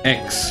 there's an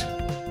X.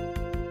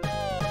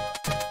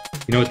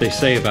 You know what they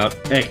say about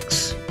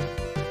X?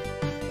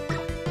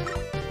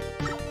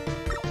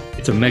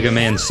 It's a Mega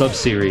Man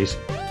sub-series.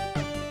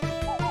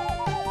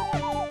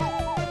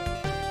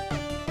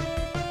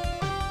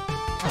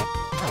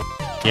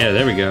 Yeah,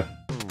 there we go.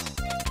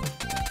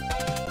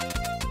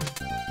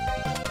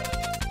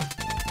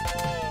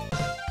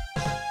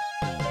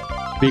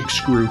 Big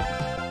screw.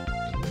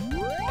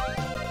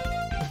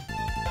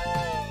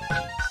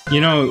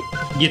 You know,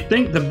 you'd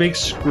think the big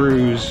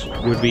screws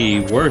would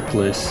be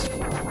worthless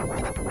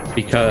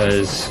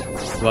because,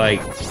 like,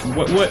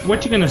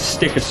 what you gonna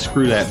stick a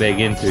screw that big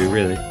into,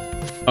 really?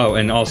 Oh,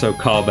 and also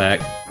callback.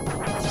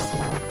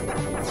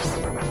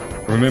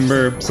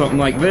 Remember something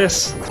like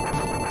this?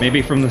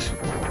 Maybe from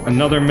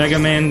another Mega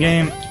Man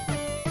game?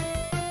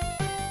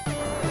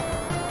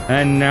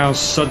 And now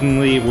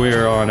suddenly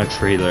we're on a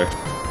trailer.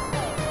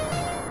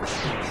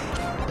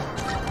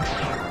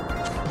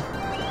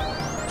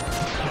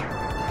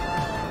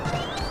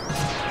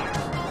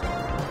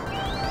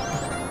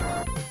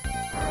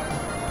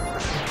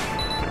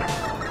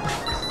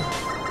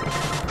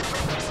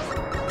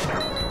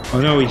 Oh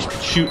no, he's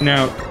shooting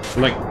out,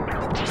 like,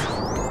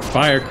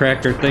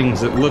 firecracker things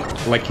that look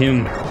like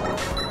him.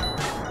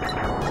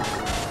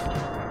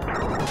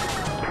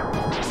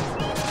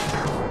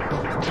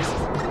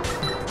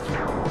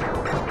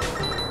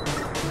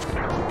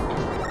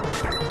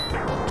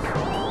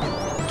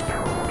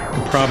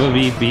 Could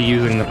probably be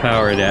using the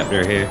power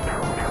adapter here.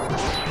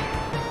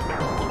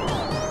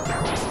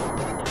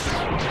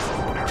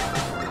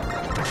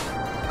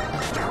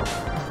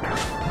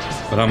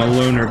 I'm a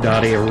loner,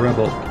 Dottie, a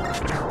rebel.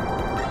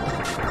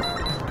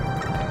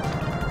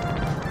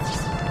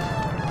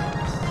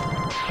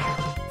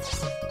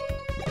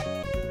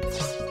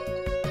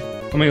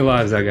 How many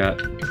lives I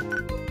got?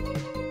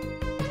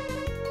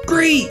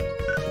 Great!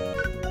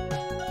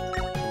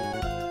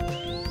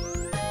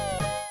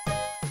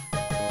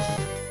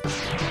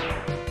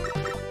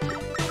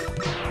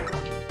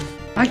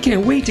 I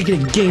can't wait to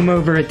get game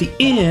over at the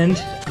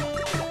end!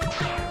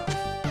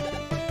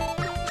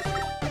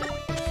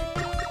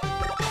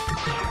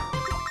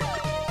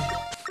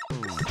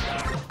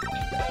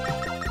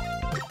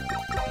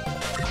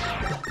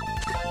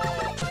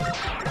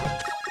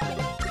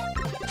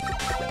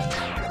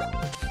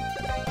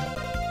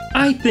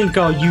 I think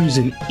I'll use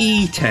an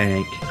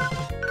E-tank.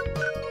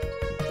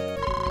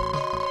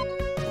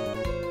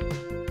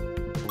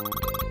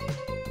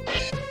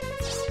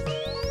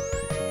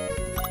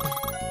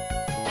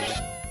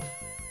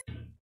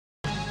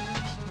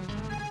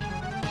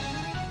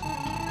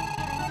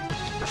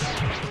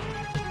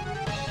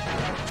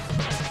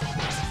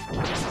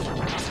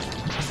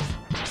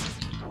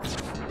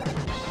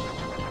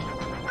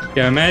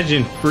 Yeah,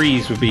 imagine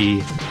freeze would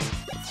be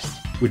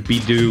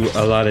do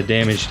a lot of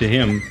damage to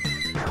him.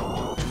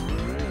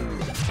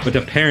 But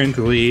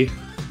apparently,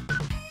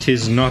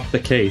 'tis not the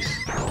case.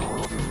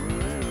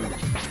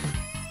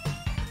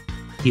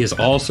 He is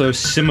also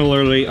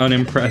similarly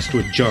unimpressed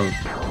with junk.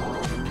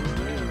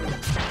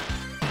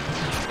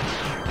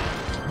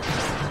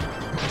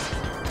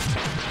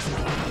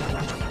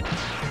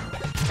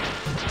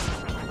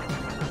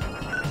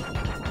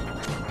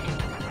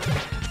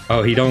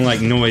 Oh, he don't like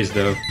noise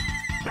though.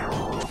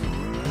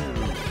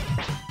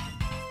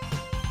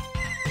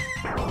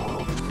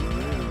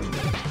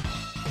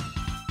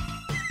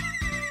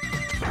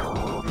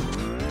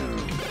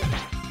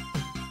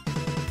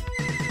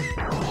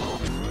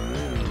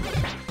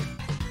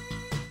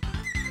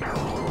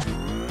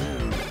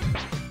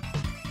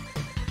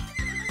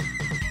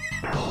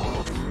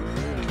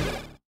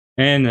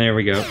 And there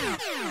we go.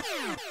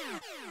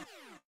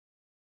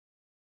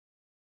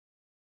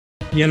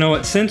 You know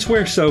what, since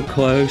we're so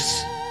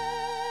close,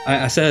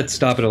 I said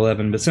stop at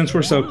 11, but since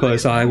we're so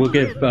close, I will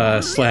give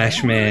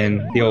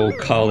Slashman the old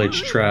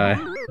college try.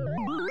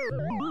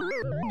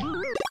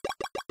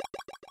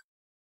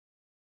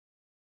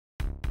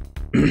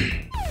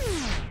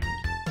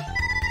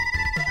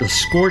 The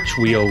Scorch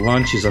Wheel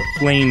launches a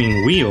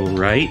flaming wheel,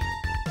 right?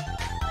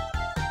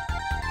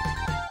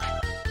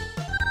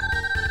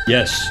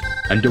 Yes,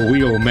 and the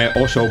wheel may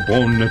also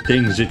burn the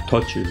things it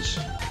touches.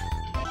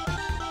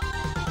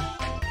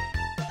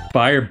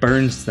 Fire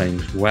burns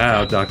things.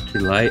 Wow,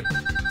 Dr. Light.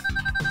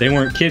 They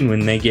weren't kidding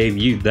when they gave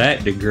you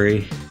that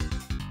degree.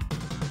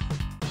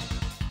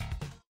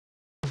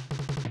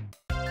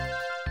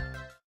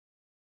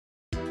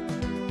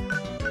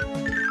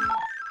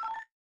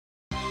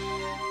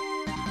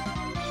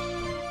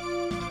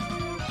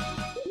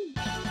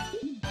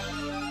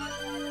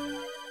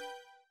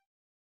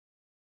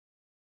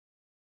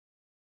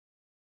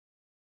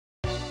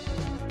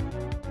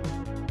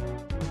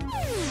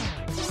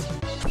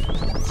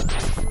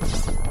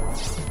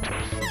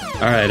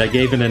 Alright, I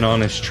gave it an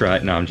honest try.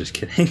 No, I'm just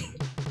kidding.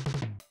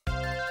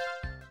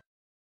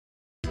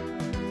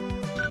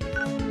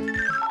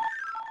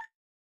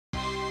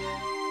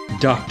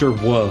 Dr.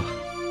 Wuh.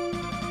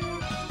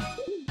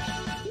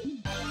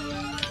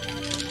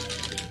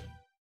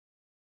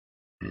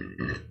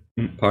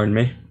 Pardon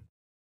me.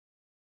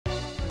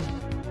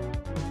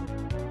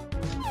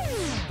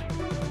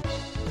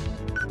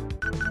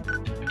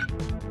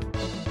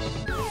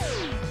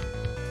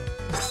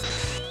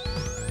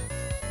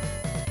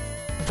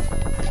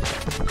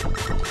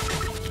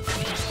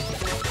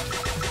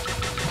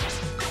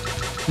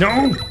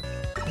 No!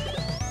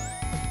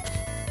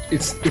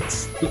 It's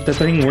the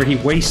thing where he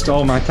wastes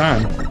all my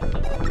time.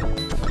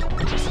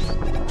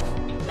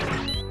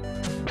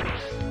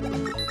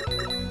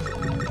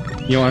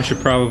 You know, I should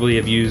probably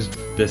have used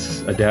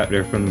this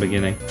adapter from the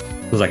beginning,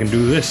 because I can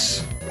do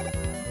this.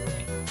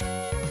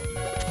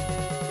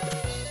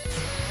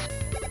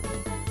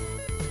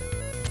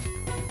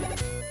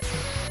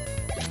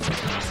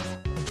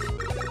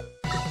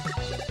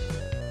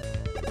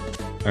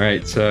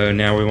 Alright, so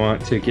now we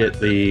want to get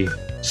the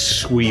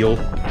squeal.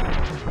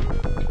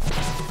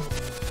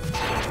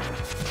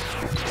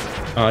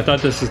 Oh, I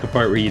thought this is the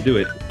part where you do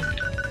it.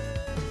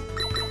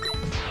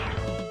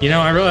 You know,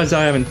 I realize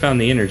I haven't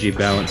found the energy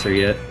balancer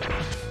yet.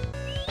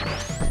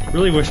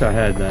 Really wish I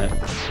had that.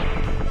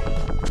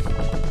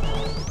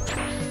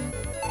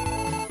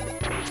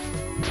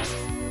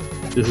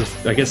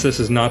 I guess this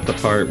is not the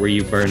part where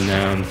you burn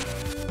down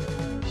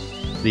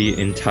the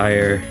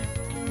entire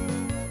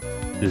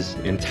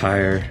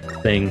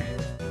thing.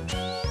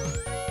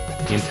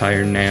 The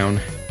entire noun.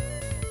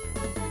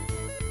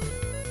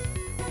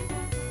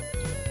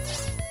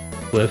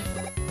 Cliff.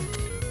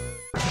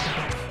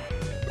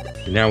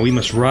 Now we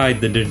must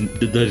ride the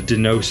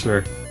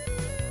denocer.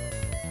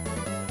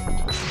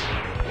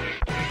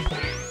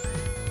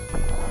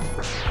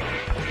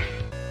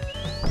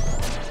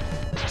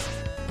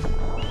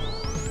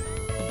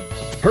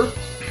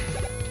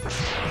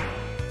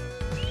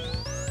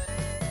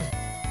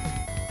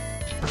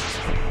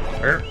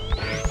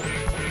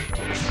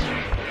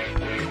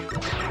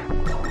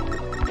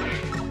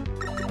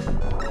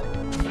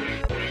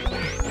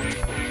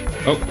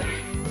 Oh.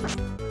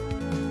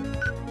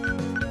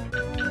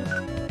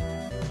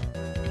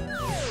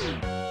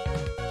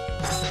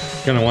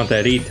 Gonna want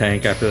that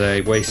E-tank after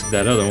they wasted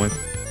that other one.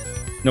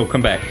 No,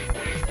 come back.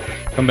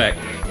 Come back.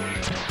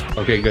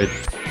 Okay, good.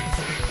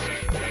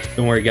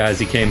 Don't worry, guys,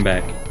 he came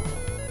back.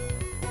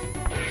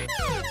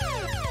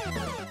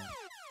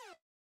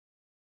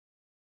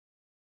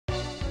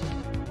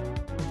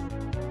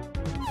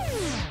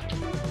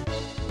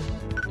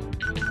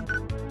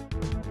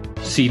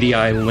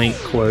 CDI Link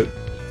quote.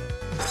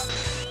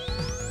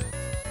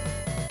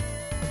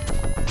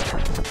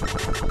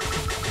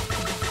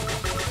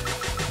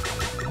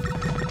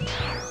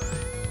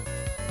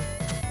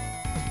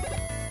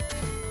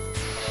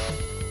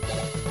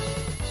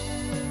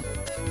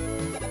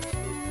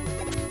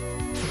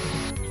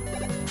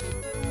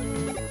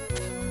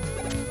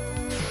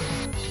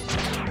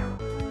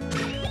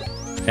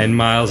 And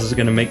Miles is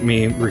gonna make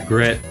me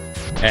regret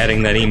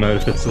adding that emote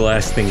if it's the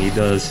last thing he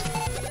does.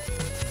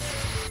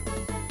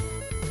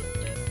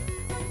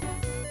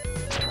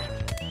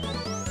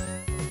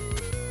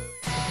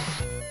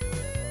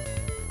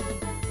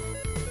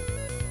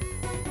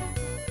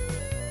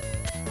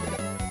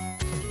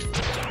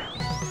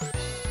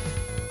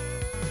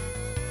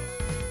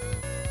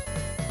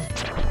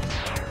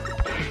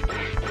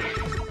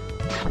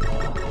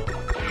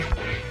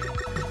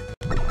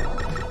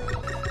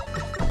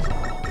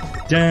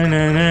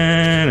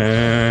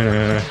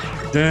 Da-na-na-na-na,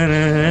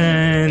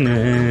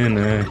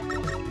 da-na-na-na-na.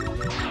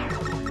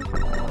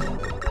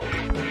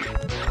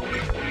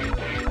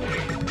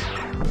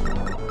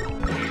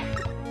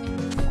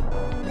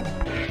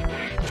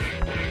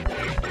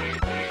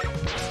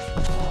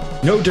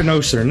 No,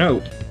 Denoser,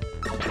 no.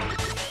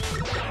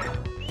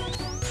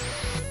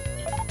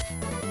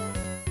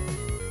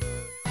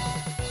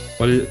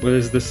 What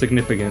is the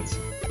significance?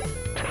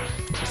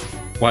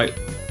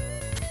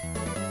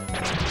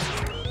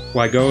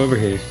 Why go over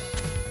here?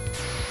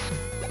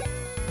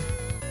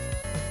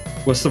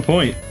 What's the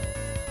point?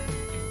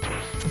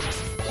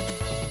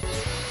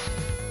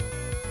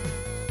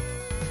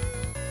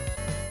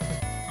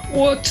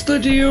 What's the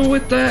deal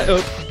with that?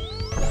 Oh.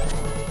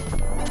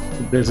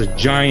 There's a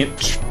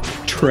giant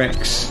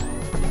Trex.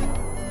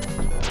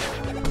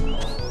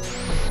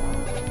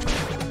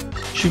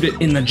 Shoot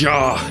it in the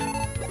jaw.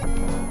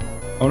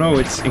 Oh no,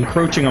 it's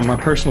encroaching on my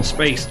personal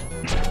space.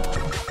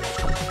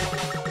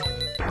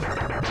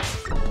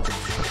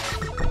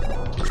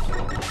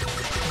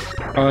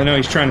 Oh no,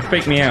 he's trying to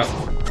fake me out.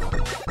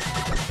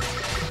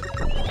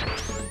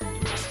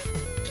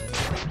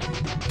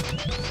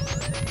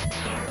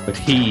 But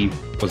he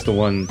was the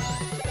one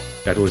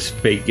that was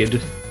faked.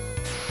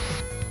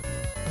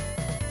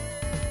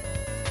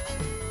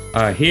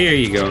 Here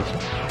you go.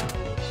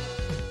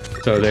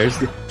 So there's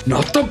the...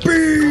 Not the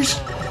bees!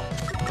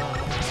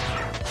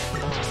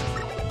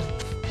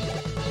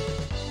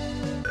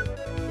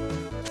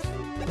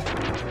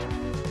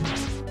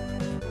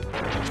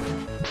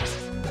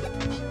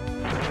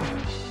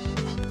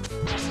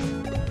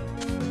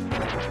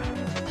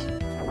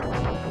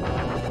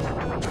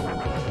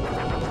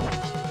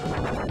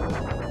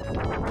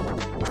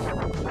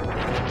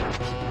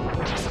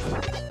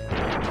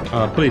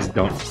 Please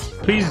don't.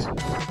 Please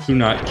do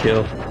not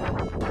kill.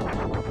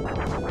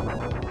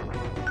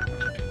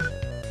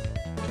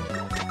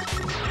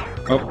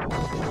 Oh.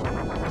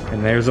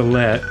 And there's a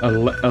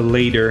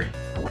later.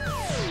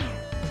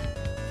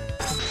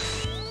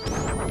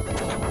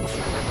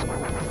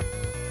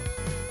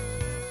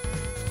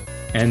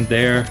 And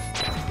there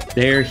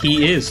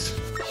he is.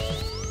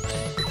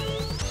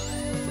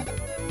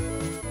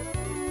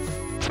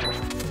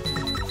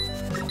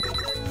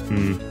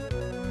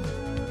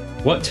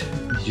 What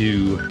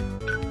do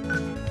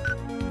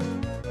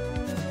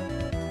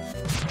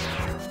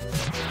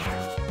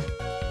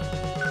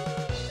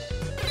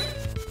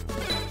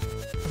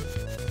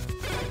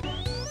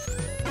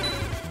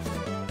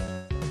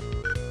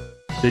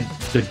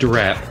the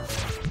drap?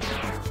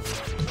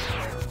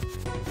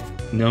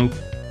 Nope.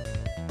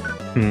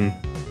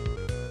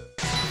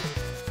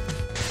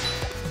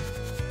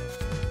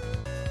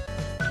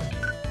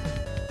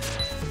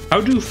 How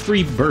do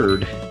free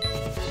bird?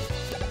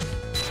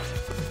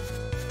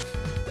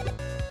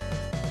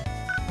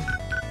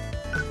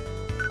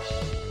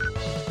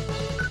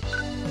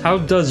 How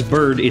does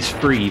bird is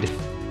freed?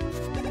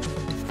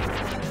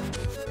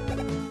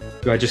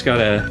 Do I just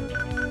gotta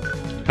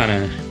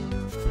kinda...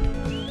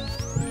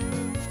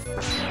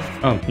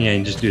 Oh, yeah,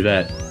 you just do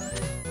that.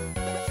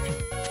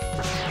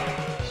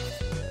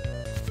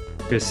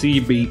 Cause see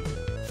beat.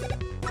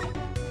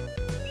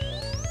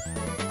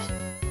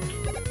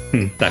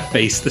 That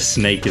face the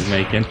snake is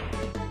making.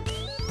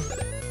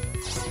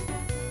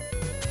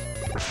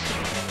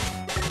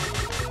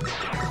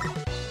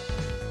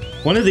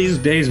 One of these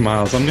days,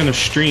 Miles, I'm gonna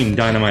stream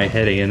Dynamite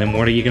Heady, and then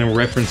what are you gonna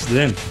reference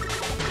then?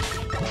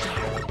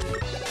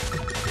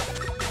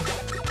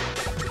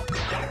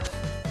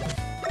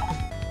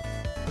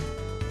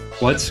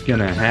 What's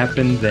gonna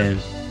happen then?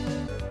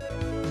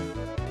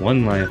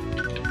 One life.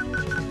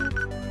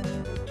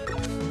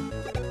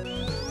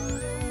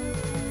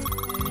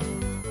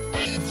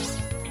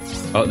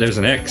 Oh, there's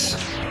an X.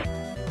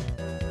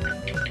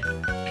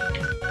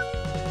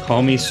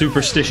 Call me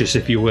superstitious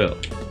if you will.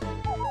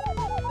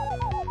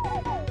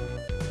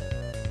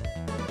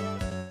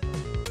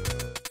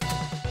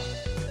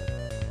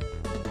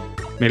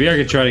 Maybe I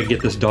could try to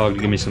get this dog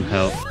to give me some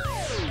help.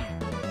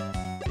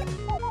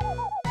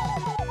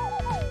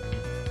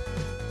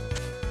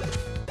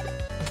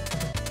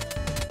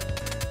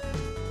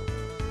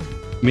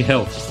 Give me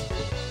help.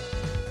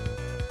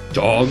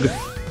 Dog.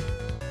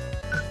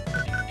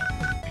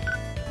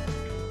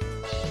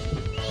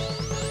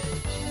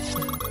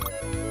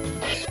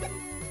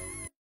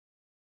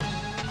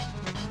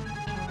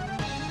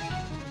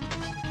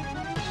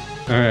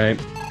 Alright.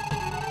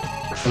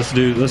 Let's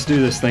do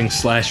this thing,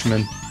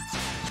 Slashman.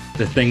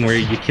 The thing where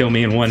you kill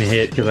me in one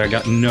hit because I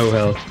got no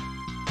health.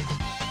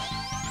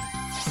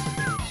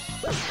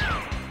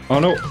 Oh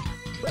no!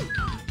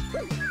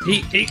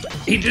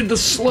 He did the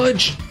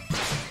sludge!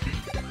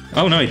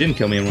 Oh no, he didn't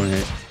kill me in one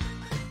hit.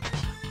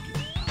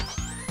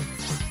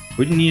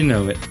 Wouldn't you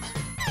know it?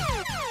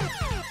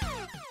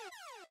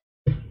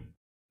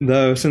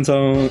 Though, since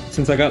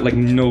I got like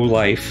no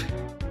life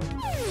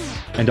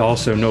and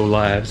also no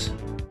lives.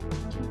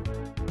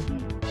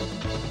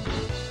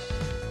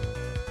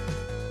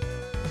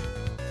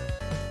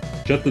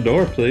 Shut the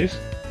door, please.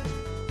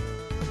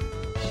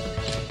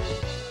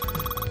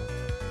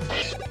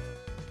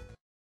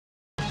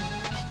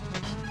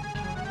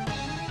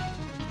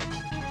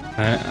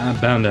 I'm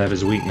bound to have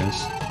his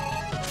weakness.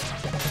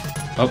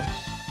 Oh.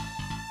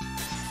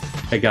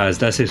 Hey guys,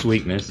 that's his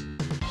weakness.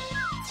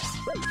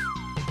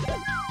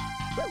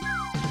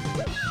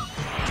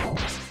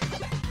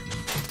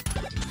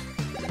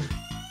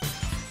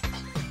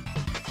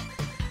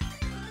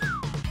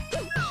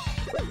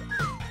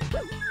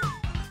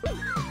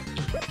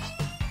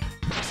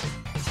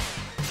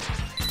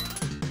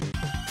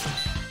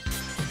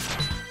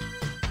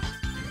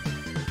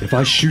 If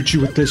I shoot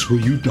you with this,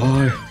 will you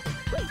die?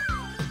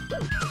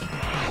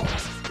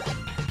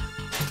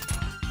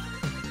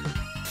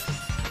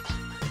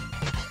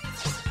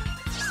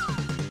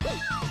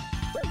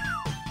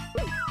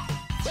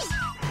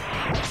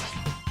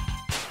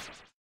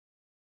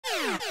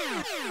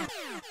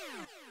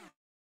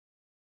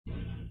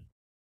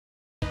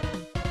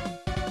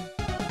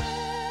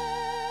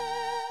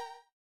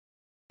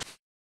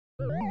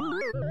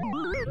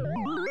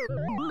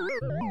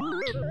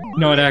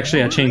 No,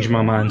 actually, I changed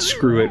my mind.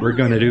 Screw it. We're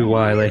gonna do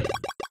Wily.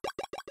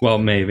 Well,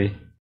 maybe.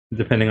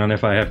 Depending on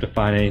if I have to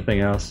find anything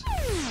else.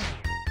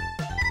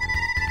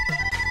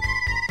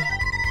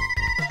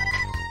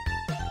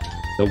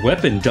 The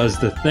weapon does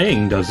the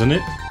thing, doesn't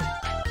it?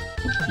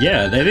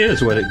 Yeah, that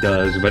is what it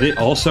does, but it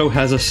also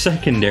has a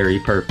secondary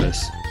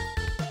purpose.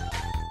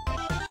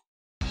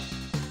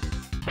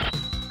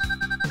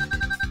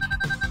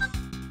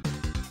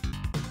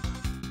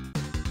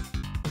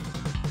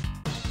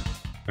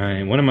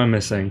 Alright, what am I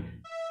missing?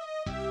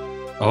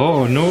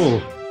 Oh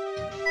no!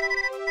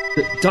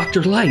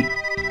 Dr. Light!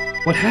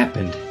 What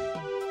happened?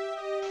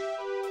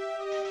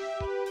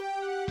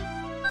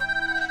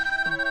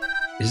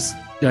 Is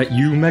that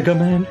you, Mega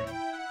Man?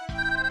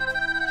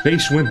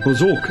 Base went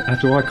berserk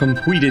after I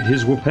completed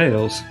his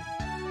repairs.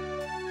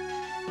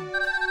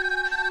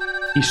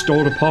 He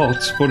stored the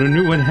parts for the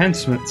new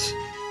enhancements.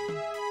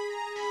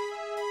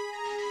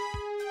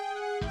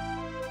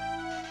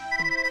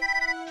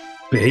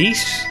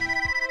 Base?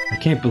 I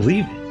can't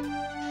believe it.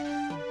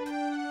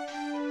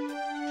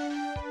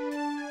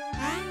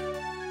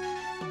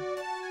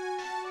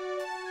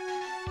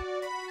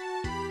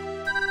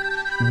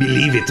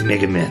 Believe it,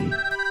 Mega Man.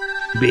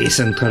 Base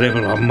and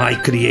Trevor are my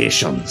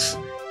creations.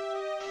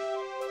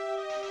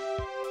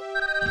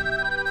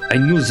 I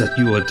knew that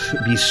you would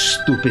be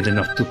stupid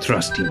enough to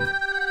trust him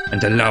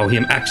and allow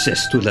him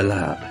access to the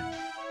lab.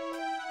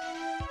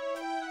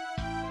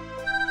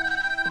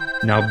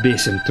 Now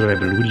Base and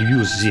Trevor will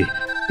use the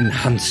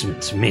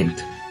enhancements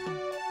meant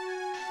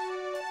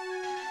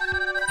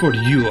for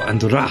you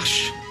and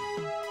Rush.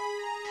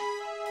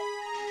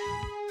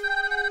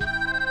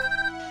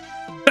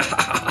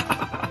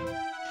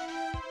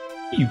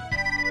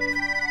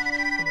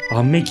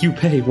 I'll make you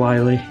pay,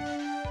 Wily.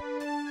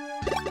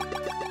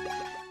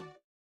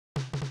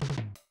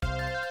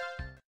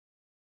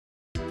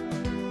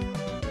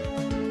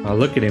 Oh,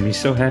 look at him. He's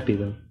so happy,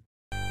 though.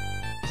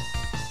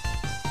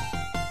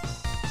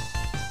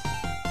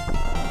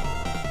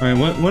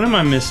 Alright, what am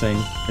I missing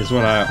is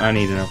what I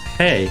need to know.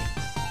 Hey.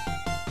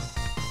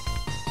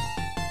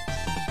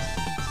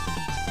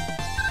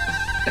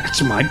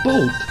 That's my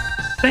bolt.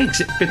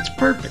 Thanks, it fits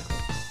perfectly.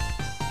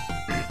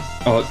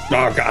 Oh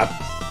God.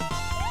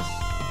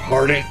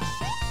 Pardon.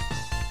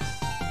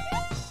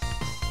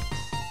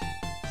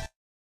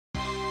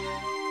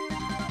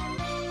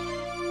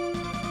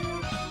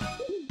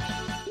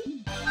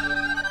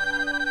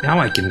 Now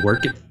I can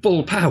work at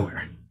full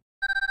power.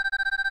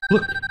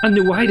 Look, a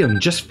new item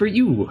just for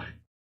you.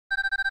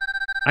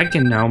 I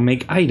can now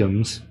make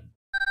items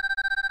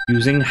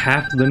using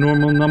half the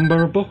normal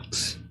number of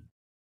books.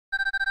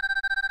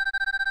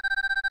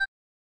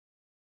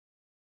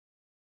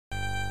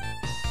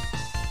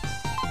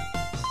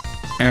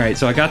 Alright,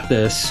 so I got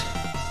this.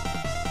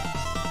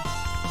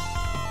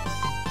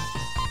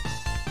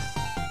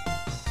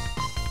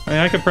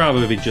 I could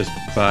probably just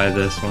buy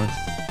this one.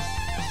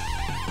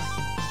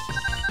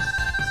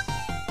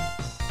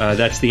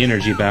 That's the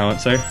energy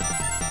balancer.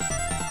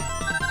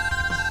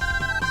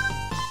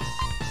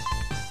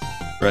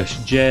 Rush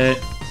jet.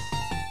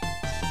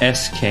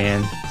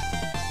 S-can.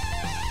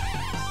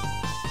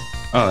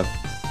 Oh.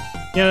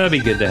 Yeah, that'd be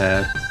good to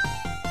have.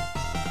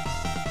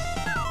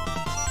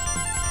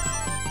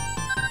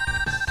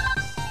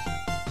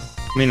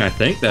 I mean, I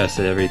think that's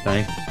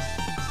everything.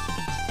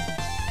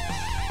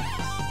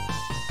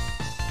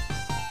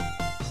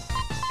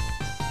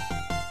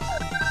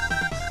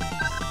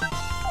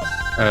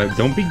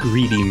 Don't be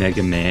greedy,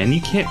 Mega Man.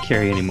 You can't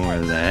carry any more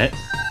of that.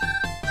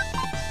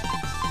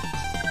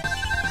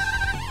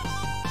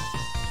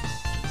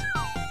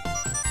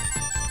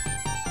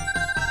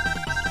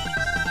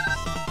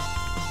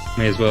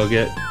 May as well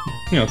get,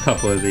 you know, a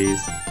couple of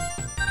these.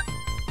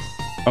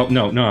 Oh,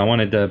 no, I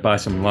wanted to buy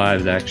some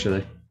lives,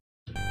 actually.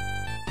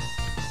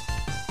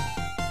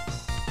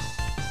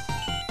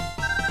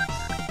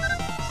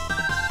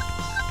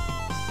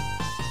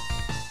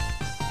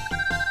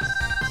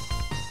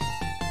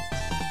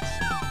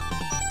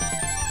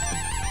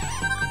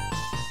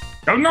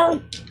 Oh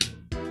no!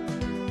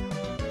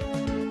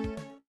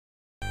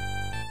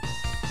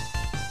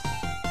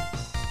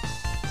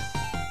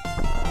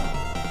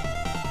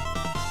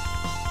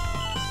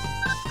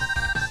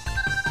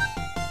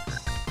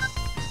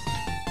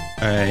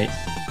 Alright.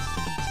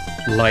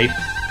 Life.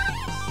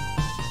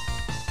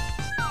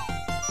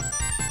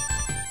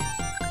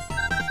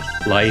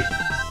 Life.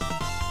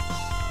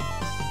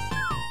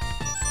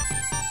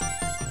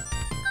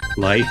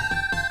 Life.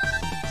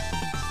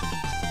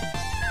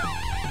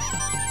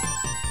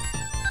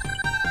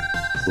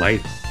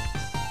 Life.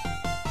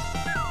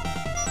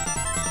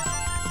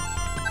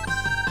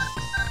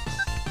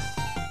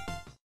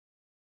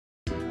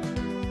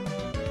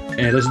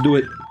 And let's do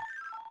it.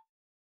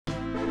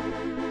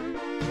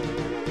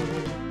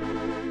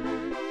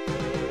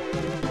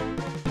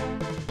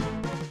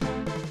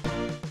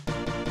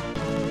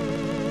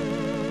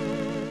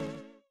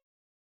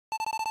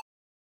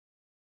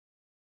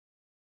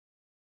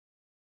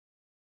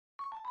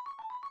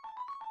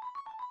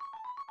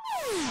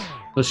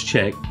 Let's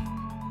check.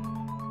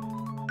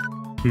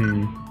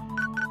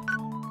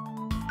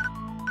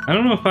 I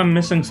don't know if I'm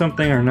missing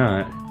something or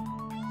not.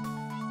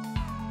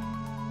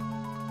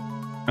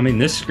 I mean,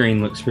 this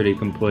screen looks pretty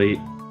complete.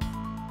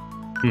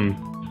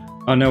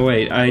 Oh, no,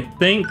 wait. I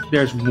think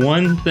there's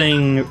one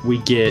thing we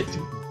get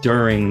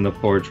during the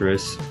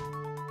fortress.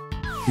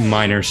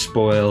 Minor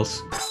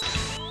spoils.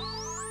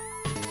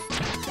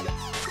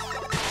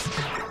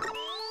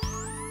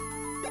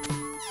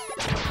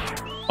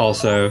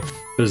 Also,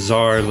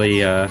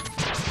 bizarrely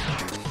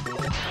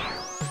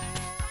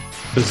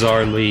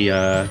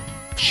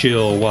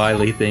chill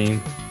Wily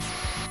theme.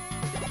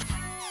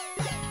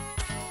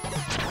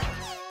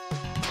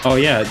 Oh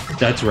yeah,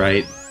 that's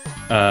right.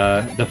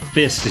 The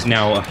fist is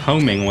now a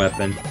homing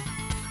weapon.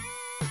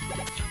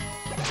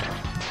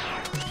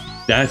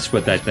 That's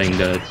what that thing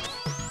does.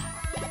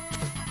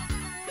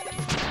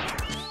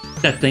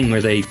 That thing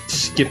where they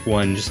skip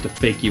one just to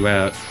fake you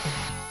out.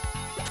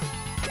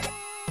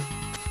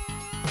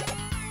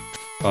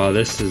 Oh,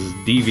 this is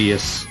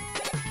devious.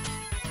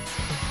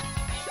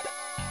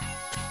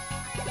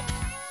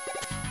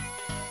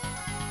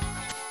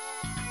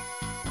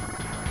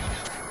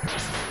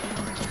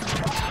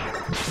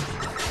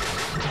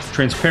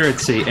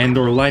 Transparency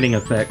and/or lighting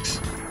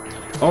effects.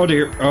 Oh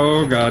dear.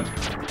 Oh god.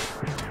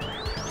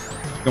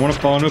 Don't want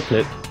to fall into a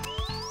pit.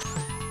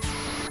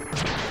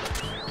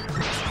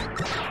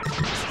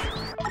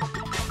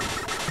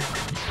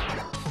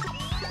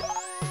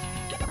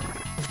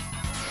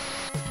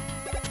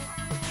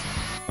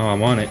 Oh, I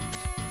want it.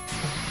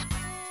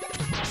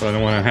 But I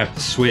don't want to have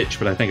to switch,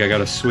 but I think I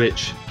gotta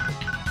switch.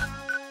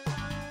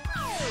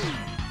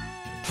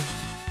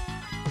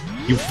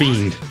 You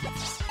fiend.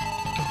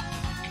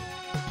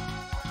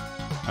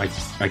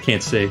 I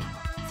can't see.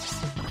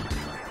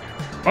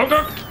 Oh,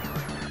 no!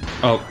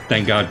 Oh,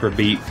 thank God for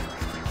beat.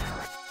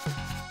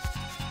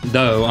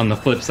 Though, on the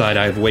flip side,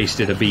 I've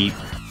wasted a beat.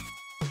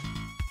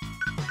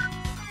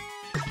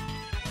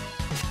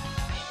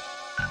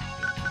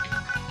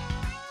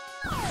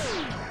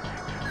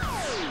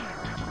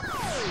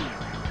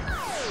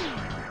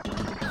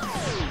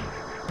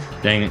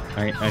 Dang it,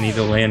 I need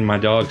to land my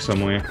dog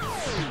somewhere.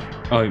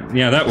 Oh,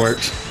 yeah, that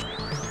works.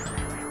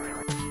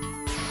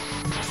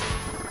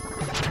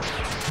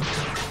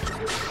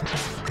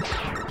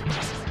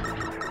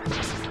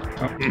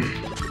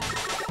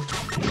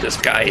 This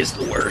guy is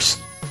the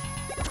worst.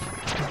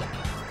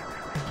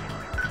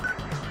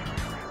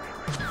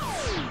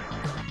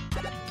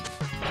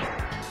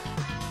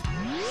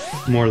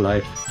 More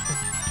life.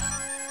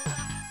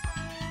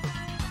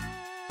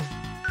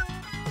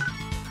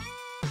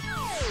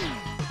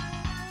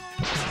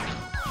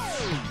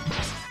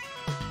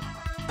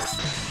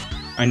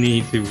 I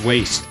need to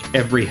waste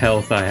every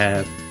health I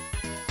have.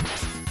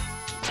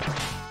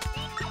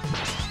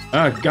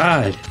 Oh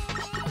god!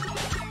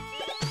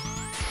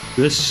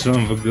 This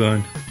son of a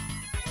gun.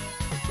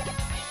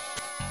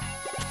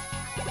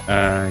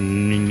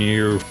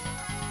 No.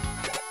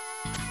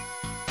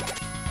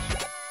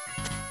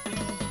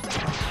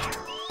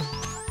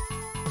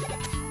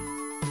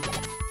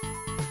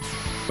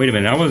 Wait a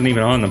minute, I wasn't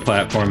even on the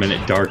platform and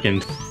it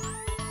darkened.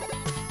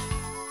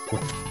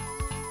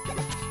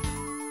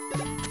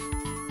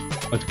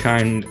 What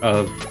kind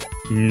of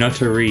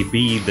nuttery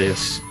be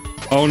this?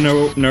 Oh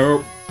no,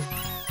 no!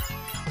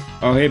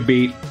 Oh hey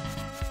Beat.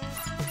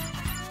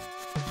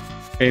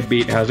 Hey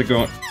Beat, how's it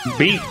going?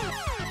 Beat!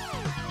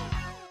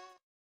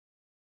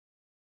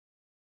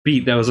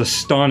 Beat, that was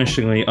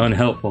astonishingly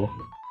unhelpful.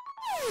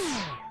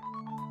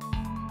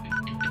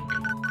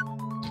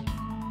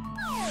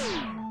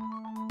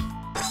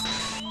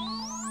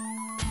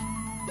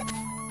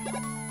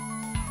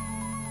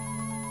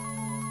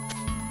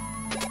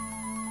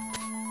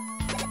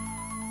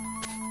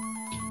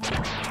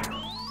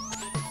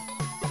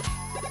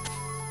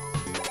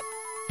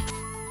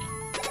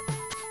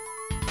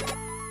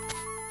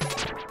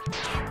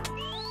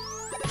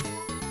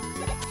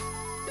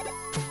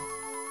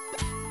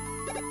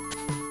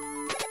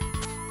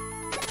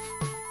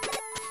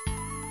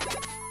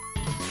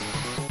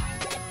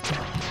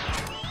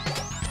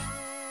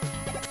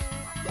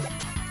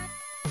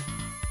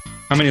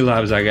 How many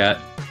lives I got?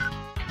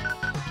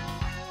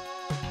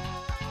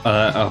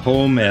 A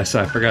whole mess.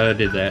 I forgot I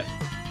did that.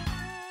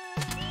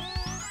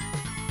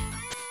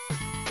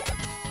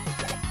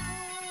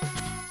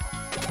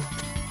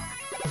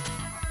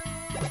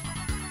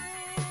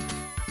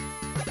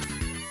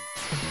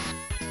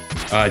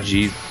 Ah,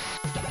 jeez.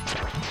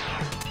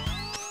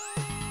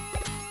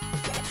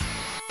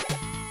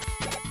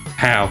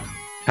 How?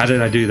 How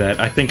did I do that?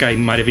 I think I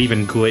might have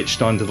even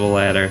glitched onto the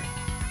ladder.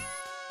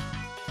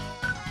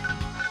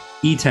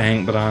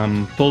 E-tank, but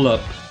I'm full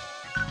up.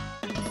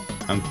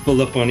 I'm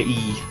full up on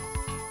E.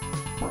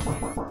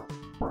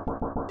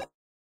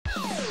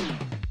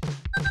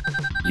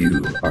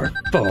 You are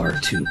far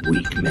too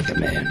weak, Mega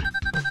Man.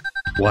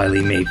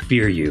 Wily may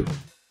fear you,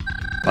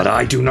 but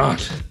I do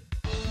not.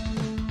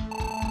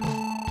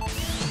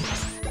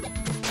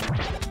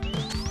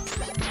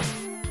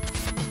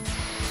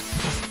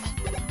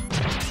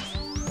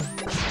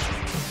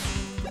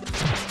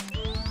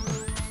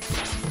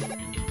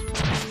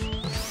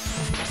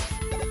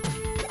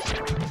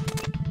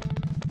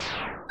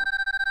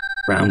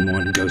 Round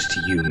 1 goes to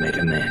you,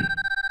 Mega Man,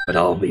 but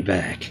I'll be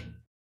back.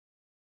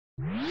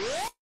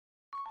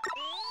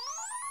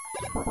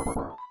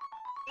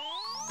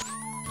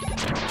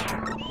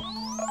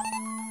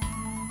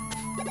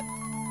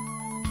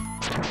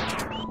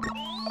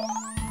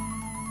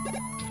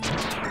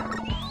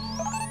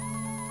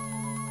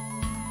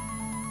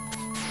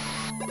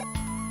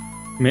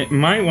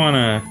 Might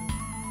wanna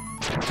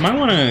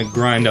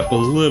grind up a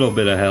little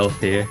bit of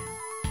health here.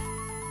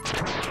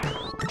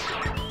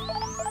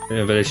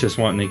 Yeah, but it's just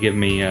wanting to give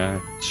me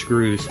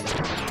screws,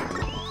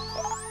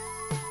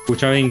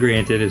 which I mean,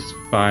 granted, is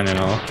fine and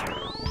all.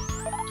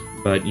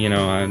 But you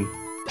know, I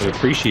would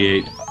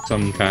appreciate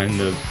some kind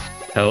of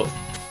help.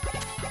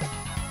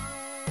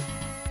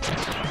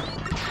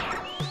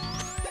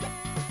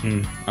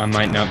 I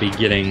might not be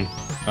getting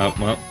up.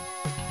 Well,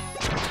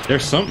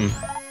 there's something.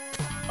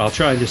 I'll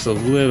try just a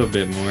little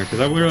bit more,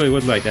 because I really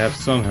would like to have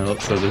some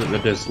help so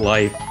that this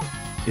life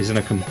isn't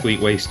a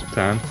complete waste of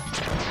time.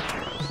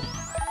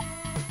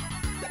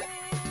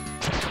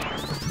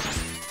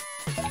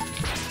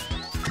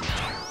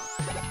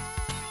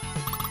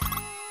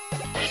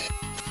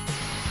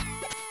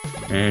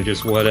 And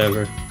just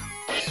whatever.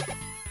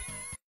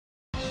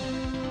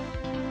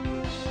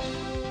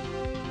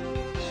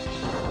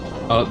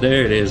 Oh,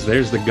 there it is.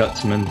 There's the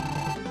Gutsman.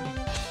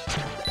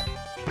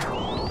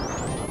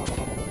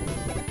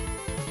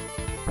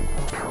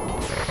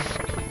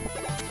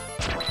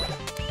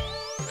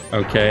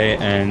 Okay,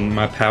 and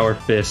my power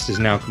fist is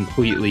now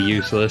completely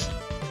useless.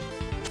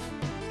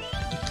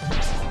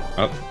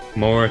 Oh,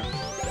 more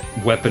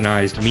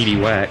weaponized meaty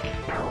whack.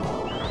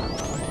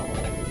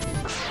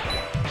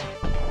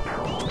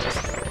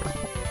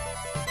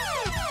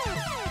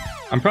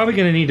 I'm probably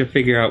gonna need to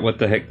figure out what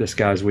the heck this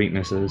guy's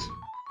weakness is.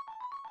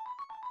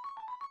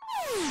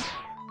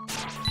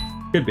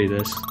 Could be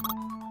this.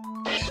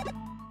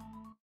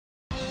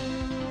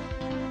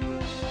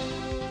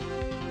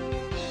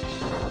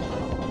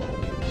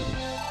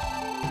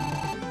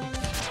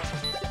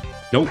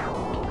 Nope.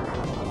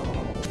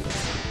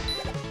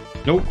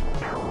 Nope.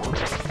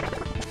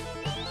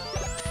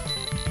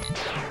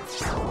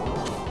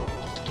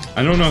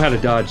 I don't know how to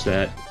dodge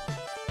that.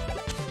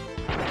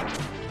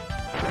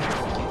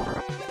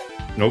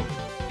 Nope.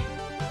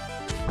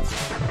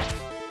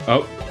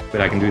 Oh, but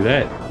I can do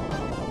that.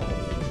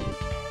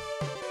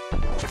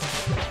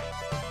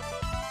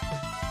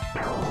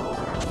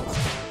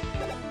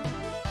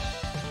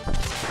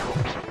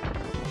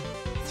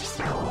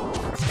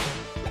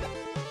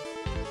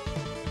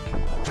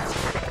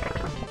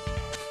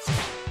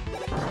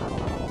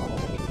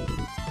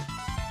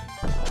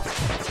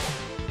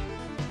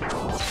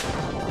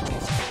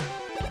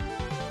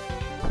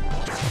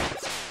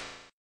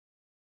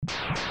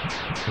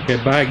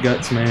 Okay, bye,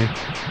 Guts Man.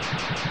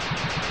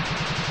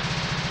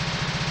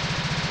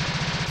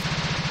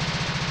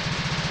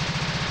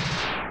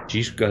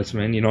 Jeez, Guts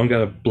Man, you don't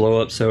gotta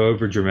blow up so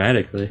over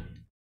dramatically.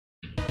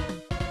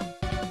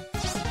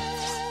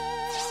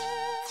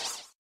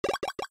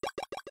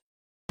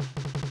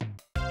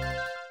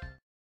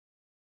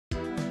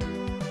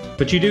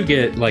 But you do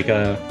get like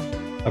a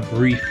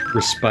brief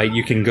respite.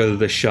 You can go to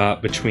the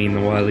shop between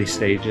the Wily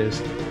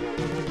stages.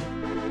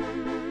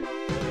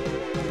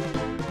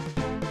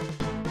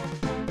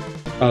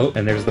 Oh,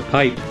 and there's the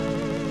pipe.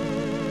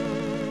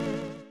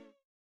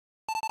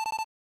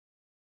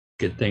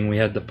 Good thing we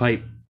had the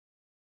pipe.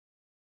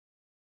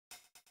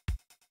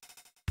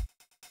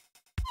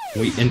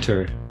 We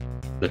enter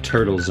the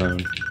turtle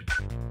zone.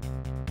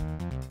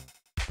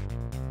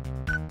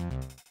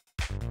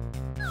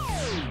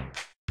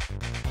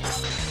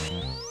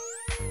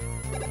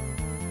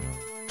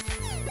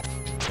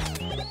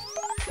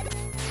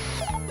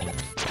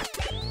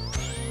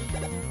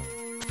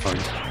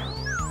 Pardon.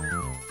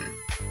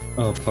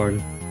 Oh,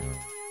 pardon.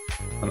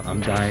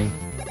 I'm dying.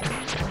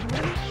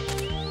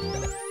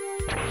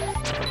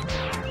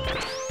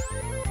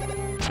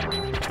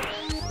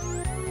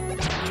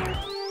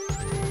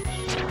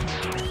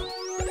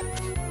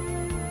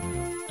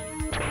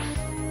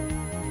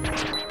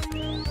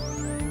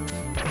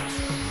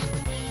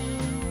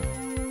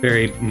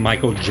 Very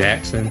Michael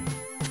Jackson.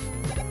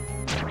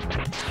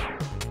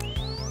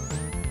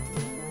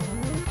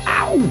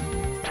 Ow!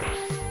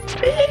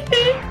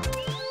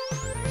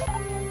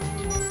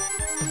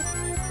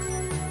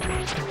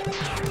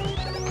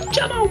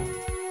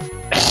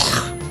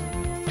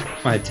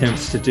 My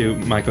attempts to do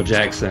Michael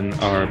Jackson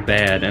are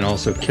bad and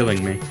also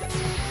killing me.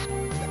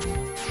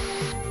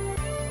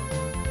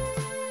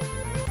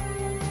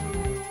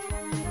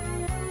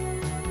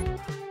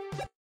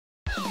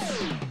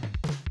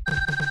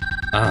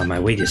 Ah, my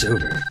wait is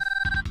over.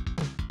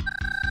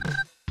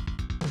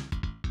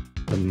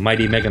 The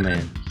mighty Mega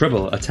Man.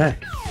 Triple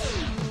attack.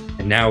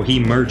 And now he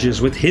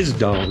merges with his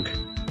dog.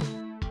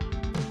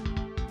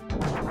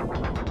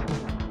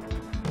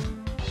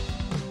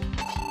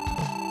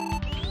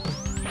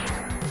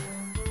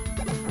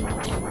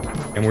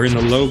 And we're in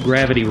the low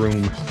gravity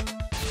room.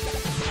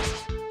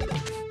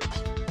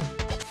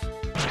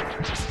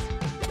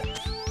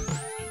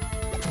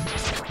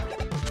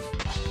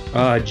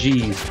 Ah,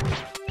 geez.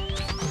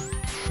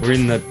 We're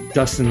in the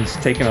Dustin's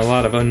taking a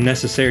lot of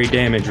unnecessary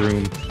damage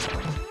room.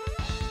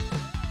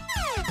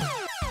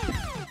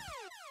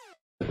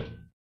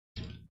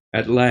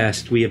 At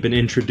last, we have been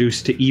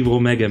introduced to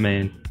evil Mega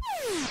Man.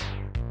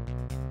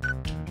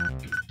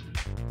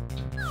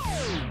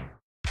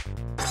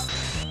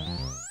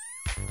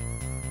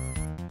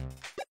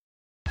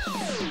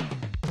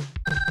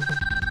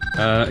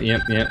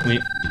 Yep,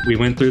 we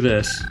went through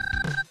this.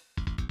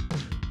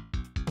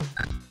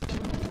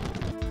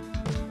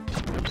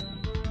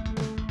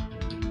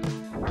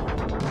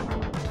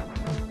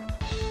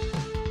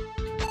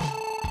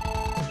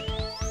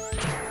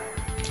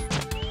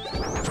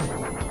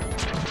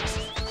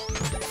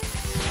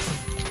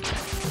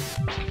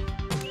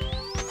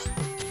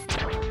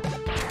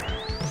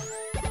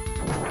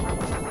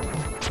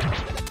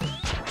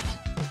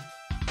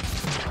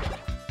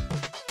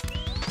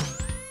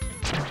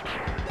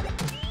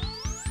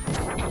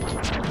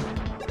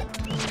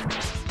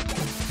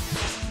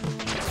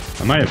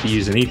 I might have to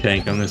use an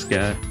E-tank on this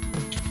guy.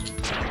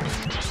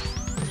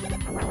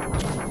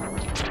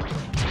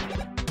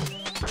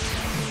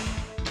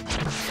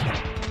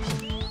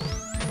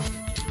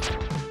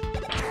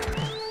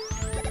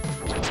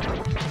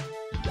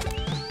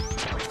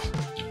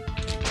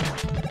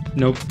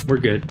 Nope, we're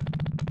good.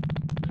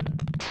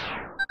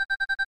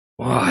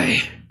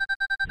 Why?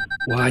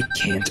 Why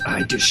can't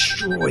I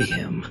destroy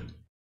him?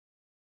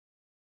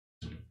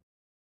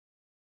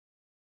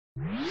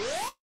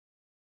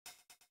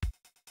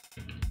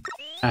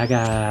 I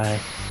got...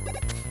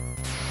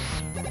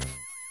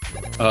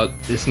 Oh,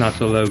 it's not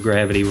the low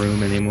gravity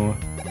room anymore.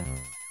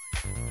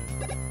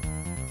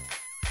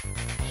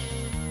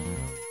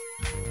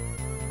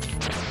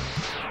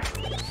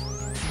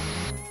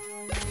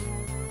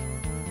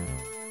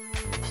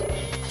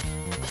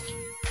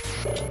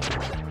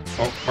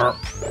 Oh,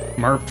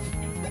 merp.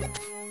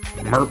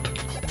 Merp.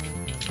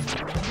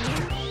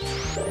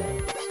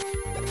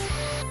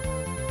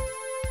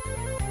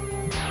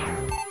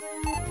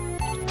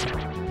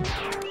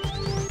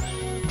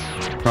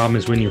 Problem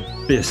is when your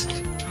fist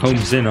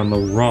homes in on the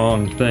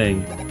wrong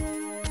thing.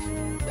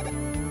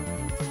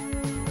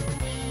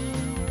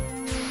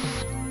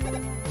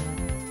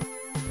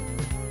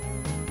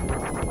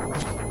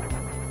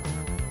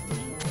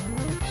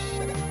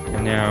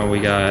 And now we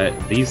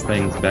got these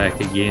things back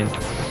again.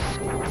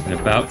 And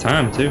about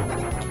time too.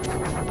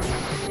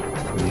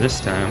 And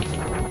this time,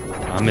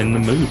 I'm in the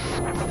mood.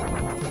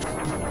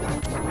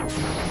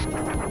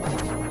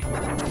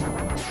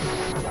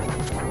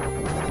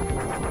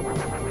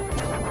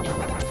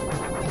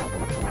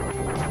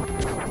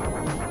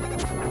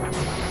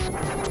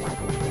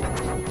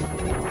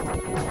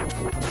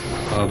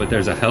 Oh, but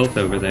there's a health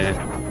over there.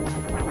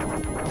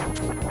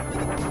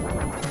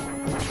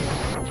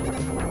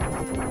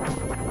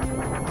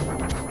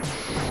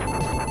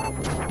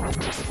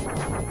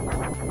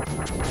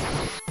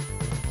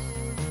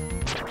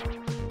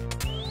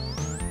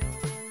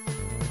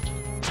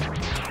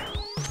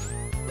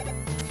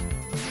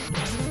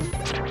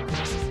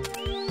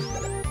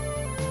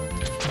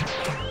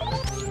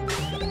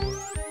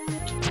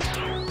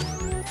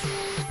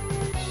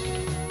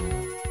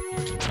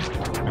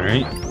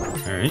 Alright,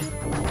 alright.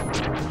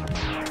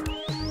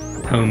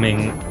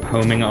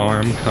 Homing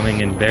arm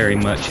coming in very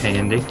much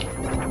handy.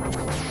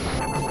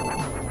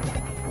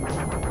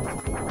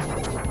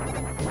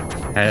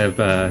 Have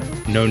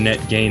no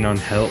net gain on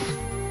health.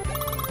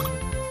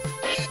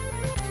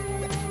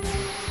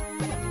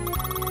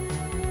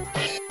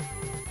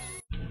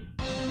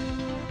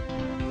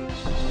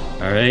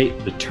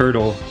 Alright, the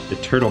turtle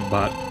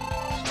bot.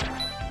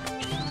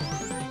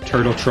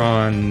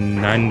 Turtletron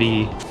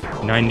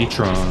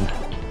 90Tron.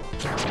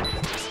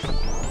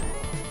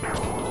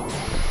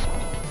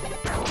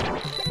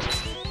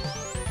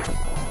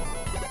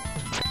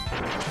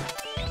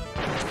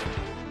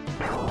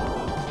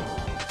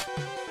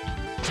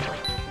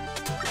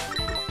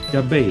 Yeah,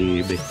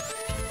 baby.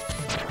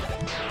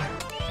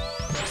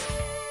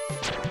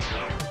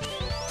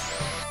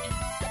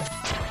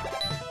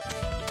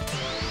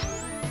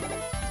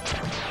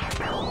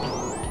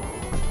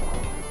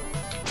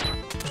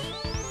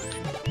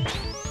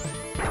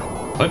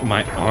 But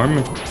my arm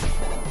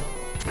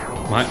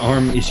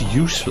is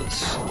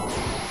useless.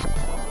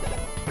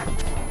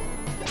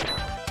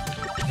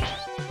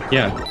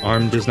 Yeah,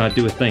 arm does not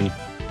do a thing.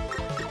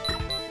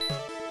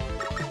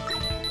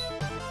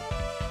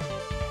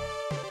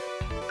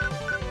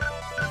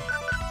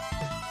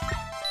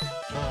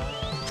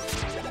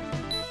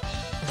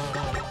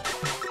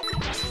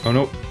 Oh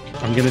no,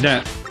 I'm gonna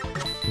die.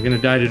 I'm gonna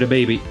die to the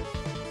baby.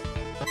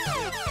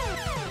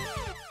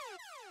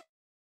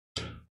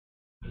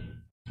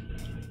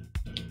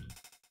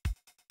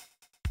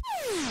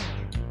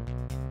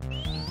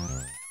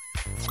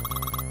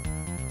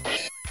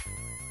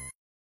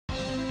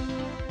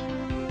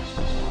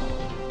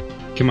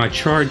 Can my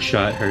charge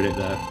shot hurt it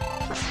though?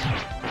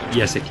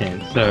 Yes it can.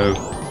 So,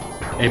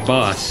 a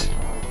boss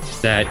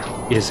that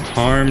is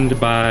harmed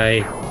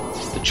by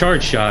the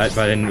charge shot,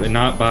 but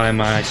not by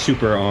my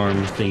super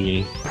arm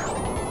thingy.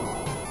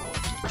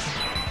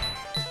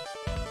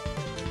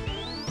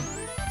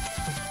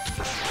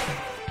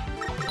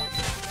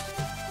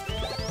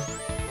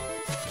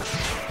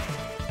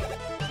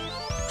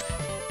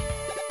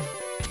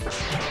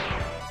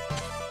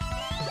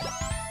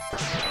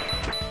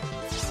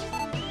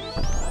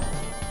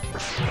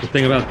 The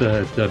thing about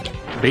the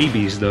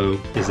babies, though,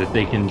 is that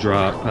they can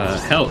drop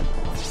health,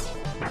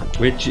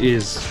 which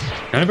is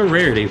kind of a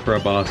rarity for a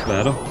boss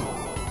battle.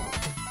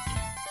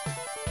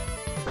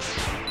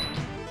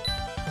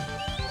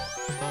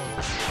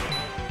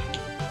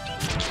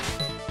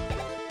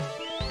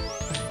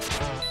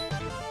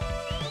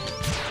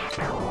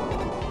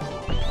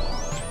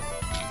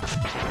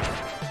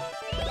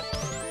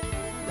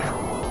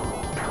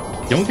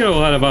 Don't get a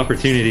lot of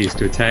opportunities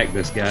to attack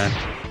this guy.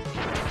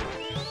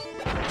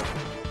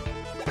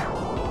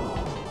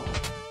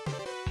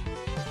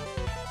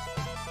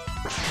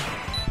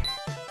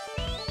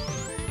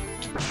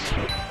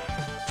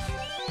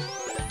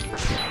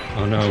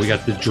 Oh no, we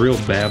got the drill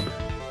bab.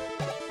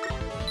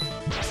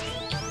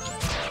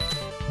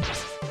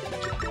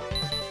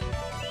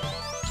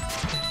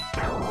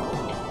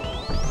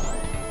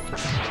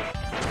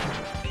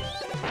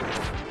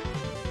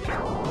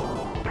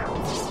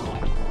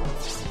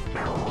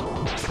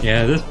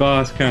 Yeah, this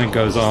boss kind of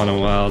goes on a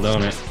while,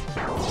 don't it?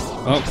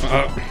 Oh,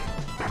 oh.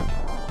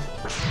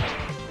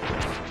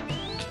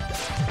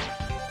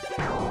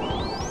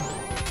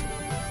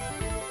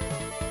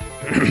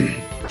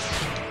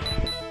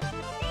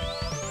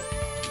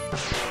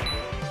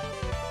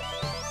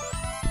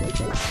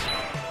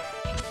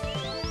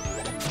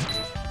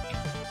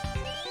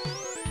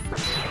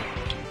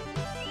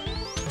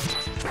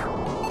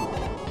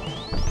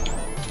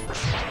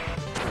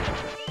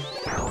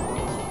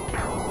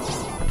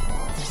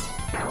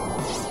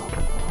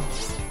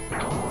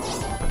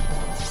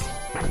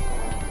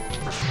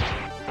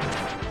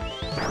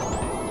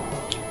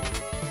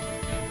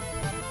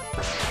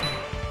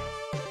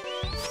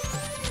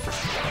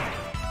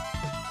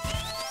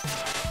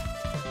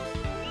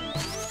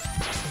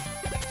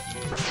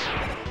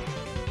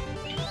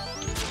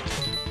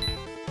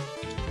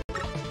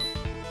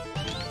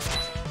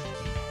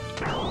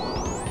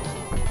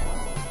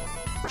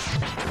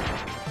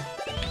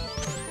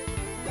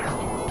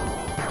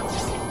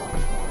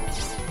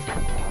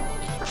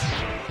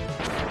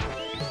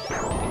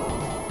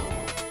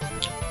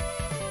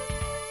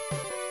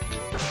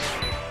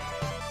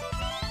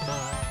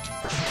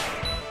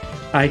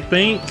 I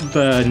think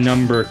the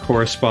number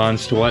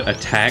corresponds to what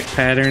attack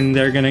pattern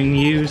they're gonna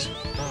use.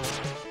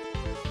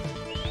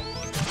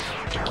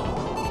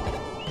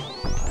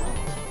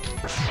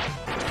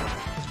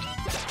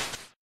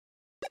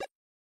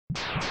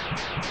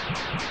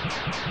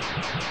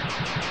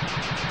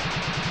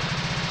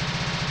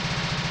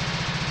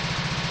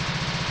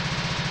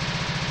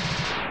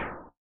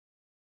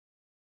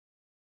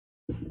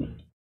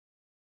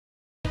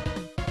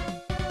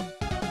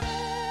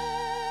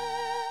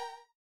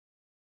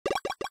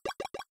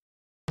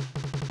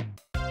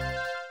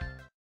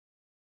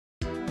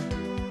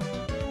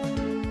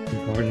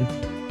 Important.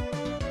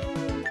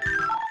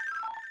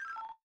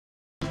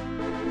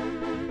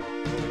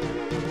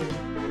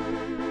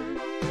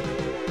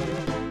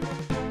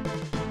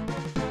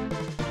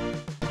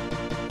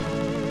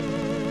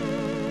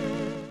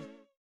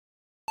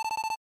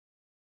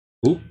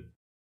 Oop.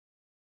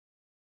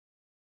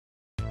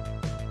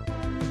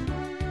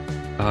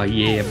 Oh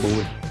yeah,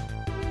 boy.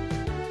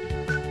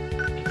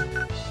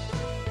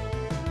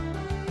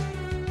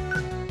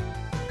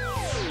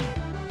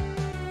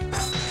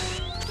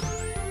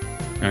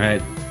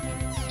 Alright.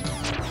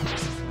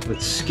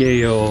 Let's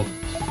scale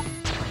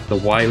the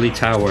Wily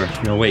Tower.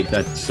 No, wait,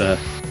 that's the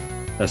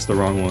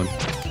wrong one.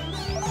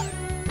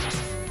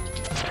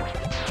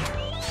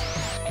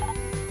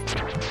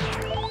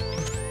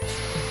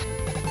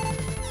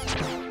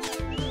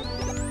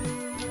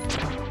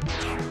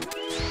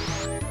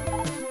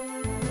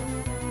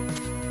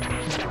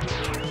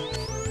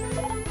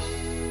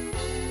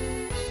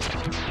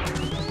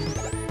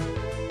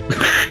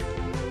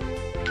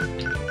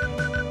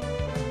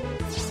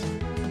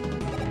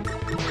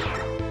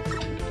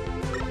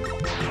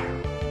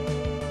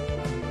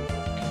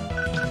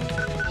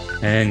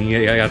 And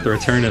I got the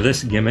return of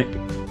this gimmick.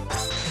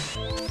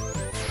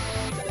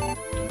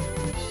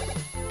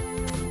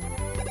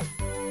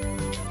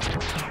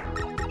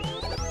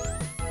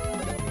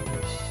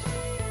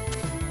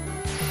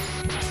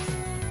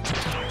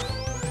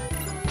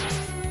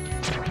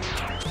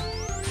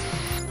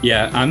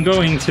 Yeah, I'm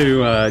going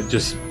to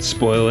just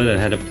spoil it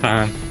ahead of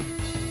time.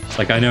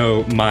 Like, I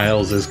know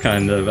Miles is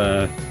kind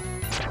of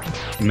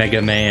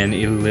Mega Man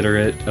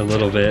illiterate a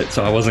little bit,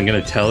 so I wasn't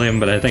going to tell him,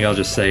 but I think I'll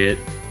just say it.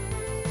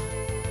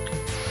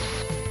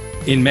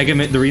 In Mega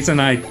Man, the reason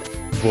I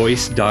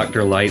voice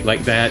Dr. Light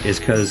like that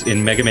is because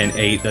in Mega Man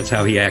 8, that's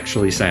how he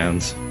actually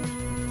sounds.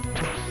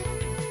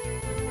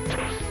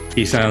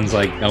 He sounds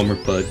like Elmer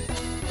Fudd.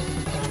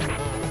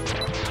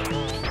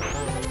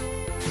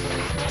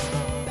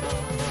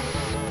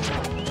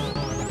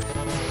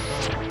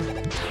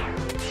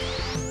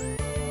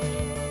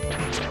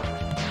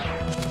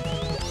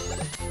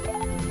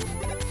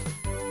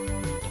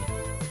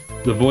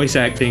 The voice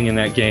acting in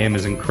that game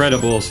is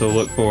incredible, so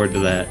look forward to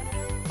that.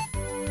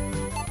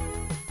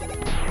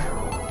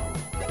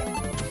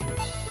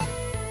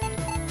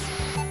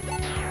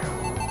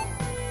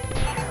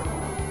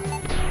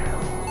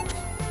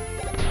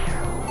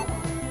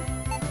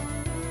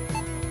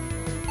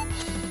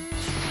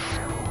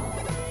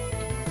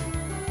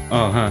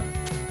 Oh, huh.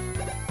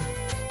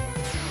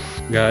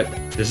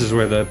 This is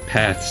where the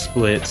path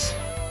splits.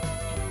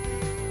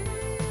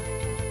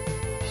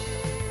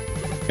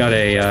 Got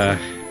a,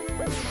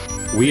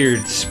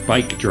 weird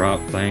spike drop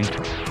thing.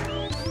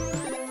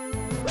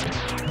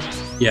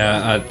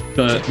 Yeah,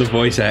 the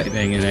voice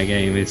acting in that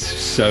game is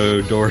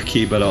so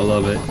dorky, but I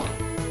love it.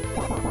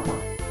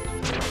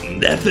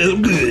 That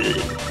felt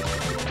good.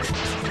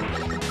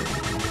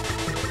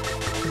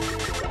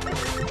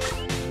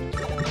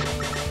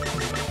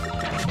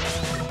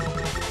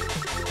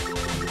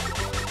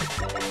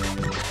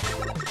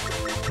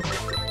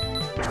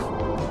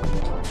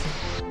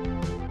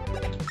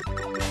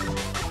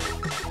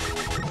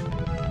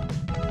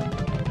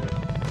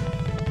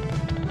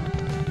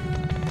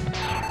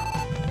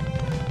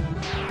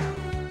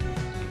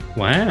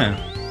 Wow.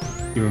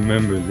 You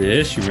remember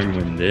this? You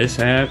remember when this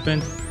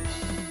happened?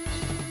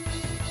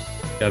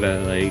 Gotta,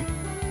 like,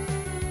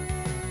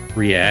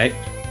 react?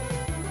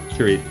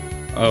 Sure.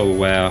 Oh,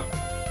 wow.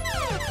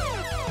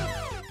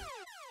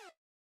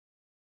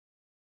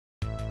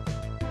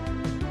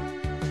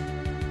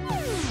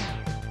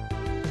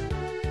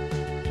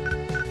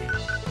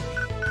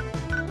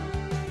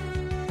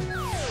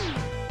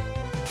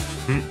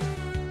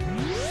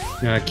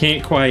 No, I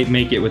can't quite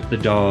make it with the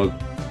dog.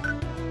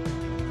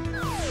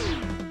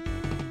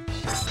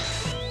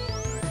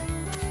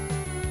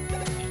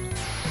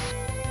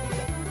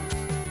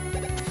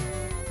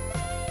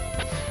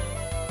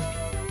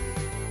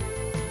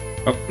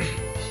 Oh.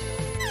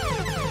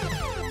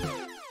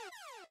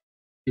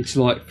 It's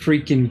like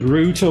freaking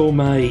brutal,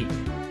 mate.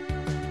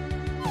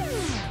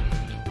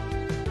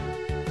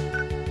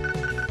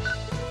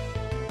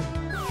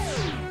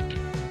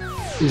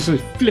 There's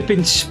like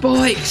flipping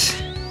spikes.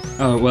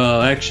 Oh,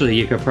 well, actually,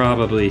 you could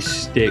probably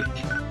stick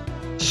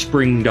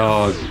Spring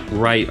Dog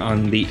right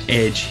on the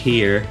edge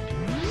here.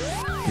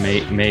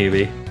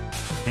 Maybe.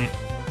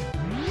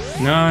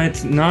 No,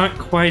 it's not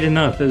quite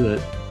enough, is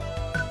it?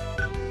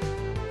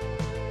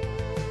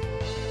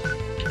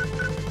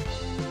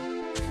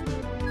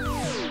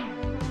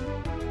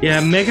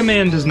 Yeah, Mega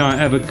Man does not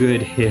have a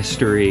good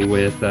history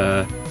with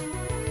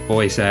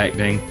voice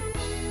acting.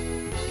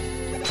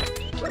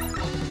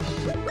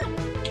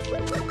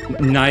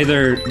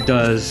 Neither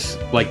does,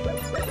 like,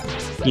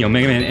 you know,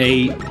 Mega Man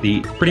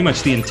 8, pretty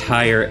much the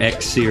entire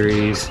X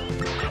series.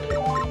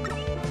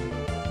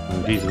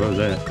 Oh, jeez, what was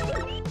that?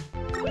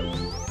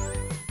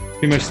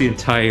 Pretty much the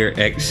entire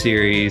X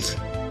series.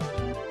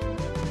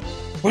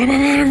 What am I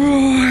about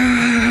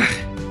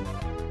to...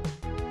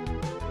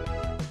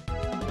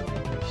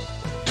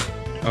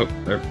 Oh,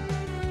 there.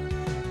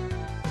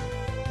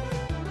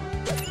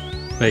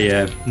 But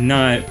yeah,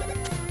 not...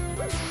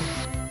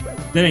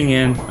 Then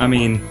again, I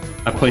mean,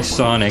 I play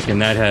Sonic, and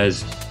that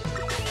has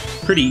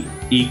pretty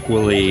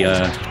equally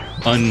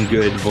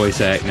ungood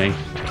voice acting.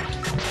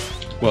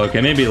 Well,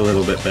 okay, maybe a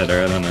little bit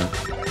better, I don't know.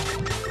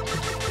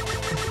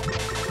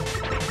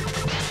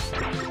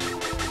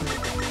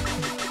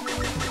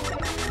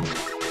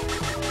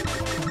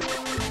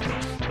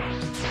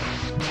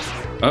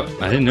 Oh,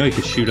 I didn't know he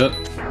could shoot up.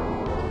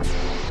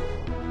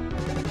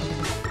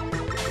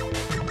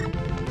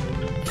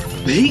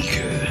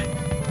 Faker?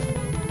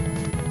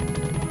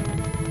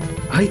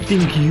 I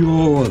think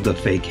you're the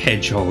fake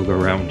hedgehog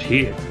around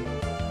here.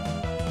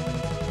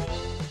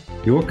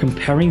 You're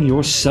comparing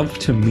yourself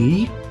to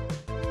me?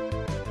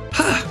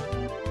 Ha!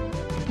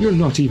 You're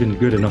not even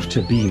good enough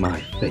to be my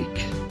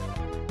fake.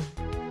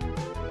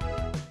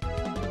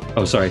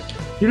 Oh, sorry.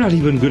 You're not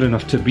even good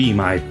enough to be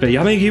my fake.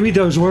 I mean, give me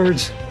those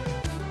words.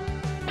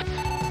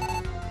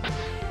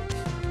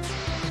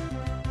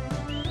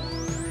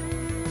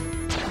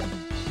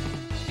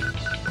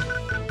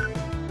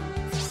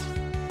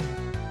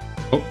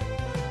 Oh.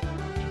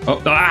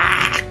 Oh,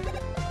 ah!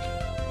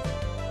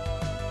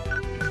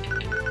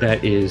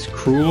 That is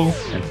cruel,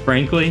 and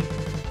frankly,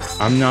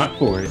 I'm not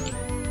for it.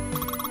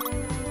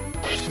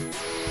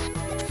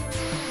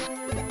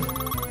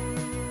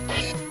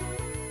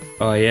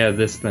 Oh yeah,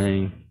 this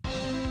thing.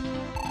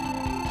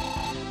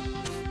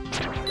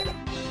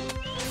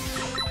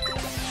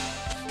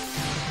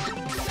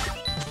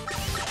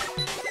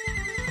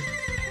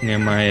 Yeah,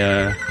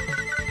 my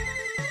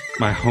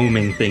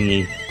homing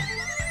thingy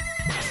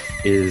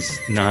is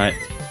not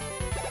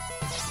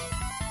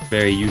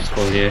very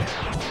useful here.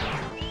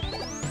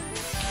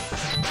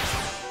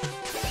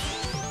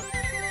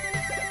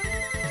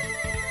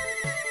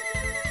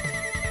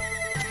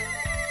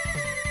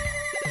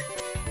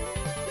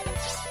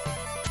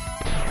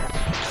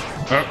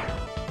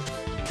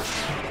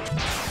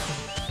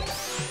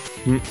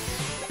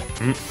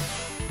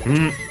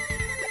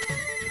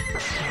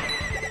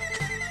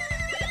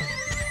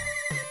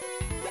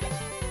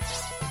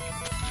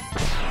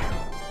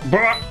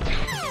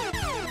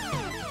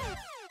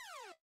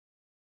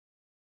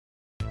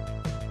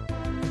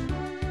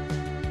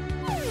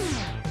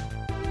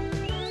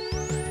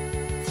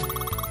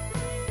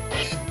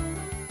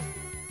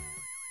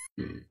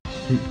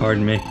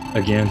 Pardon me,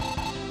 again,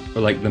 for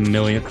like the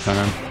millionth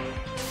time.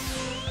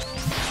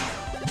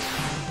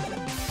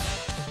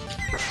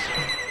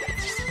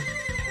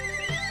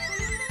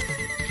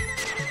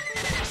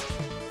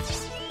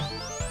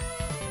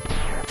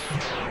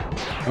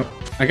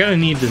 I gotta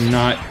need to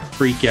not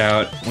freak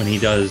out when he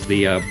does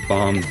the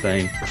bomb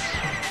thing.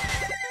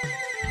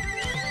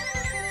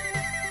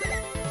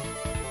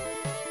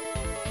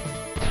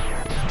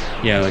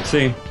 Yeah, like,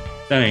 see?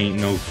 That ain't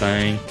no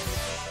thing.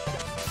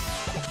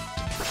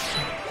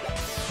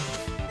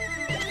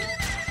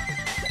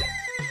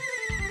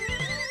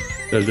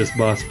 So this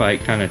boss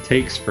fight kind of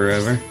takes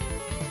forever.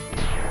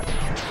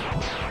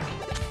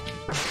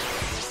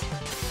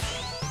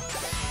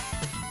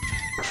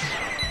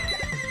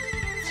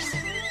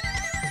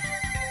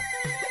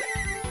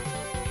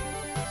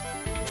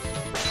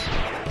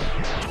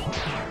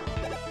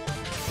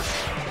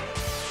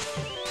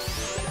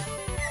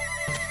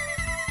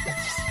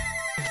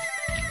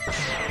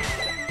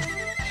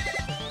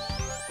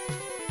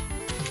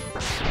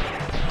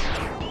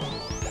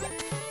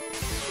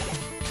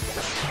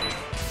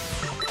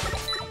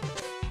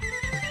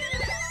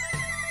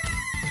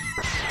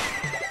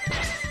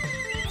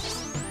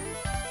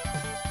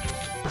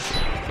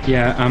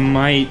 Yeah, I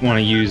might want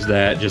to use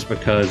that just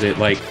because it,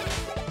 like,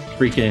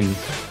 freaking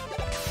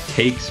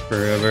takes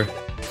forever.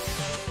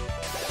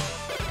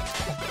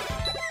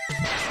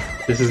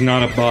 This is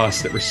not a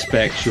boss that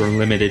respects your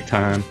limited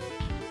time.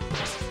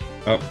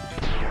 Oh.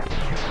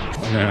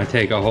 And then I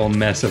take a whole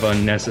mess of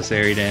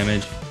unnecessary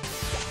damage.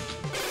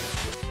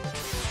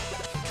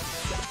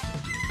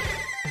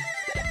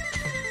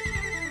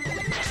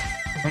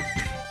 Oh,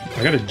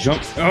 I gotta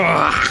jump.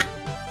 Ugh.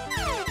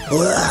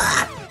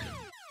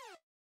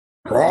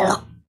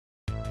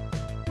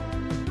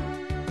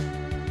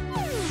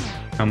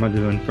 How am I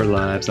doing for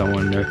lives, I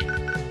wonder?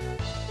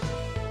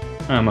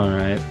 I'm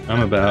alright.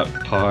 I'm about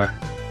par.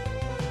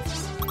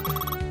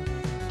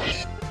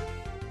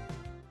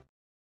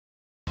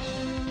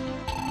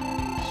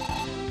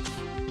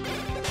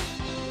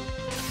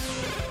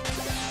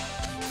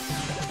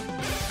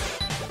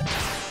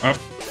 Up.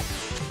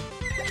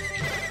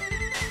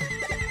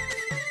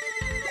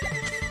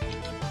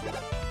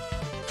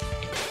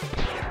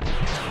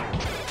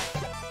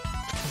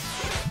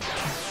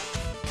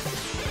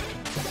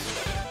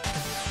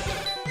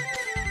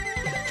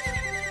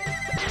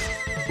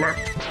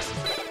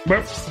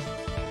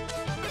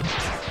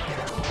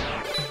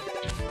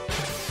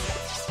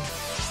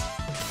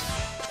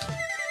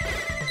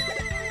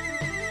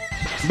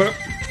 But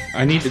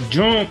I need to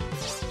jump.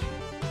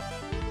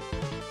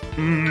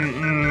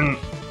 I'm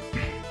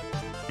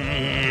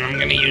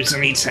gonna use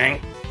some heat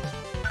tank.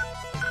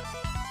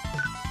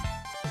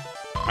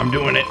 I'm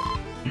doing it.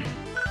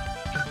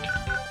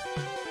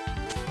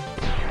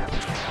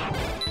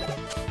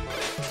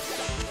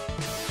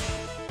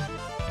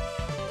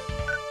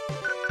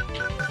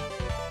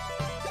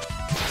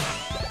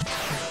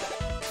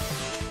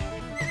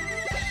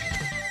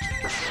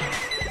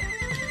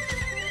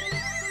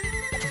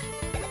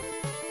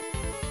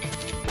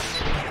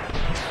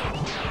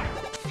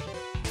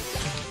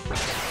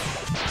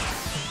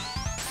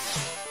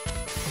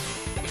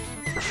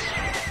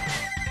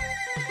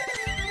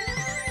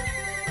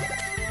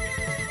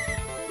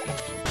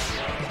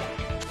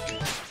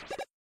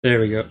 There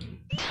we go.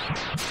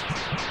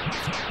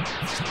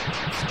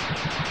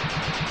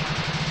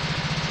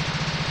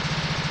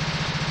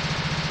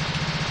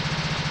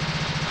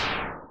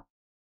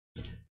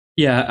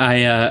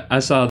 Yeah, I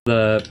saw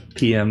the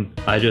PM.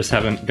 I just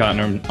haven't gotten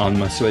them on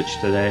my Switch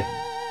today.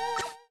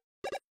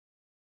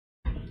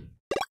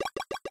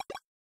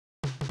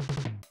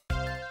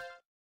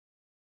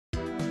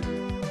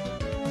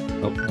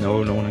 Oh,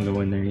 no, don't want to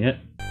go in there yet.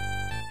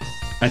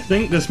 I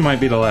think this might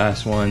be the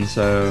last one,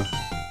 so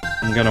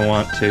I'm gonna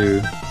want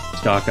to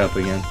stock up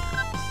again.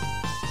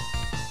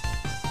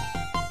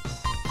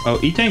 Oh,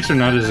 E-tanks are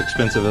not as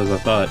expensive as I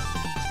thought.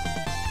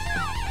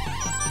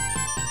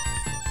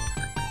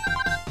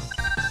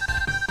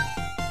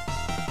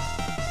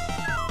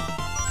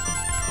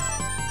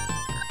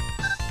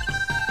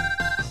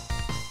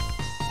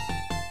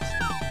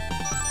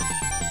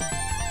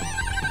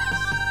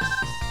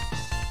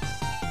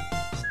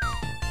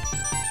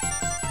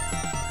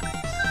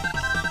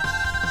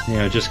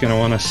 Yeah, just gonna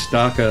want to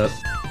stock up.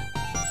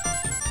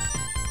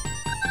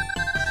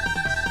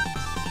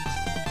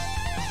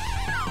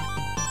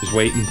 Just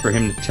waiting for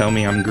him to tell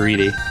me I'm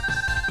greedy.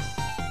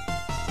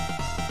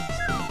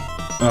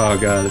 Oh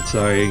god, it's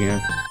sorry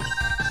again.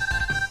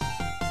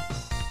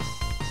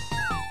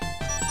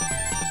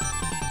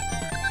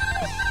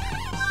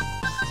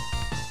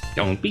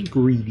 Don't be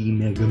greedy,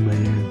 Mega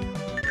Man.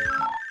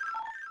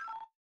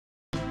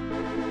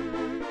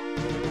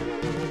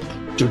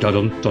 Dun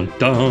dun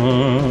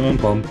dun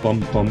bum bum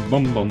bum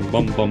bum bum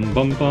bum bum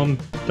bum bum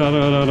da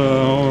da da da.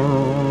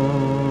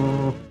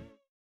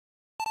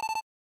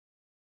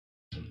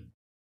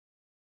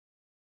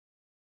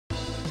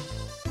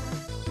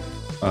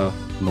 Oh,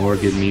 more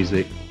good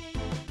music.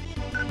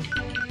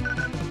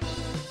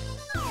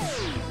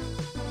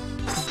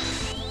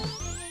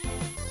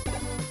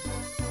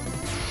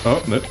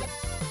 Oh, nope.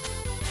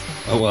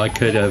 Oh well, I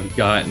could have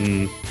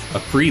gotten a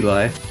free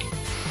life.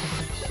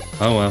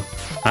 Oh well.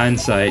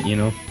 Hindsight, you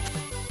know.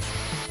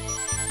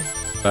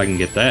 If I can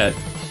get that,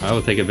 I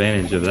will take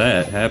advantage of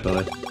that,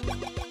 happily.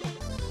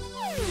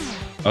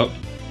 Oh,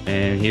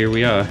 and here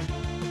we are.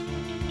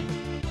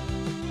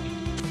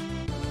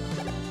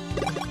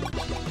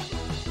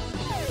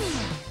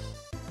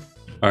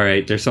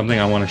 Alright, there's something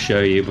I want to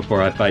show you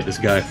before I fight this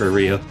guy for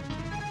real.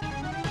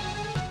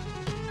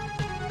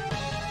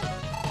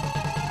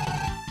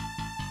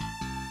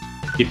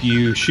 If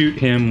you shoot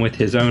him with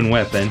his own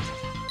weapon,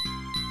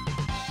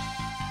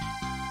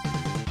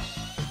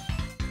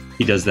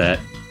 he does that.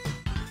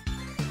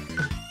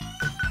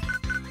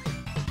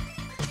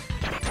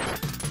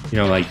 You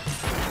know, like...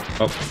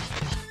 Oh.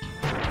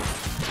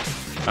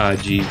 Ah,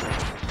 geez.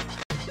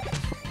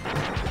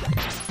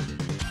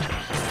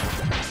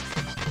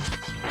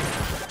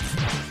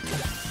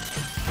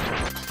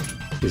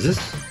 Is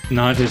this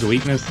not his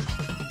weakness?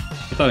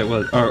 I thought it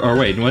was. Or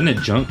wait, wasn't it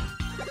jump?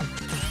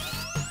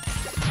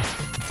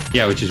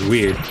 Yeah, which is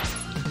weird.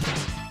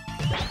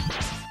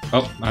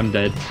 Oh, I'm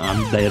dead.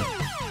 I'm dead.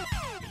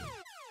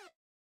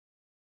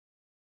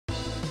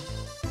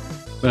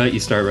 But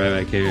you start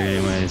right back here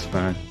anyway, it's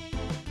fine.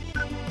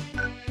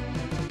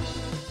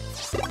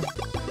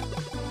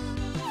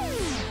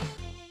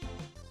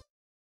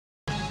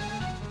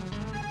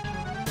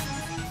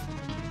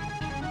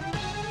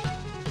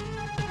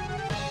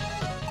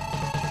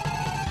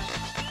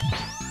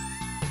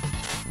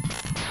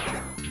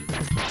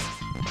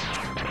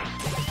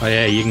 Oh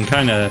yeah, you can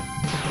kind of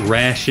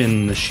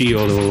ration the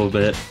shield a little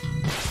bit.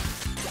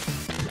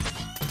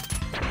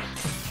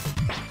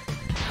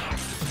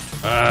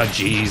 Ah,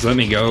 jeez, let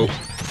me go.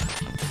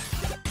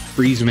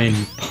 Freeze man,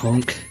 you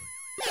punk.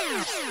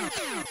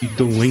 You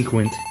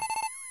delinquent.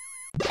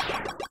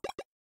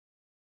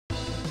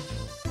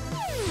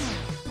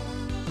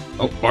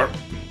 Oh, bark.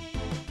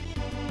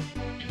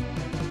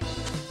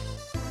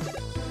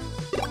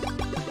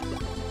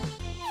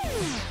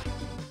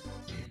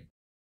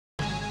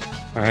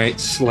 Alright,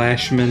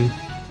 Slashman.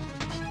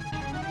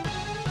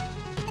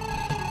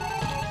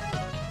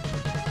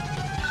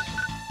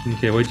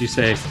 Okay, what'd you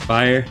say?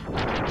 Fire?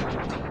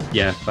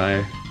 Yeah,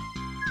 fire.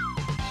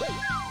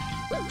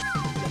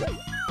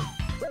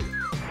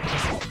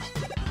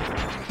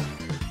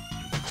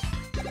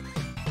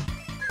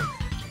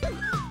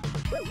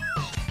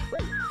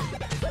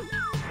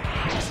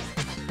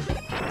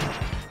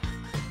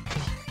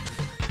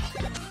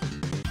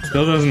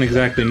 Still doesn't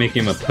exactly make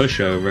him a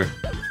pushover.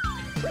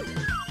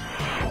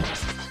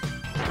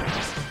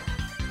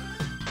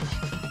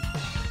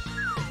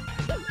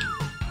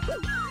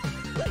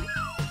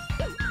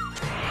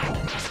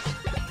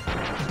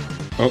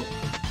 Oh.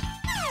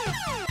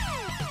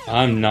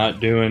 I'm not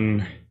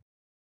doing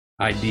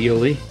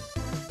ideally.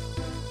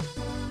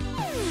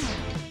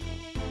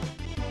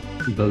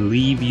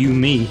 Believe you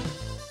me.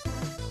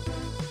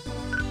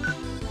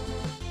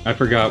 I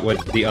forgot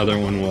what the other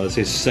one was,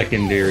 his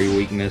secondary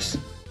weakness.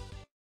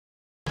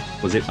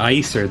 Was it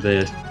ice or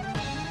this?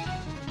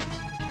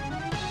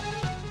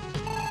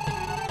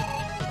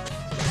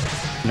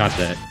 Not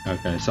that.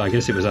 Okay, so I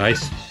guess it was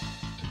ice.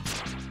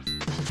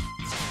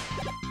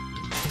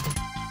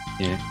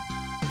 Yeah.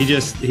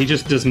 He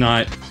just does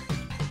not...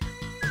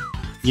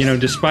 You know,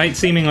 despite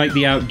seeming like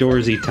the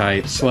outdoorsy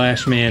type,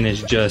 Slash Man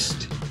is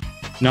just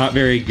not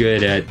very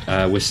good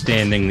at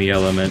withstanding the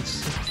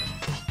elements.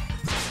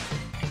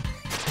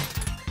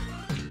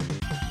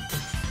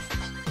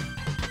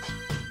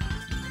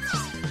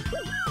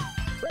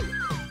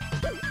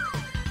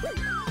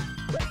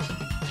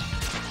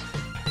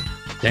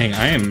 Dang,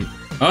 I am...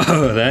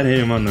 Oh, that hit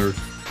him on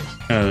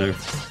the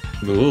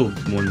little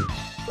one.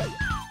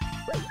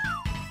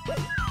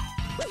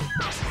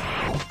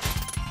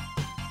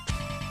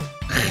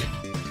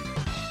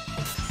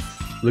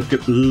 Look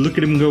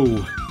at him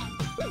go.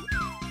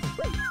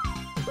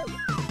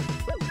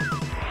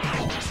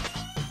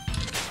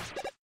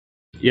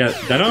 Yeah,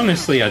 that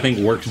honestly I think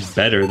works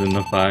better than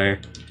the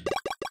fire.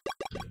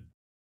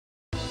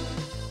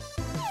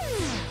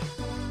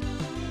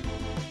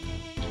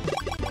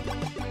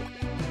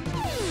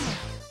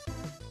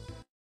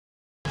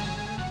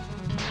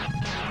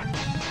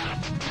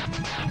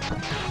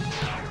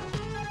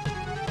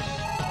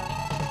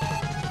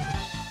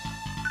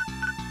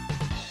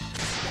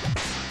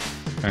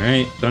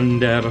 Alright,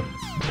 thunder.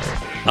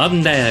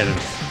 Thunder!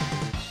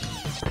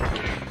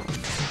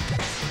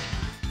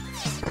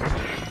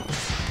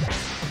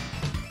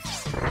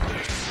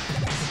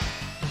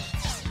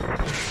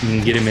 You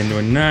can get him into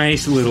a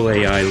nice little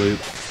AI loop.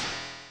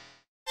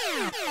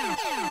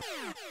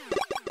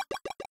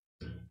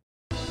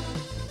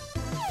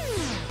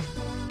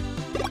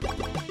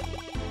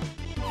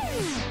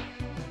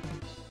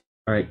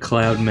 Alright,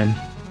 Cloudman.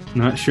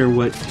 Not sure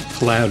what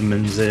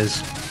Cloudman's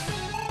is.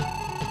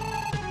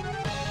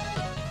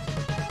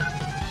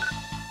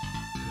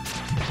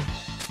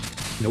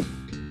 Nope.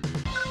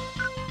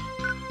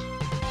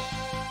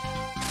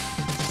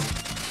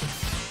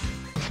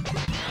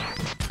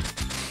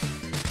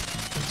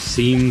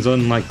 Seems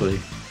unlikely.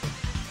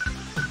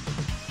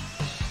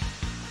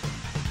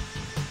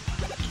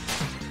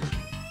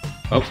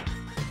 Oh.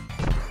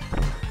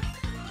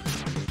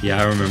 Yeah,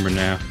 I remember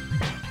now.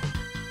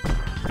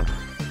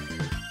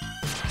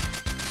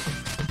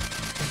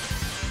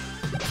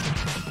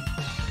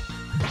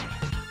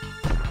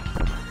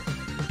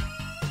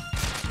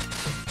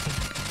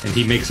 And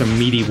he makes a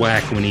meaty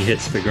whack when he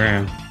hits the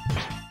ground.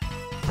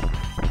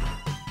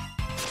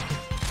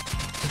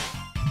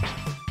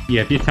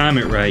 Yeah, if you time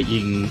it right,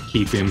 you can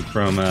keep him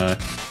from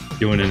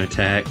doing an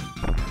attack.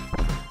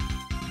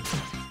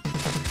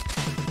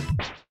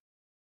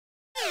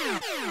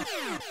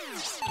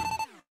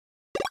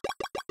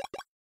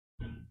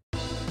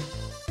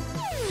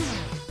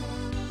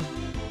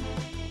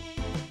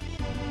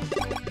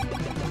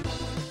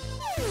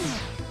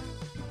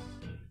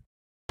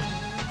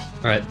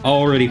 Alright,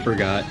 already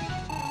forgot.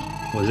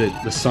 Was it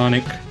the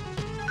Sonic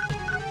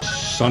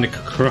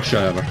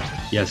Crusher?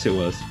 Yes, it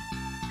was.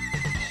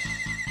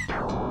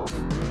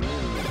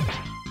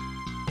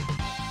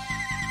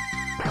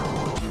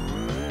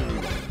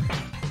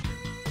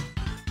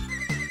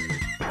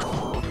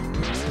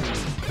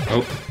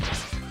 Oh.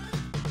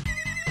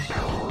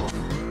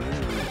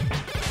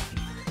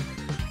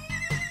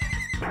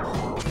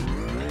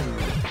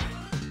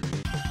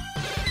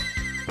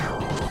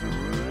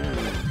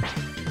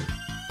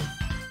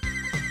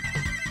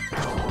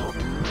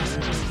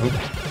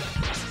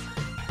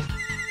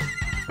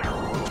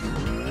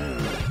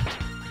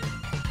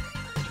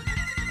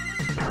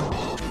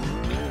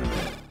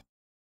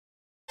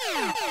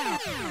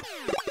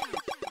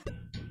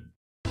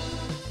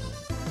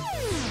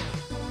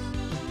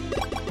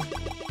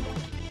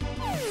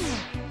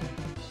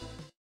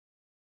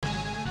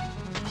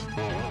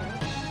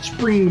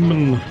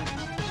 Springman.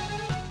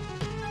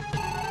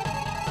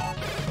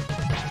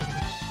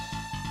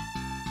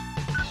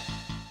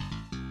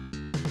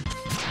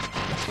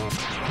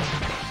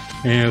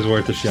 Yeah, it was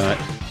worth a shot.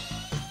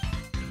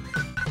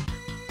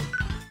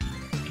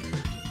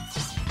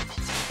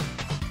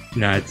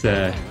 No, it's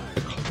a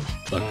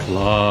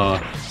claw.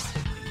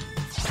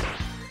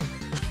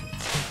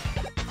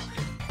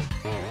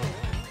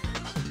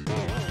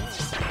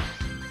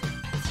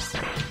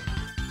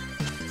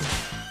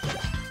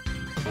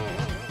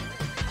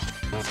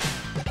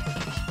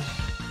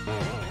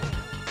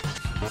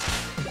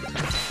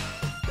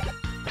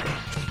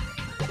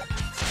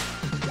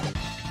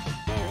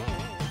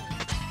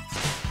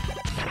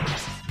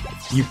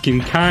 You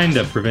can kind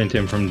of prevent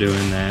him from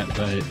doing that,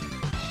 but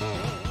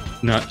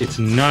it's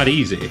not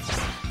easy.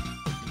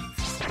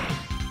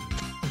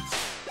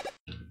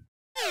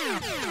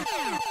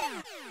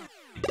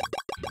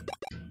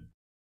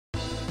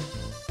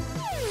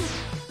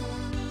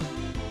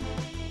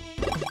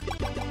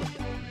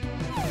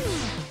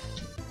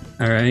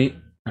 Alright,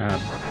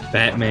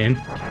 Batman.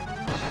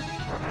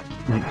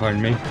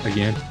 Pardon me,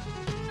 again.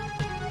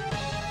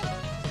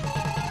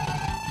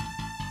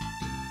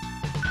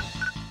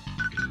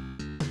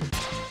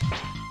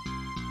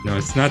 No,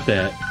 it's not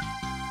that.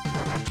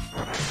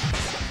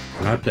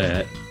 Not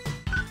that.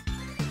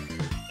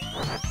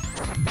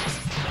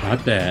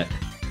 Not that.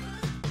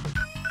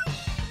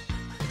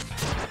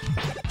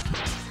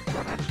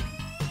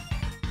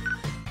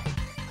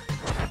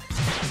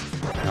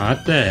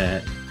 Not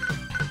that.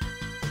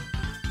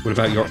 What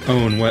about your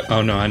own weapon?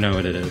 Oh no, I know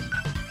what it is.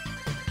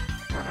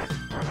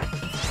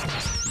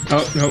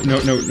 Oh, no, no,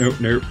 no, no,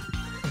 no.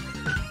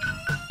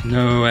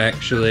 No,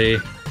 actually.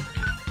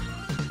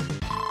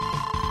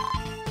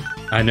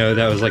 I know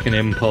that was like an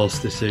impulse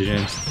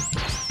decision.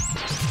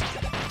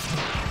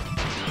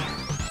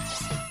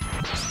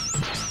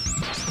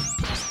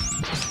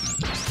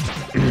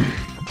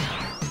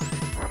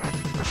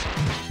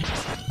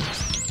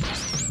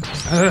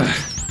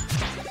 Ugh.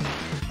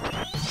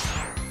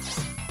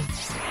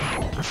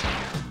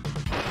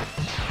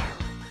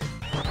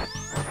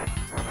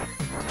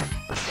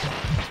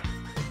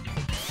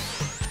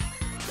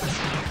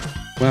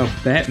 Wow,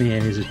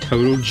 Batman is a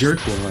total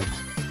jerkwad.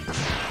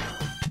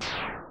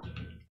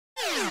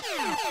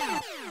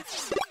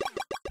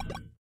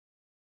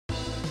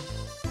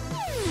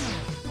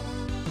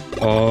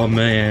 Oh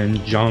man,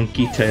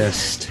 Jonky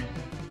Test.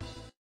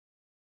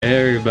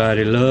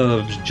 Everybody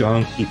loves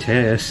Jonky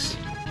Test.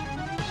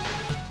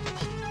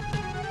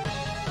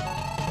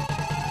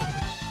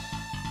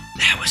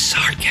 That was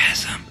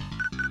sarcasm.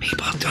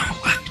 People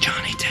don't like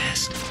Johnny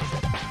Test.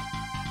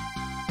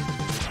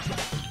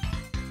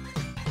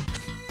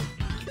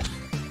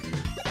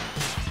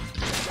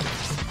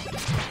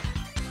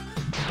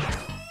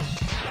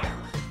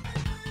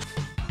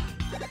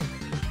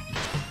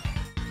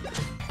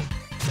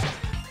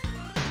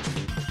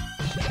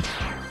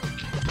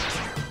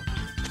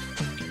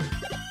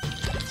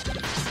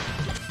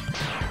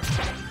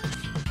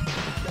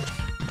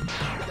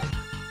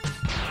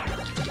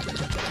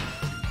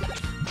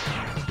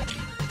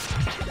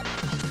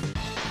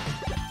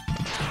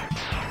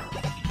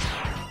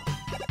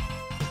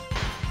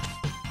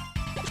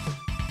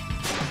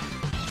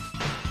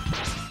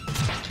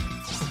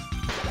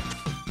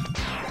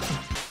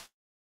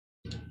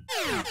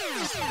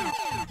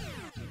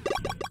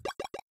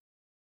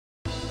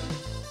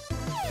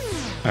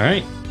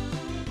 Alright,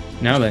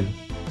 now then,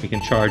 we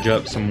can charge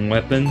up some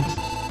weapons,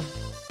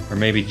 or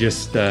maybe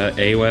just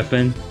a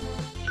weapon.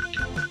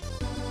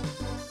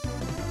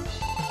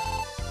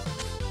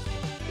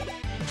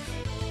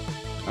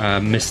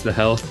 Missed the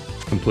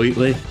health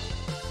completely.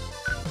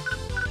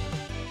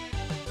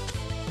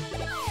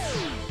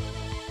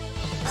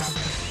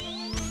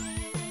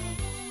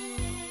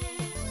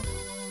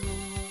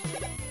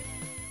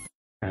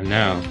 And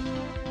now,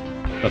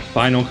 the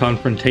final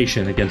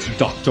confrontation against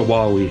Dr.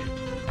 Wily,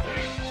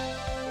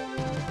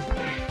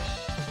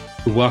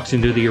 who walks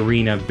into the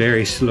arena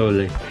very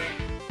slowly.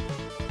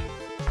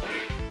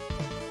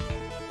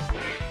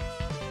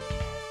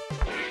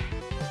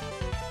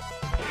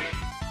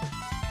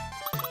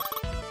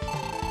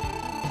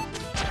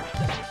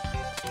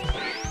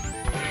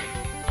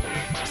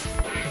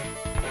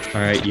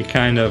 Alright, you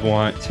kind of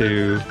want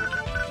to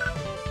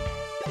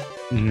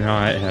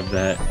not have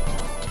that.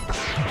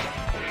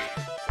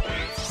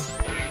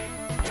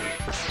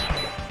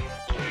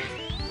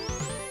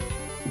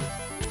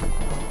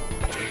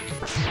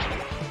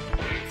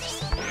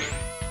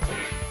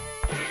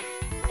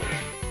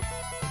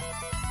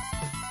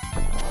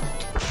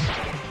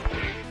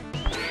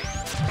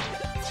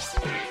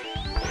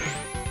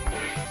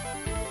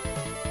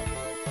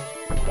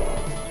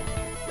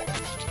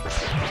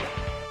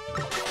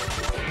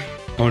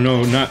 Oh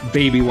no, not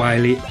baby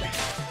Wily.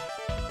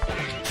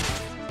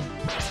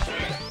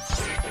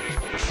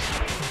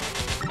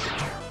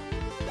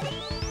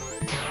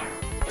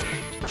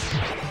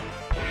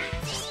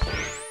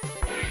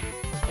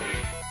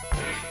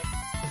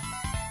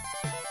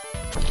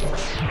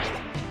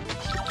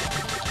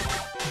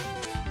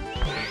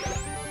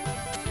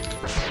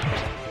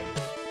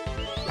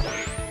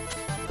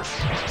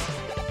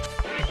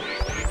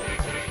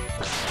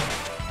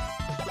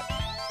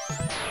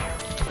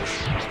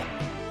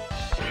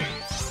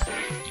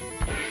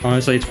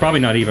 Honestly, it's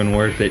probably not even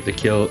worth it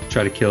to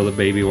try to kill the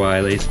baby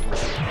Wilys.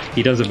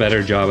 He does a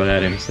better job of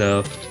that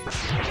himself.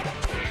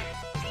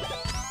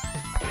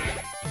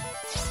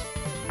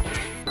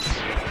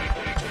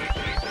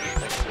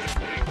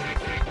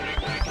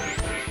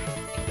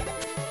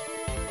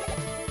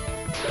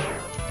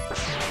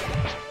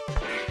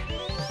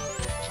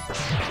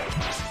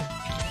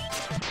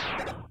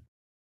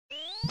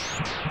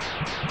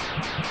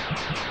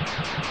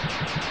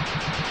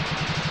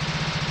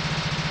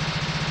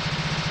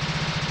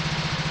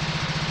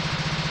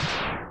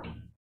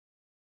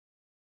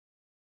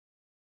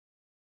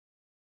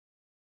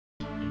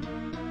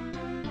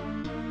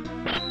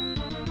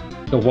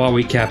 The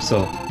Wily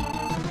capsule.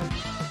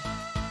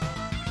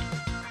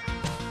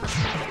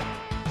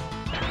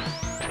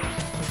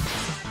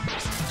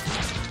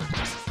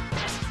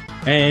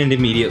 And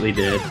immediately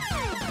did.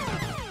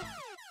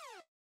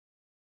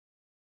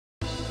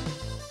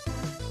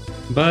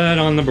 But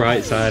on the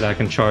bright side, I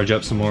can charge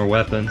up some more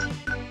weapons.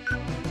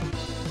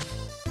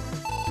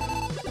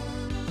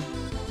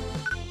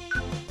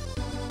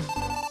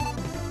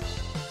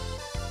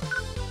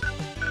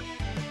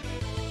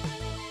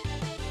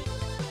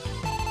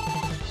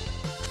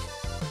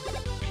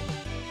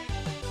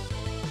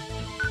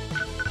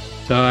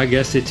 So I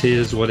guess it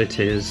is what it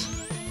is.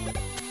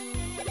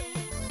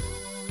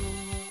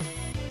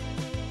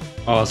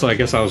 Also, I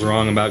guess I was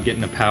wrong about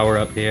getting a power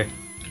up here.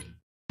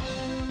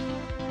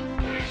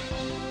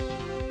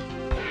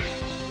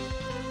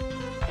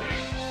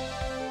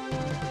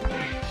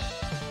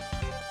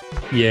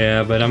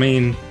 Yeah, but I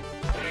mean,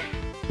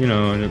 you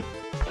know...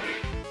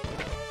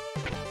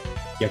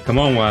 Yeah, come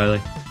on,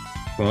 Wily.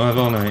 We'll have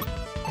all night.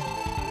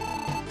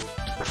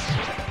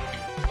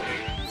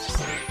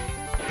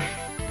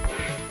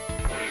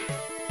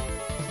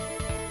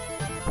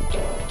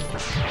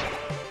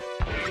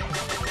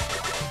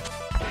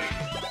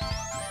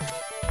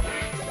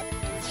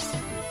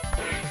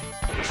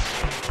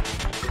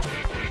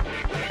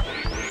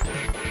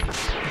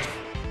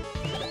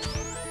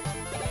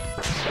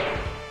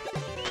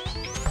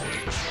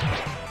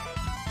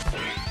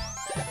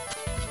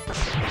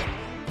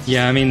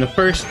 Yeah, I mean, the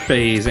first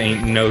phase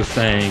ain't no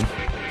thing.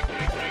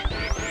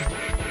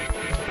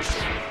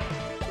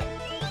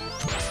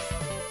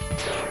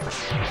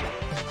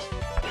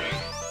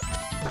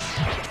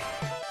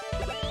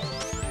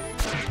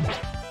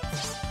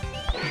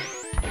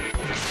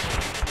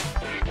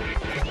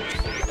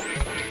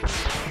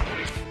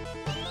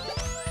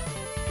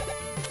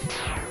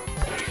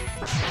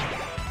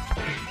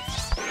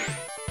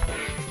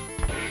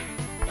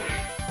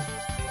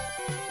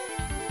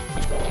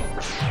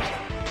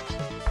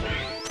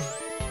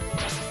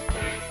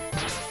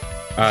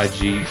 Ah,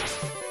 jeez.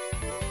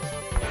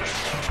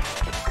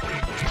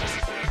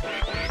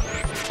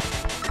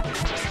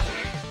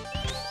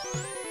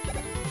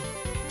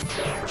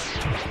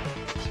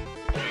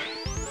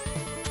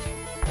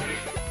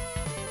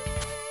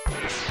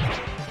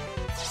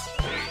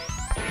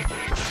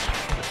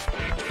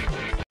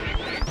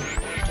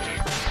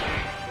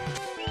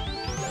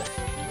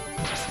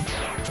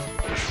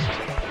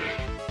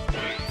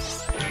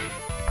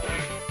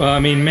 Well, I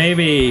mean,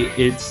 maybe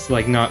it's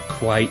like not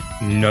quite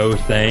no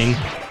thing,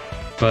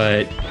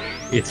 but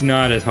it's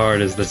not as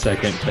hard as the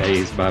second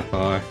phase by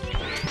far.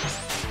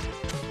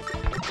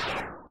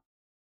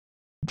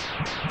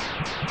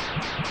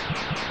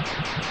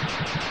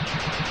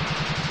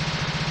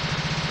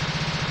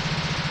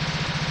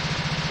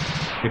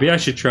 Maybe I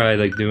should try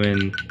like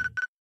doing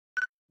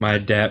my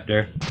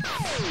adapter.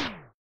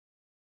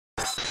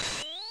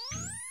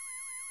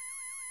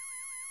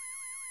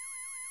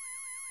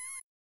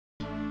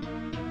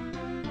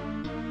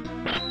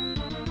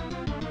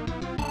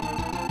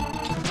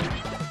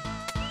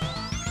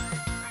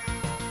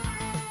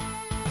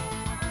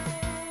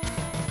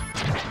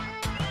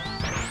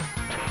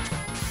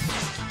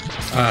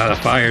 Ah, the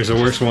fire's the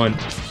worst one.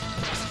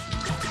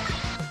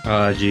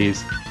 Ah,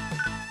 jeez.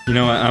 You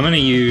know what? I'm gonna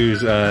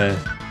use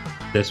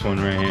this one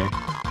right here.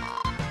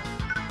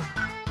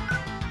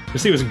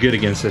 Let's see what's good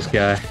against this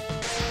guy.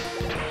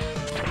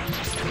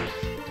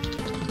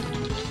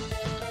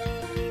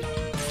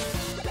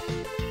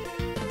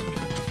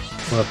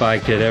 Well, if I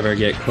could ever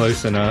get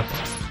close enough.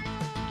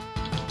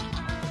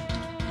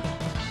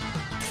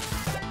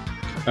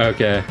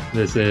 Okay,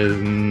 this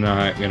is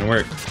not gonna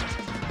work.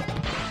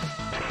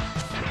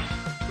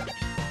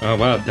 Oh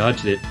wow,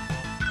 dodged it.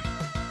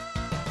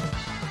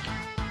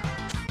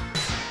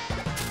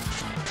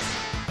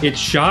 It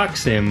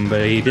shocks him,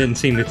 but he didn't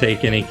seem to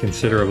take any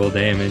considerable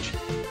damage.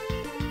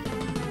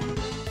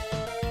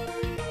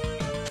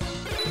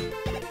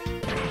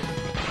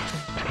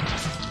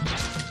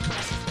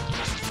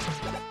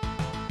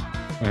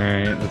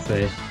 Alright, let's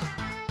see.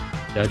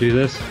 Did I do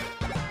this?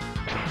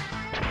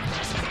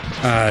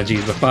 Ah,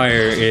 geez, the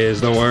fire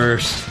is the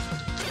worst.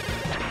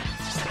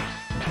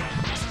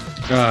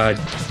 Ah,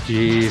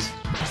 jeez.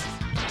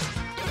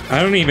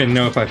 I don't even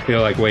know if I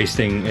feel like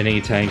wasting any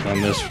tank on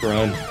this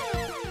realm.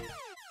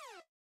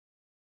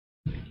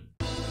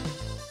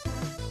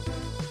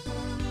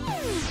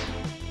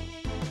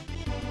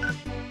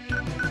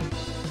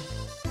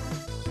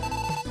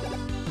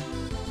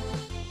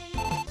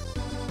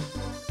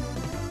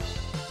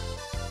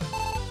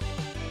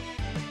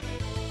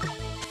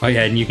 Oh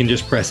yeah, and you can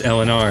just press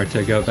L and R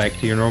to go back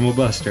to your normal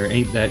buster.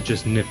 Ain't that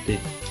just nifty?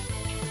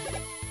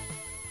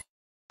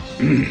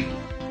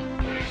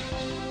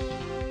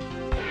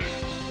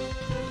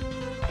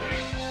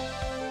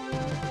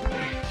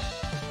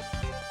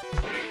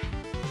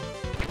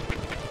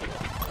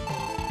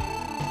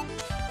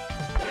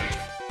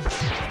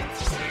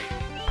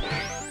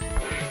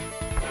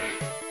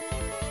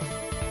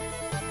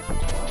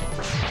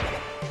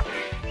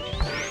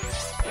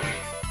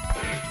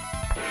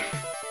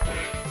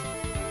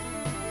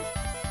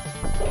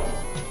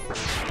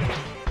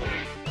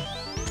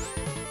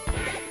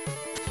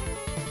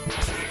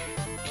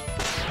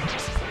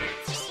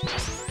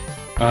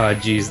 Ah,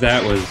 geez,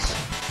 that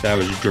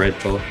was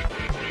dreadful.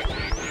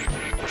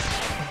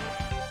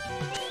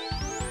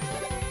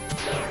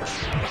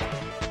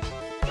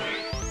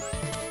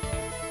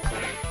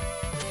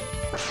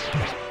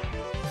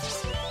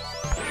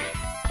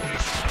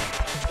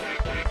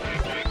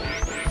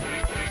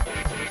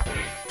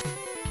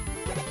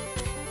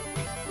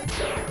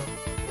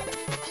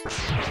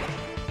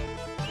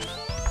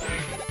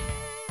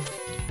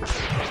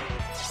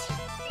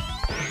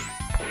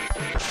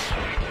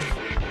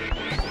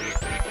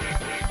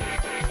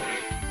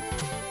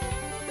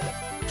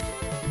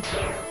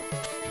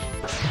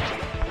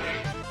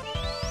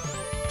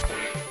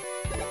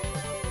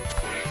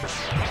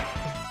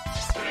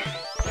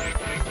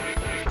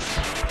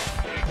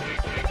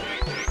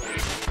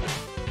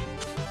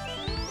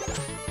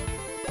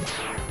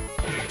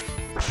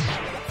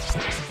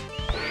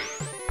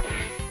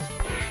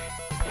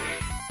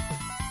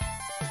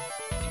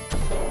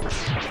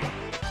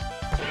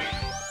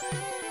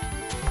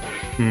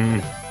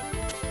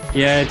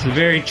 Yeah, it's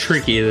very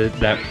tricky,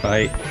 that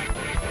fight.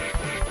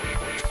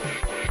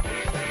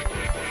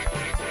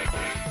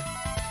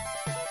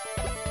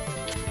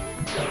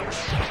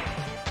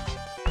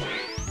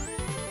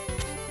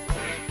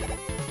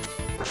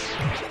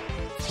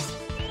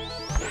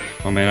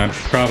 Oh man, I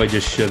probably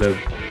just should have,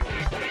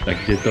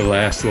 like, did the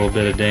last little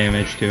bit of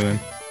damage to him.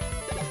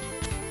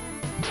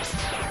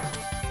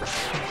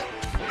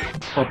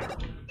 Oh.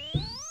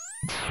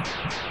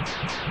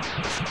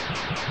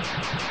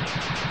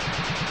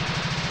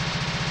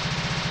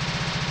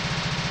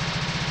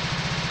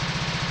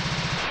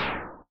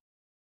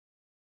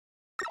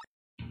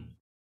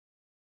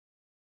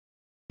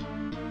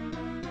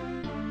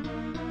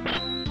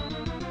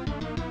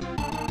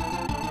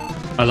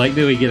 I like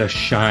that we get a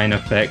shine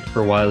effect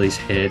for Wily's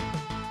head.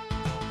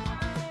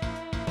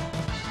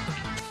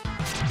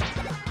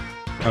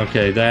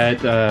 Okay,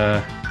 that,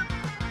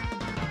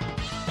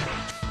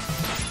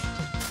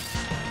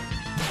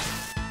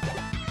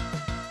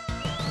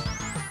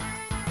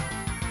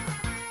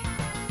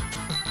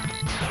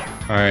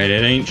 alright,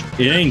 it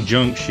ain't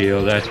junk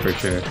shield, that's for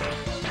sure.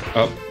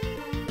 Oh.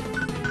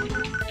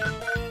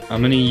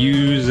 I'm gonna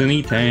use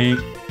any tank.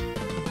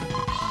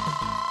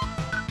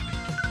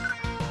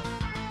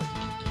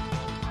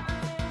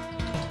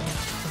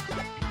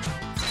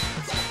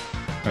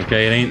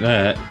 Okay, it ain't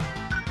that.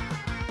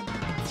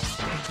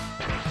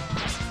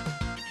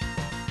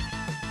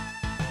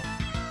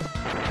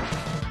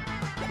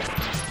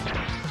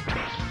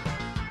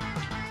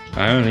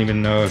 I don't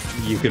even know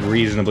if you could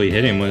reasonably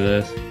hit him with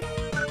this.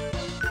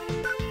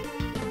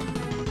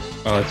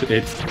 Oh,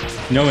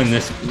 it's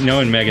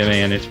knowing Mega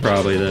Man, it's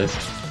probably this.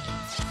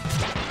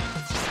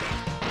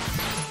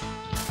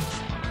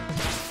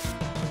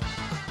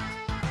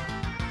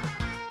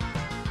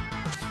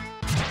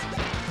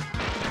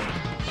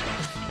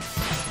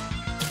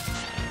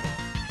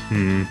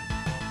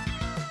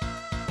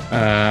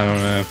 I don't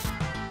know.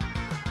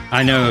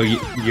 I know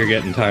you're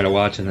getting tired of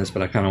watching this,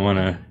 but I kind of want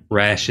to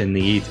ration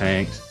the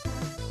E-tanks.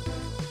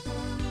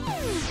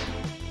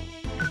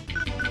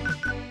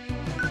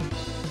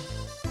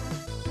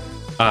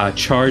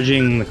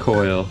 Charging the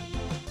coil.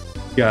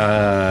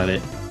 Got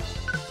it.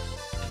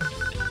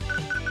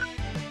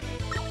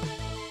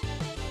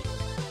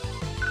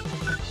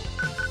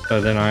 So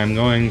then I'm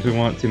going to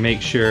want to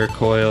make sure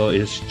coil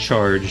is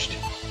charged.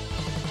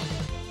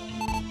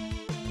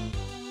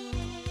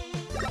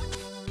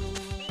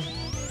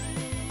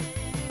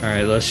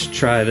 Alright, let's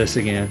try this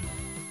again.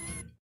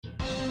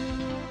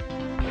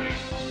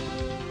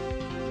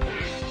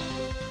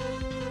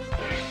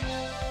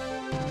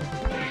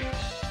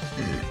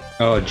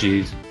 Oh,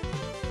 jeez.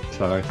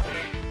 Sorry.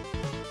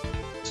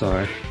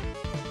 Sorry.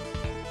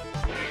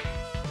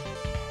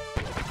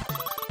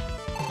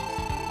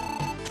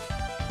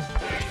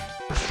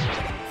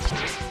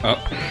 Oh,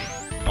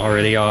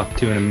 already off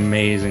to an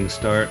amazing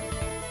start.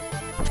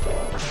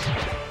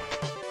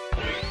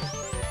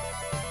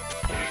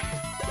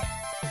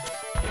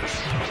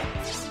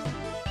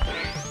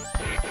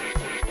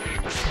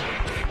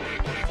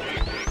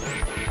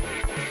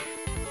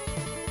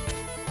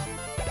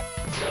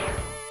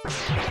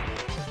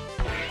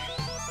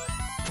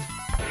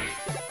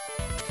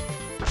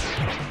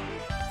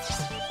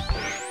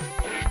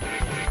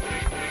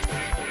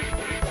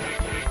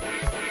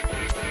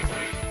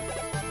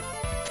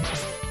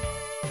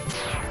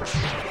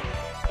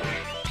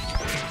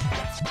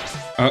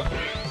 Oh,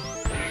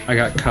 I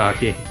got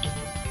cocky.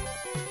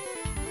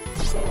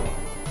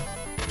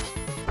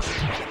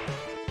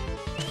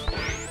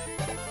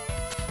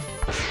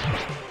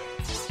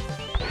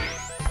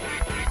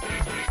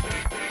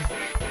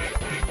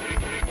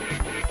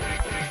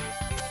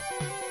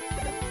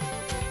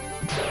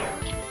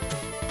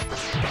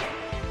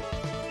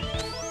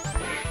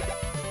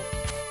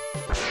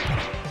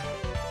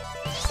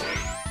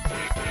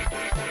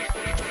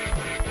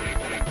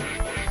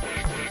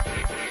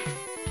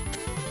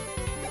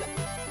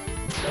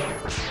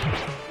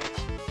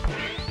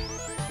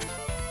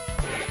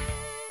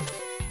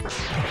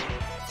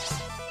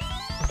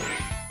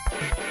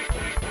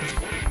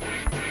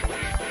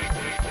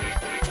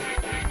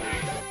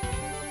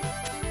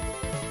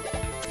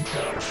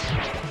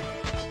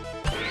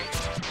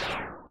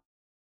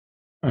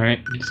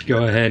 Alright, just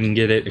go ahead and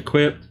get it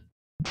equipped.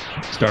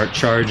 Start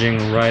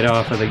charging right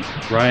out of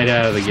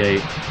the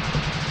gate.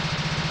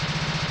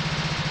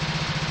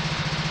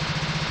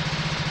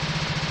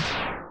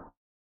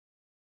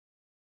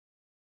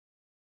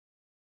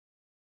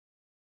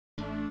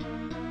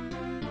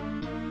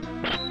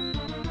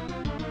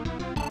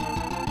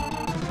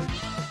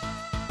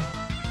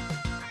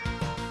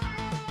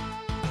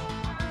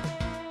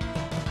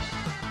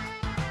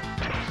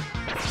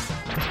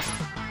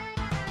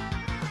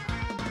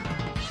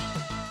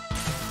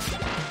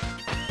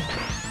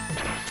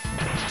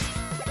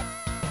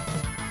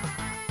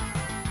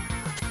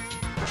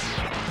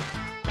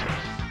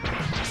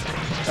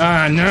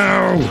 Ah,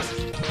 no!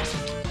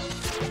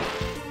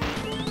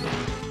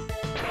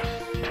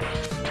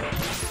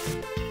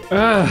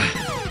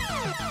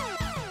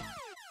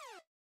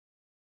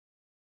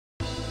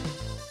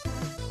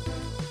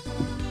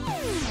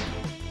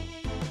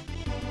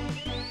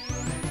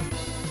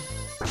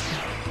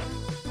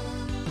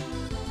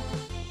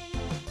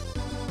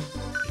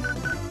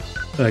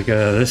 Like,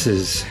 this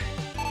is...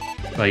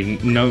 Like,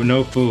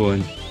 no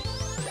fooling.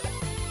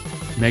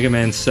 Mega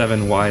Man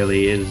 7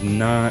 Wily is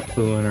not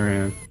fooling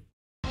around.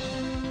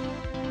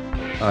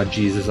 Oh,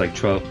 Jesus, like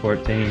 12,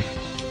 14.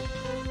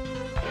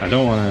 I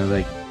don't want to,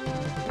 like,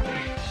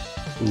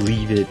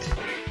 leave it,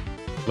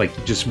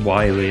 like, just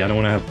Wily. I don't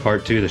want to have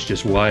part 2 that's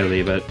just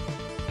Wily, but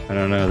I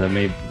don't know, that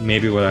may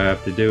be what I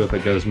have to do if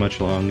it goes much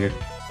longer.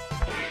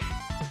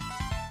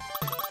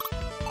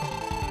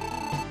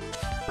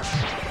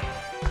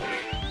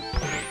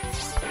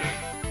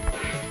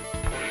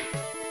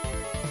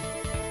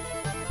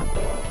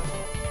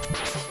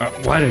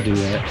 Why'd I do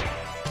that?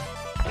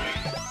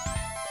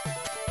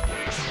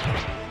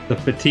 The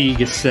fatigue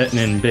is setting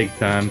in big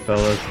time,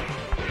 fellas.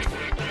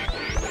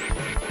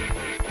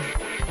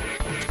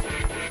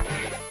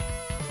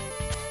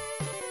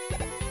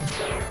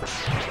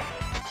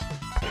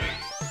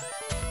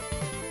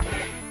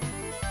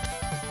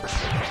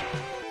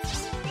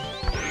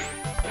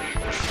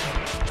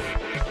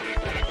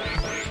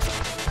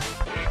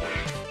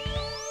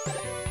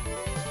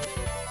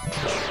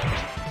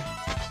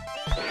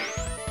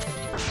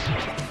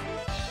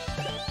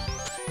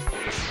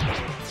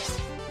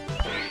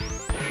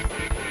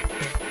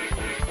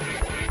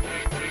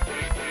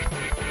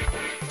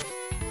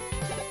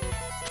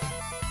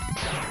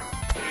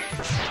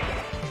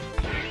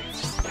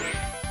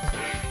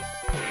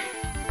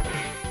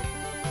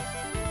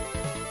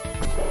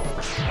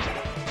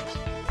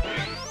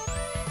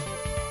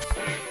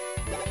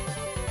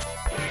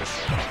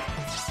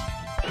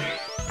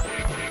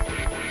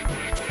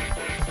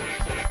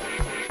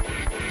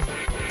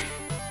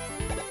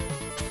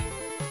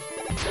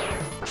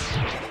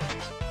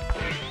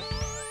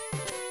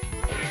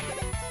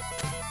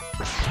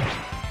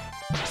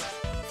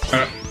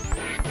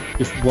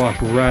 Just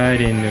walk right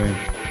into him.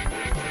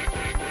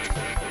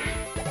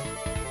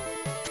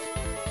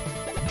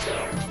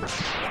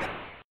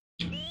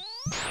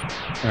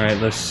 Alright,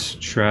 let's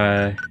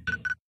try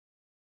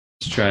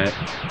it.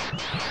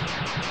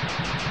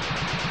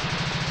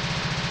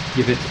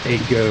 Give it a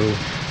go.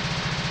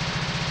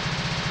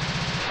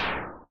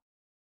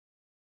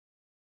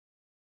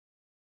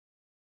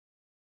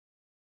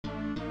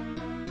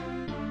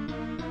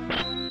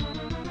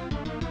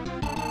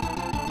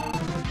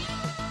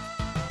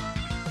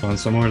 On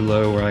somewhere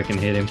low where I can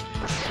hit him.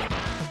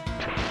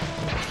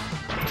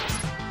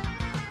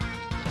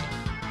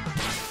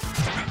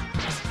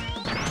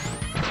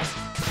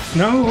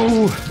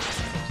 No!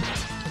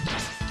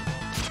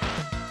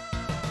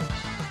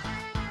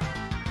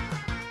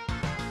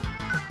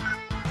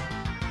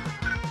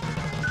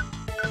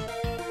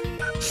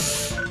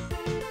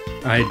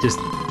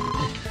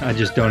 I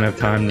just don't have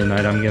time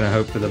tonight. I'm gonna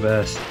hope for the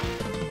best.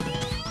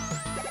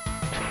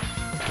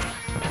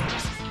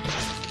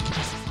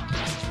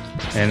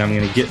 And I'm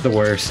gonna get the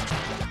worst.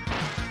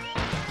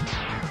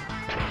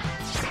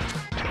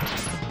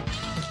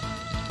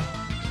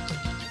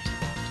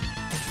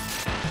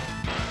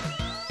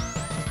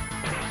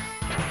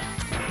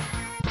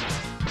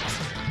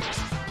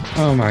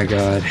 Oh my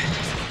god.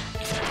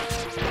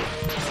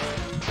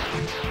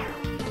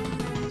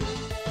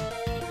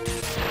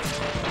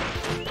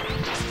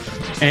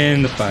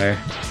 And the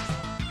fire.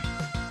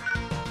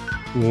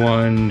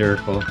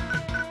 Wonderful.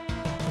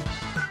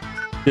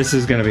 This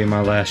is gonna be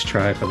my last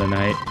try for the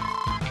night.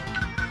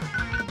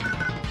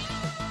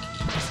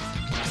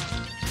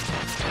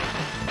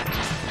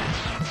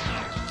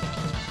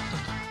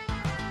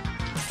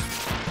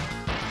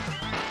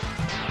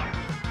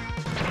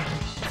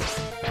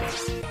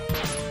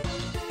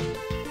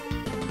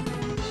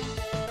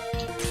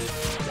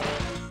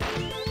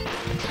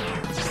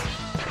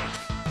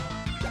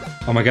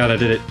 Oh my god, I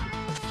did it.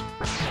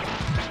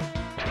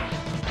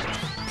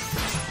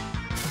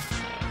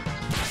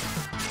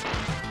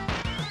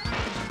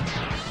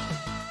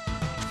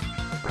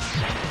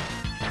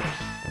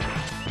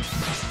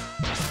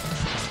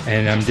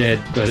 And I'm dead,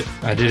 but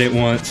I did it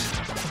once.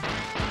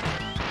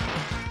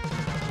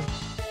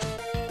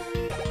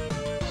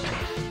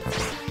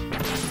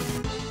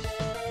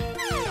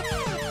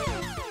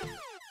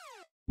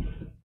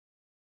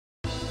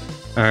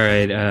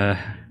 Alright,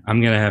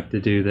 I'm gonna have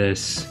to do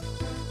this.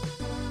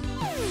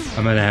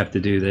 I'm gonna have to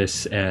do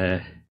this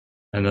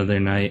another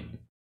night.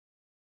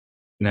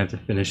 I'm gonna have to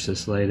finish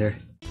this later.